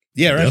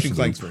 Yeah, Ratchet and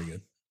Clank's very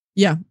good.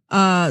 Yeah,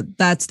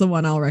 that's the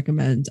one I'll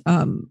recommend.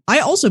 I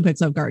also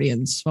picked up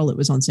Guardians while it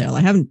was on sale.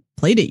 I haven't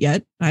played it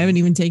yet. I haven't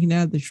even taken it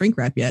out of the shrink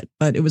wrap yet,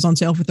 but it was on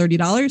sale for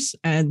 $30.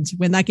 And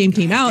when that game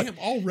came out, damn,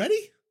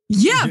 already?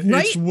 Yeah,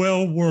 right. It's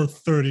well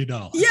worth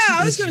 $30. Yeah,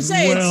 I was going to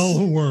say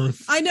well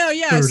worth. I know.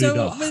 Yeah. $30.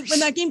 So when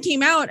that game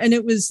came out and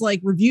it was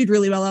like reviewed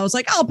really well, I was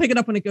like, I'll pick it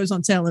up when it goes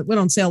on sale. It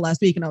went on sale last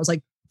week, and I was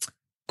like,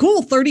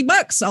 cool,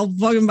 $30. I'll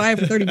fucking buy it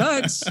for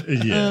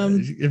 $30. Yeah,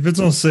 if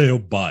it's on sale,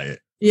 buy it.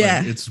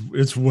 Yeah, like,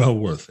 it's well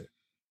worth it.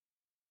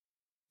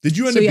 Did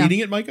you end up beating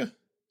it, Micah?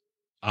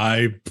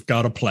 I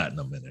got a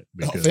platinum in it.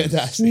 Because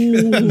fantastic.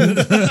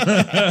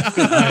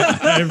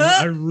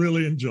 I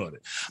really enjoyed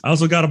it. I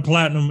also got a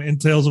platinum in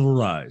Tales of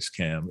Arise,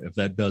 Cam, if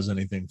that does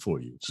anything for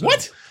you. So,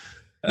 what?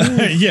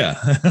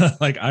 Yeah.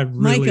 Like I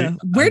really Micah,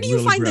 where do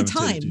you find the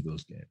time to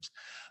those games?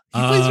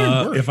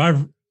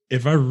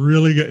 If I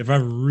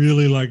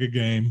really like a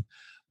game,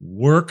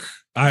 work.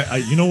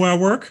 You know where I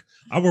work?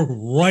 I work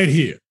right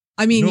here.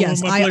 I mean,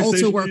 yes, I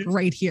also work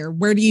right here.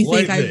 Where do you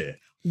think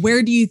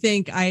where do you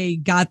think I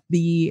got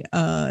the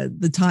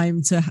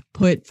time to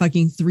put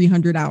fucking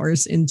 300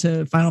 hours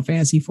into Final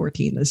Fantasy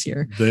 14 this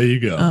year? There you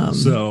go.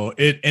 So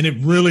it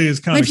really is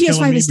kind of my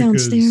PS5 is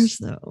downstairs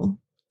though.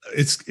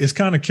 It's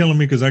kind of killing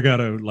me because I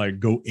gotta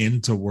like go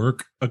into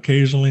work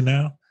occasionally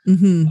now.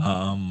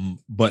 Mm-hmm.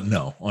 But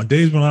no, on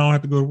days when I don't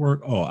have to go to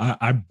work,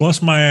 I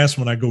bust my ass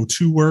when I go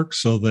to work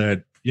so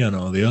that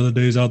the other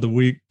days out the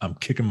week I'm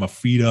kicking my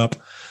feet up.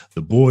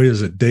 The boy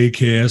is at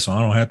daycare, so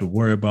I don't have to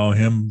worry about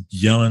him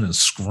yelling and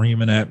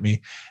screaming at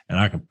me, and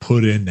I can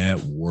put in that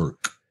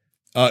work.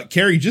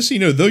 Carrie, just so you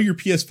know, though your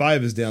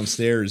PS5 is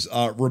downstairs,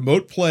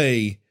 Remote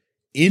Play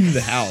in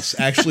the house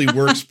actually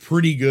works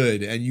pretty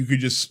good, and you could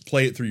just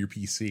play it through your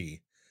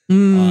PC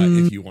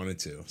if you wanted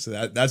to.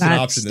 So that's an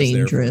option that's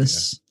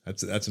dangerous. There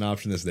for you. That's an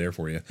option that's there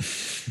for you.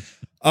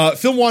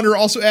 Film Wanderer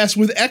also asks,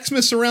 with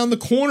Xmas around the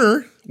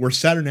corner, or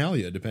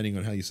Saturnalia, depending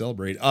on how you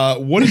celebrate,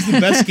 what is the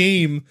best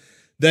game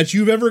that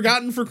you've ever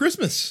gotten for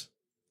Christmas?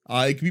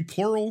 It can be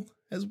plural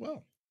as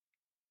well.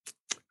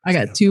 I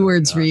got 2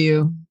 words for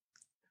you.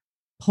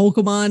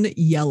 Pokemon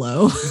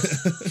Yellow.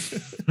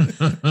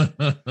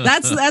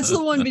 That's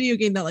the one video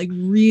game that like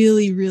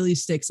really, really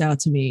sticks out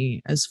to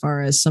me as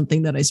far as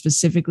something that I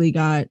specifically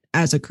got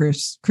as a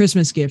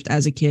Christmas gift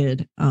as a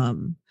kid.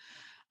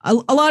 A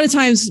lot of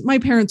times my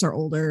parents are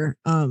older.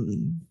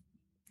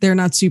 They're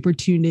not super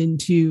tuned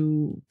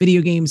into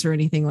video games or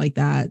anything like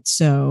that.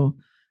 So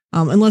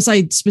unless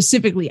I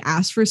specifically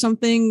asked for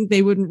something,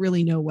 they wouldn't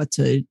really know what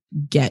to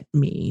get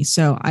me.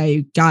 So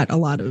I got a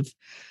lot of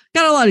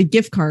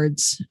gift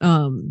cards.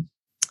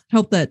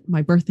 Helped that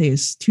my birthday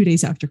is 2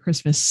 days after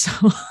Christmas.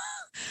 So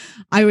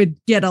I would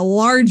get a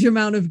large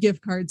amount of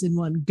gift cards in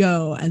one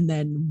go and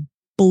then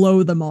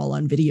blow them all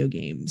on video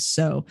games.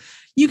 So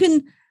you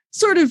can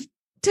sort of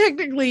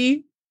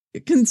technically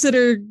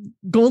consider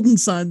Golden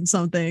Sun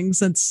something,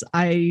 since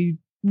I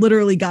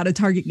literally got a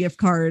Target gift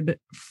card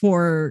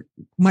for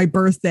my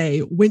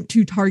birthday, went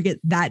to Target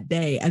that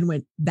day and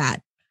went,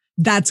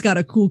 that's got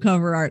a cool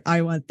cover art.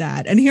 I want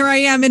that. And here I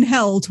am in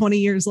hell 20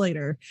 years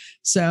later.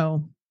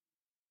 So,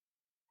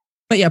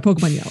 but yeah,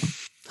 Pokemon Yellow.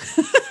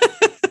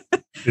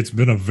 It's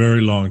been a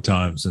very long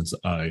time since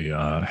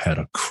I had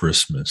a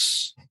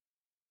Christmas,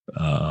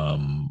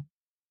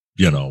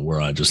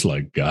 where I just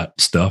like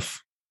got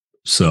stuff.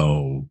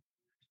 So,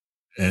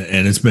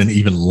 and it's been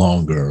even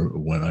longer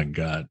when I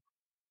got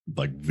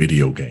like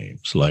video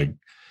games. Like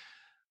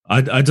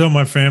I tell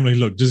my family,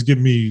 look, just get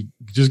me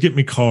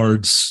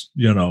cards,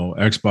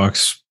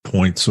 Xbox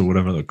points or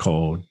whatever they're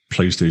called,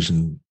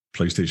 PlayStation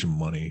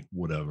money,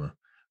 whatever,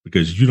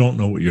 because you don't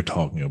know what you're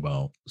talking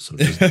about. So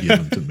just give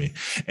them to me.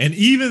 And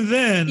even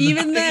then,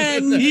 I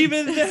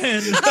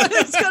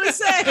was gonna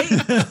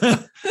say,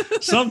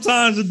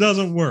 sometimes it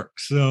doesn't work.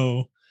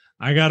 So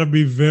I got to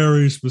be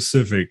very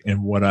specific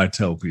in what I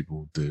tell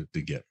people to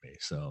get me.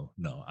 So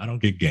no, I don't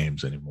get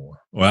games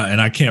anymore. Well, and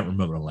I can't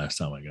remember the last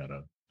time I got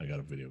a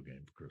video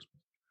game for Christmas.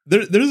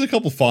 There's a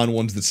couple fun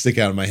ones that stick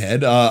out in my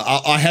head.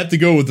 I have to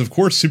go with, of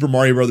course, Super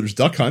Mario Brothers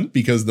Duck Hunt,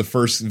 because the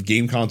first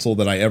game console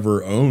that I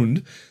ever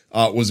owned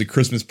was a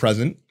Christmas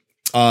present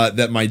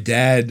that my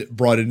dad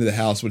brought into the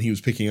house when he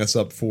was picking us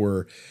up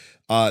for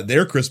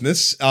their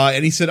Christmas.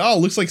 And he said, "Oh,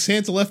 looks like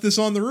Santa left this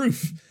on the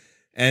roof."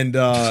 And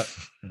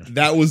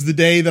that was the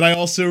day that I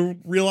also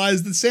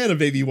realized that Santa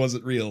Baby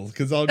wasn't real,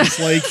 because I'm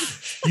just like,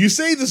 you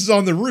say this is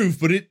on the roof,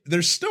 but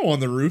there's snow on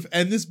the roof,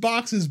 and this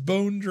box is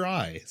bone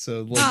dry.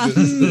 So like,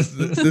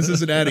 this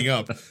isn't adding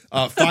up.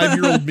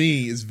 5-year-old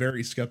me is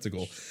very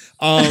skeptical.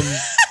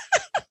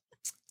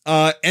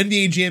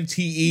 NBA Jam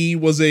TE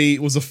was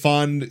a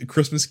fond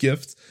Christmas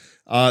gift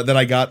that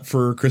I got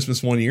for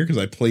Christmas one year,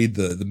 because I played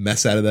the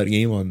mess out of that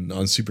game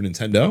on Super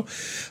Nintendo.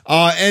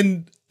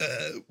 And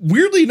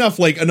weirdly enough,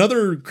 like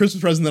another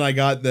Christmas present that I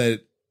got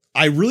that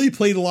I really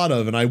played a lot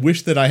of, and I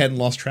wish that I hadn't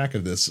lost track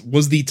of this,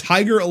 was the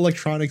Tiger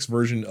Electronics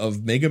version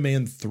of Mega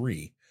Man 3,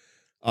 which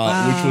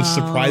was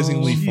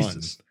surprisingly fun.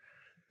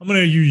 How many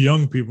of you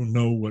young people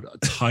know what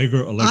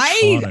Tiger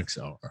Electronics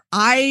are?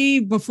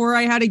 Before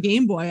I had a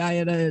Game Boy, I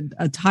had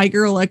a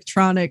Tiger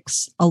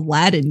Electronics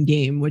Aladdin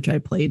game, which I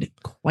played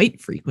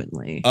quite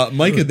frequently.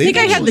 Micah, I think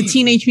I had the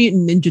Teenage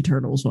Mutant Ninja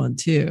Turtles one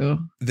too.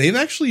 They've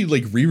actually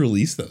like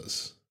re-released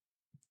those.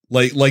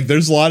 Like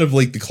there's a lot of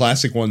like the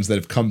classic ones that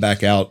have come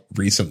back out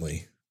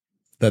recently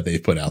that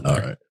they've put out there.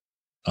 All right.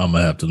 I'm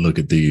gonna have to look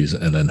at these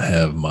and then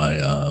have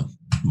my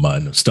my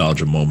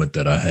nostalgia moment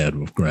that I had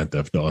with Grand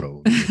Theft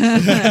Auto,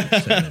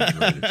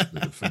 the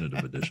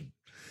definitive edition.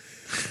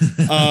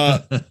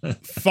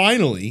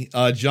 Finally,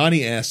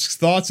 Johnny asks,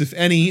 thoughts, if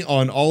any,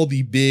 on all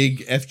the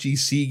big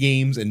FGC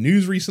games and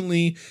news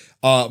recently.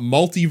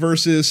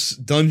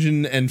 Multiversus,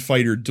 Dungeon and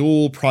Fighter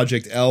Duel,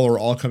 Project L are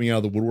all coming out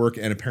of the woodwork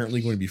and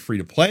apparently going to be free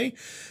to play.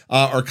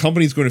 Our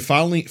company is going to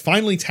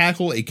finally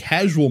tackle a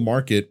casual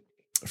market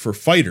for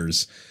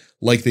fighters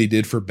like they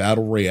did for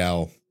Battle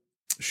Royale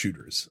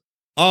shooters.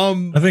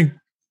 I think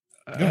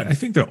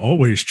they're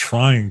always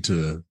trying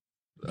to,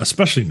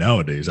 especially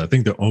nowadays, I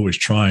think they're always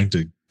trying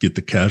to get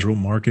the casual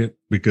market,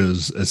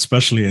 because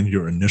especially in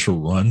your initial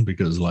run,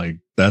 because like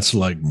that's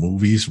like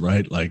movies,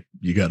 right? Like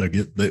you got to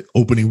get the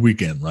opening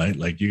weekend, right?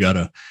 Like you got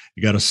to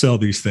sell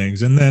these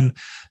things, and then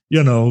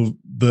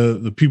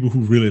the people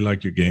who really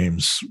like your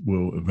games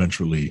will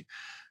eventually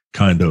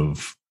kind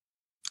of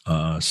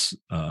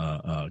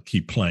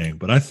keep playing.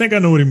 But I think I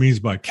know what he means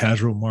by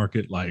casual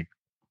market, like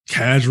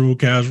casual,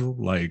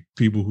 like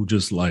people who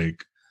just kind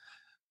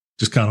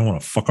of want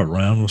to fuck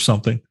around with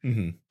something.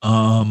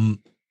 Mm-hmm.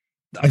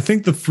 I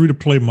think the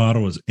free-to-play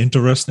model is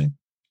interesting.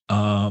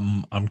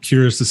 I'm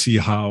curious to see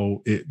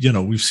how it,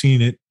 we've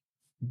seen it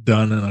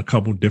done in a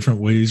couple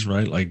different ways,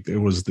 right? Like there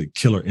was the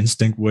Killer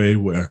Instinct way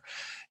where,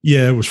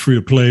 Yeah, it was free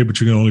to play,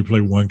 but you can only play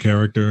one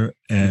character,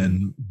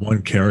 and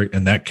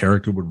that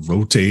character would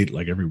rotate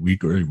like every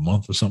week or every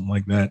month or something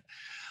like that.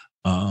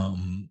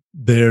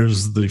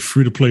 There's the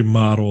free to play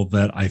model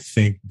that I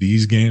think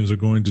these games are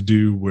going to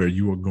do, where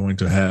you are going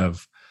to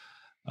have,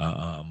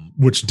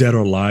 which Dead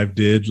or Alive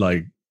did.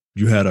 Like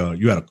you had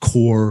a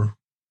core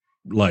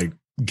like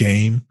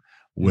game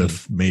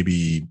with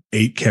maybe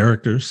 8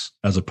 characters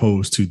as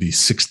opposed to the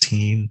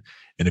 16.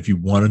 And if you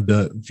wanted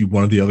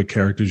the other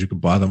characters, you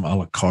could buy them a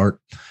la carte.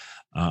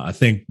 I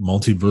think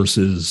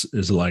Multiverses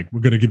is like,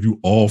 we're going to give you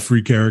all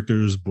free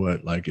characters,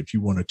 but like if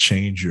you want to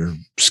change your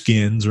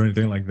skins or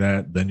anything like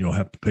that, then you'll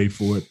have to pay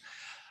for it.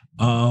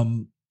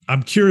 I'm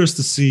curious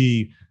to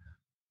see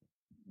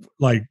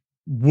like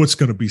what's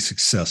going to be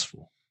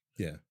successful.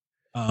 Yeah.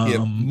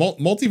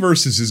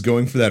 Multiverses is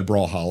going for that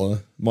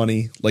Brawlhalla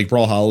money. Like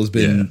Brawlhalla has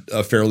been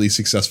a fairly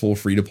successful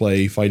free to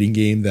play fighting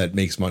game that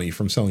makes money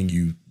from selling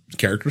you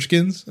character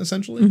skins,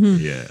 essentially.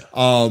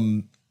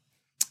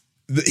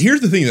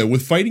 Here's the thing though,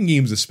 with fighting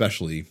games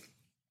especially,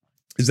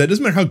 is that it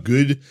doesn't matter how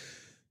good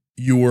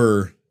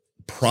your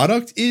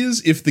product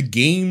is, if the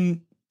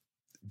game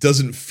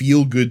doesn't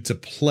feel good to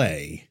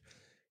play,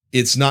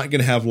 it's not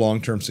going to have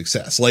long-term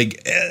success.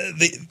 Like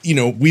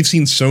we've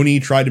seen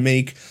Sony try to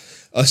make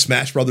a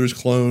Smash Brothers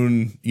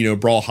clone.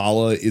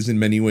 Brawlhalla is in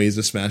many ways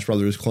a Smash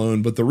Brothers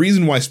clone, but the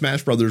reason why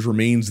Smash Brothers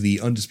remains the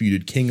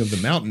undisputed king of the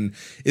mountain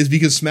is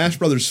because Smash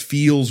Brothers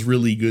feels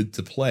really good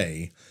to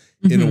play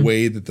in a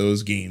way that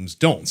those games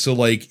don't. So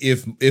like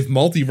if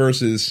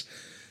Multiverses,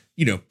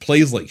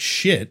 plays like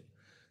shit,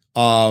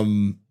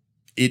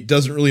 it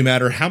doesn't really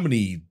matter how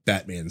many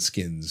Batman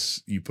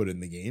skins you put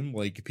in the game.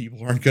 Like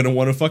people aren't going to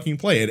want to fucking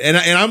play it. And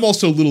I'm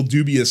also a little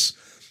dubious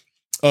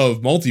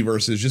of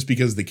Multiverses just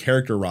because the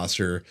character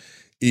roster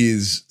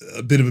is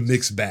a bit of a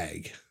mixed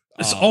bag.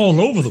 It's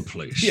all over the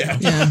place. Yeah.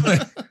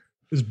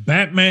 There's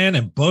Batman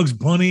and Bugs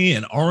Bunny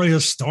and Arya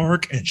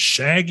Stark and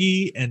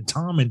Shaggy and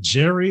Tom and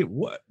Jerry.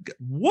 What?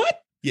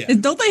 Yeah.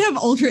 And don't they have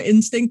Ultra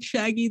Instinct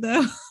Shaggy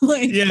though?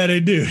 Like, yeah,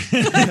 they do.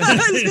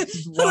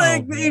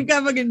 Like they've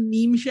got fucking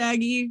meme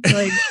Shaggy.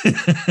 Like,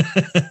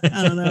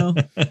 I don't know.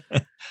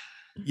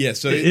 Yeah,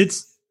 so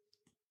it's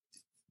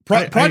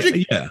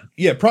Project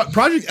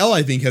L,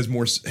 I think has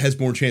more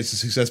chance of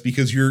success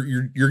because you're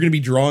going to be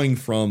drawing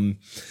from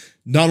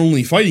not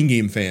only fighting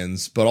game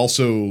fans but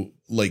also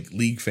like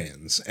League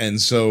fans, and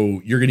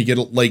so you're going to get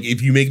like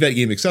if you make that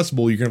game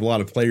accessible, you're going to have a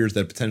lot of players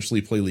that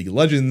potentially play League of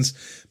Legends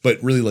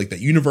but really like that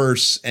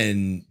universe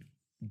and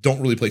don't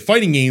really play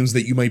fighting games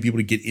that you might be able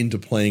to get into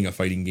playing a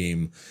fighting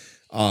game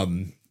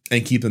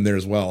and keep them there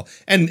as well.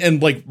 And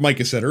like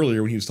Micah said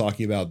earlier when he was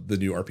talking about the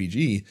new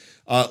RPG,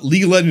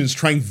 League of Legends is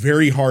trying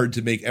very hard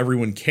to make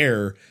everyone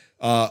care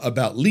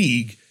about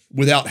League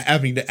without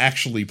having to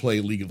actually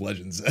play League of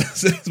Legends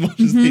as much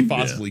as they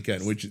possibly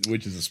can, which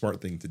is a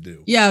smart thing to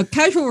do. Yeah,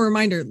 casual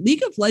reminder,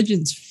 League of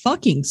Legends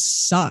fucking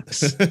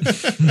sucks.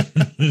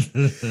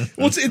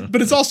 Well,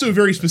 but it's also a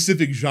very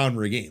specific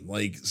genre game.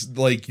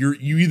 Like you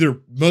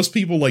either, most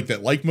people like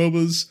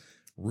MOBAs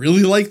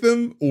really like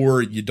them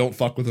or you don't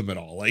fuck with them at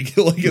all. Like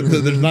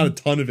there's not a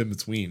ton of in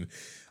between.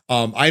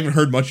 I haven't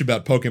heard much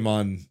about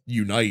Pokemon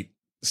Unite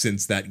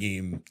since that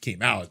game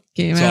came out.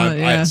 So they've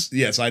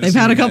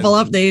had a couple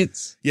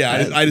updates.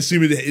 Yeah, I'd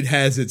assume it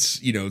has its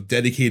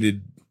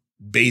dedicated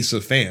base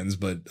of fans,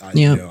 but I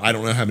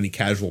don't know how many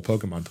casual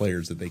Pokemon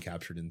players that they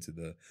captured into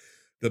the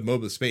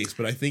MOBA space.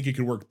 But I think it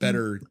could work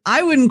better.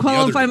 I wouldn't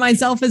qualify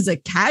myself as a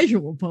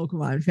casual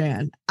Pokemon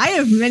fan. I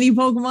have many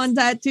Pokemon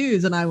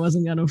tattoos, and I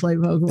wasn't going to play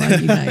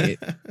Pokemon Unite.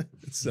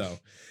 So.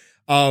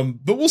 But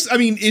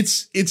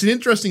it's an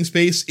interesting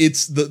space.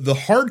 It's the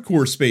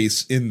hardcore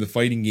space in the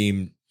fighting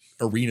game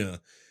arena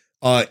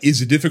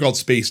is a difficult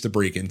space to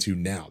break into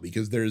now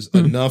because there's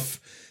enough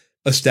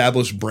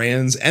established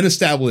brands and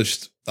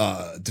established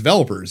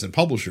developers and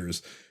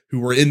publishers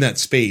who are in that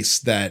space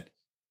that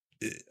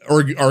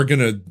are going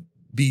to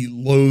be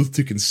loath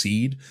to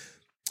concede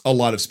a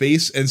lot of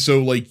space. And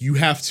so like you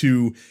have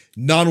to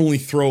not only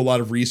throw a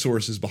lot of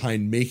resources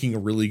behind making a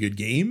really good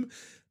game,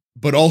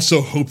 but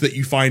also hope that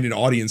you find an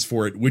audience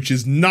for it, which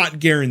is not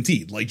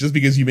guaranteed. Like just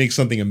because you make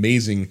something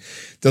amazing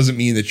doesn't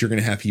mean that you're going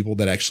to have people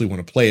that actually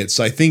want to play it.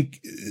 So I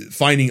think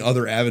finding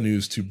other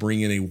avenues to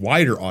bring in a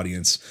wider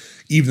audience,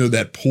 even though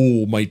that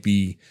pool might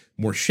be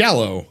more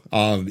shallow,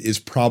 is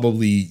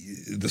probably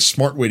the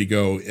smart way to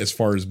go as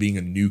far as being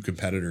a new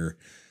competitor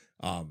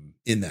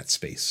in that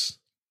space.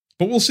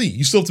 But we'll see.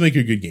 You still have to make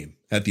a good game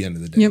at the end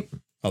of the day. Yep.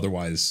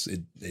 Otherwise,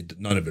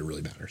 none of it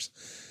really matters.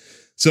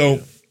 So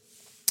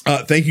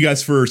thank you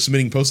guys for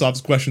submitting post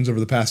office questions over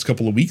the past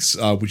couple of weeks,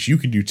 which you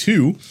can do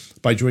too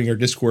by joining our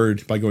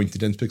Discord by going to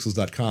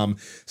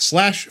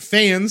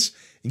densepixels.com/fans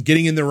and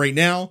getting in there right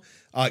now.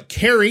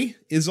 Carrie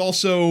is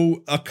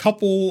also a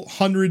couple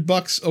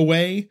 $100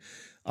 away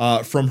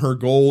from her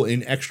goal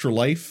in Extra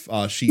Life.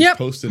 She's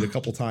posted a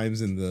couple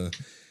times in the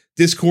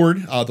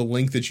Discord, the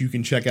link that you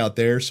can check out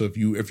there. So if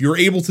you're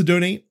able to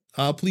donate,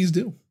 please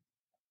do.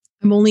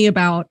 I'm only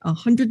about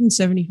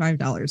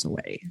 $175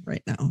 away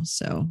right now.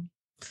 So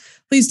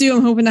please do.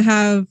 I'm hoping to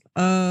have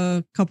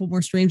a couple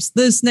more streams.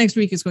 This next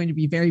week is going to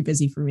be very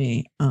busy for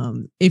me.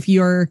 If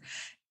you're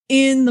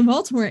in the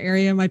Baltimore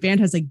area, my band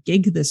has a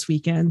gig this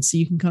weekend, so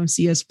you can come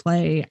see us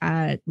play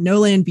at No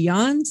Land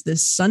Beyond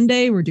this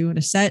Sunday. We're doing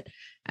a set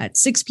at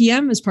 6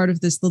 p.m. as part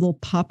of this little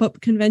pop-up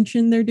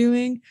convention they're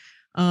doing.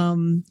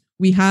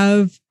 We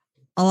have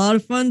a lot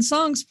of fun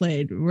songs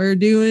played. What are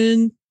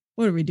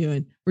we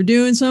doing? We're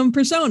doing some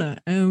Persona,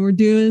 and we're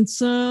doing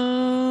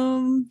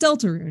some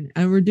Deltarune,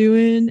 and we're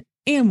doing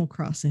Animal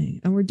Crossing,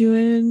 and we're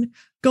doing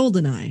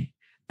GoldenEye,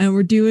 and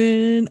we're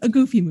doing a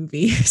Goofy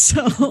movie.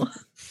 So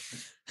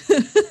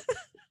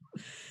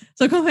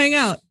come hang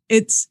out.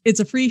 It's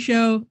a free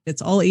show.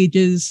 It's all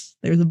ages.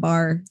 There's a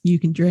bar. You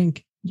can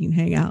drink. You can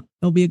hang out.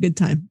 It'll be a good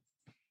time.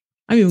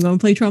 I'm even going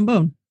to play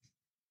trombone.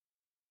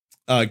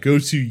 Go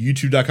to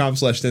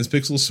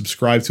youtube.com/densepixels.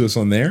 Subscribe to us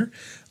on there.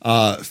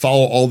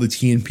 Follow all the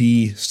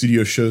TNP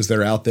studio shows that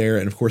are out there.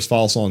 And of course,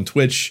 follow us on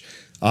Twitch.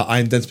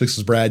 I'm Dense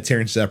Pixels Brad,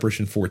 Terrence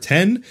Apparition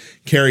 410,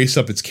 Carrie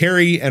Suppets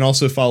Carrie, and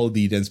also follow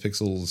the Dense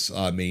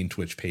Pixels main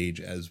Twitch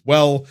page as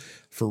well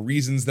for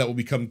reasons that will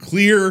become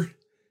clear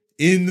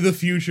in the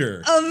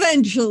future.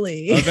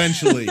 Eventually.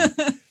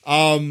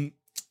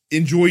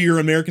 Enjoy your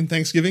American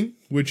Thanksgiving,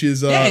 which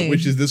is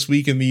this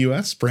week in the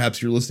US.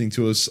 Perhaps you're listening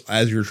to us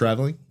as you're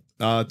traveling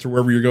to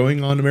wherever you're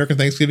going on American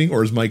Thanksgiving,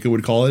 or as Micah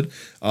would call it,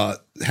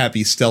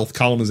 Happy Stealth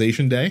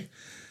Colonization Day.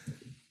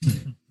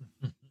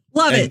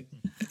 Love it.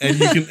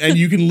 And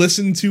you can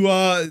listen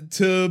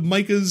to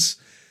Micah's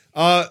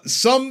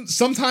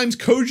sometimes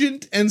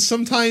cogent and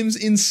sometimes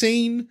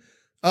insane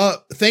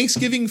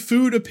Thanksgiving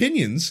food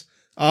opinions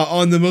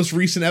on the most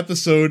recent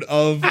episode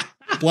of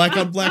Black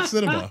on Black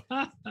Cinema.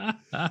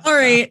 All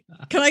right,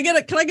 can I get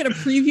a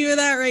preview of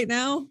that right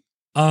now?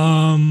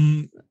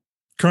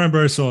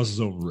 Cranberry sauce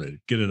is overrated.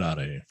 Get it out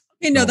of here.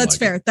 No, that's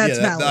fair. That's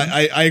valid.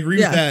 I agree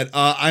with that.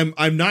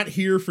 I'm not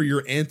here for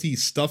your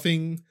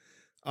anti-stuffing.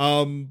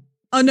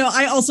 Oh no,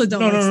 I also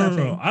don't like stuffing.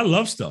 No. I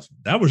love stuffing.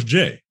 That was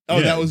Jay. Oh,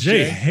 yeah, that was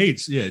Jay. Jay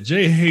hates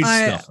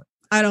stuffing.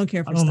 I don't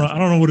care for stuffing. I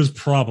don't know what his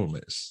problem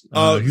is.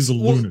 He's a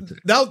lunatic.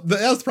 That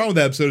was the problem with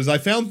that episode is I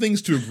found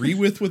things to agree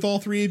with all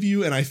three of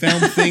you, and I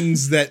found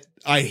things that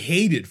I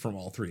hated from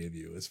all three of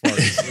you as far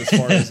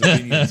as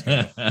opinions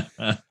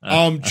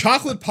go.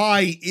 Chocolate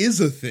pie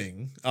is a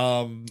thing.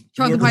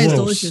 Chocolate pie is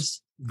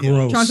delicious.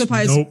 Gross. Chocolate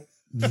pie is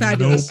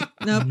fabulous.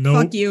 Nope.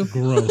 Fuck you.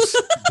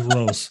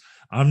 Gross.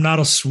 I'm not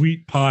a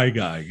sweet pie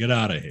guy. Get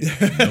out of here.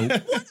 Nope. What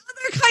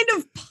other kind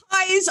of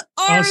pies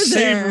are there? A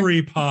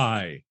savory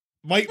pie.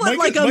 Like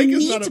a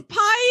meat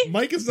pie?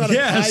 Mike is not a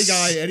pie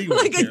guy anyway.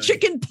 Like a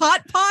chicken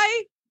pot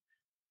pie?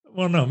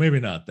 Well, no, maybe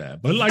not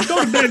that. But like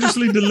go to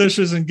Dangerously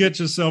Delicious and get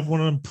yourself one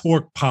of them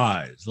pork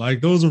pies.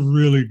 Like those are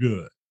really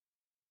good.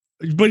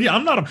 But yeah,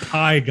 I'm not a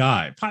pie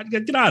guy.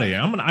 Get out of here.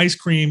 I'm an ice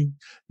cream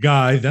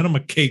guy, then I'm a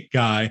cake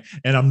guy,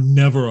 and I'm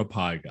never a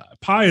pie guy.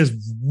 Pie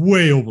is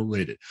way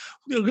overrated.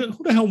 Who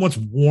the hell wants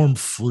warm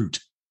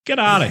fruit? Get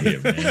out of here,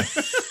 man.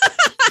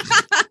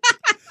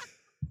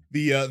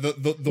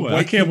 The white,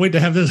 I can't wait to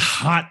have this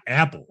hot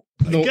apple.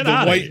 Get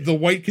out of here. The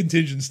white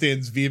contingent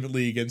stands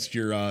vehemently against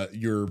your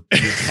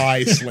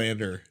pie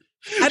slander.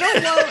 I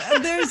don't know.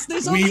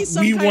 There's only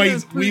some we kind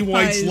of we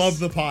whites pies. love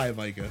the pie,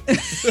 Micah.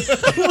 That's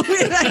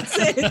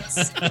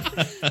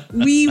it.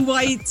 We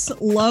whites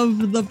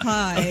love the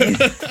pie.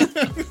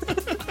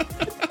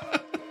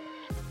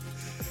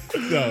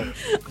 No,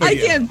 I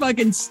can't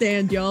fucking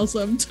stand y'all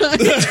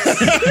sometimes.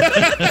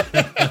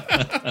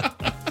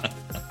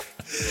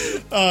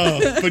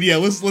 But yeah,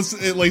 let's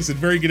like I said,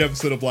 very good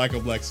episode of Black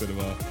on Black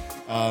Cinema.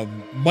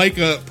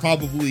 Micah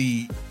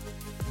probably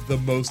the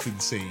most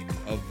insane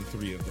of the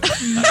three of them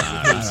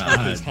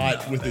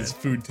with his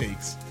food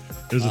takes.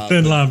 There's a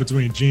thin line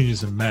between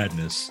genius and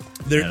madness.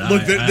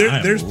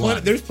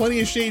 There's plenty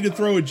of shade to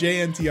throw at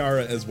Jay and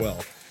Tiara as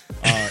well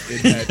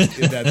in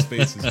that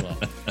space as well.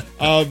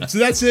 So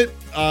that's it.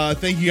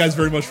 Thank you guys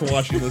very much for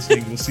watching and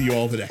listening. We'll see you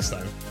all the next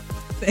time.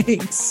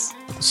 Thanks.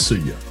 See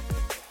ya.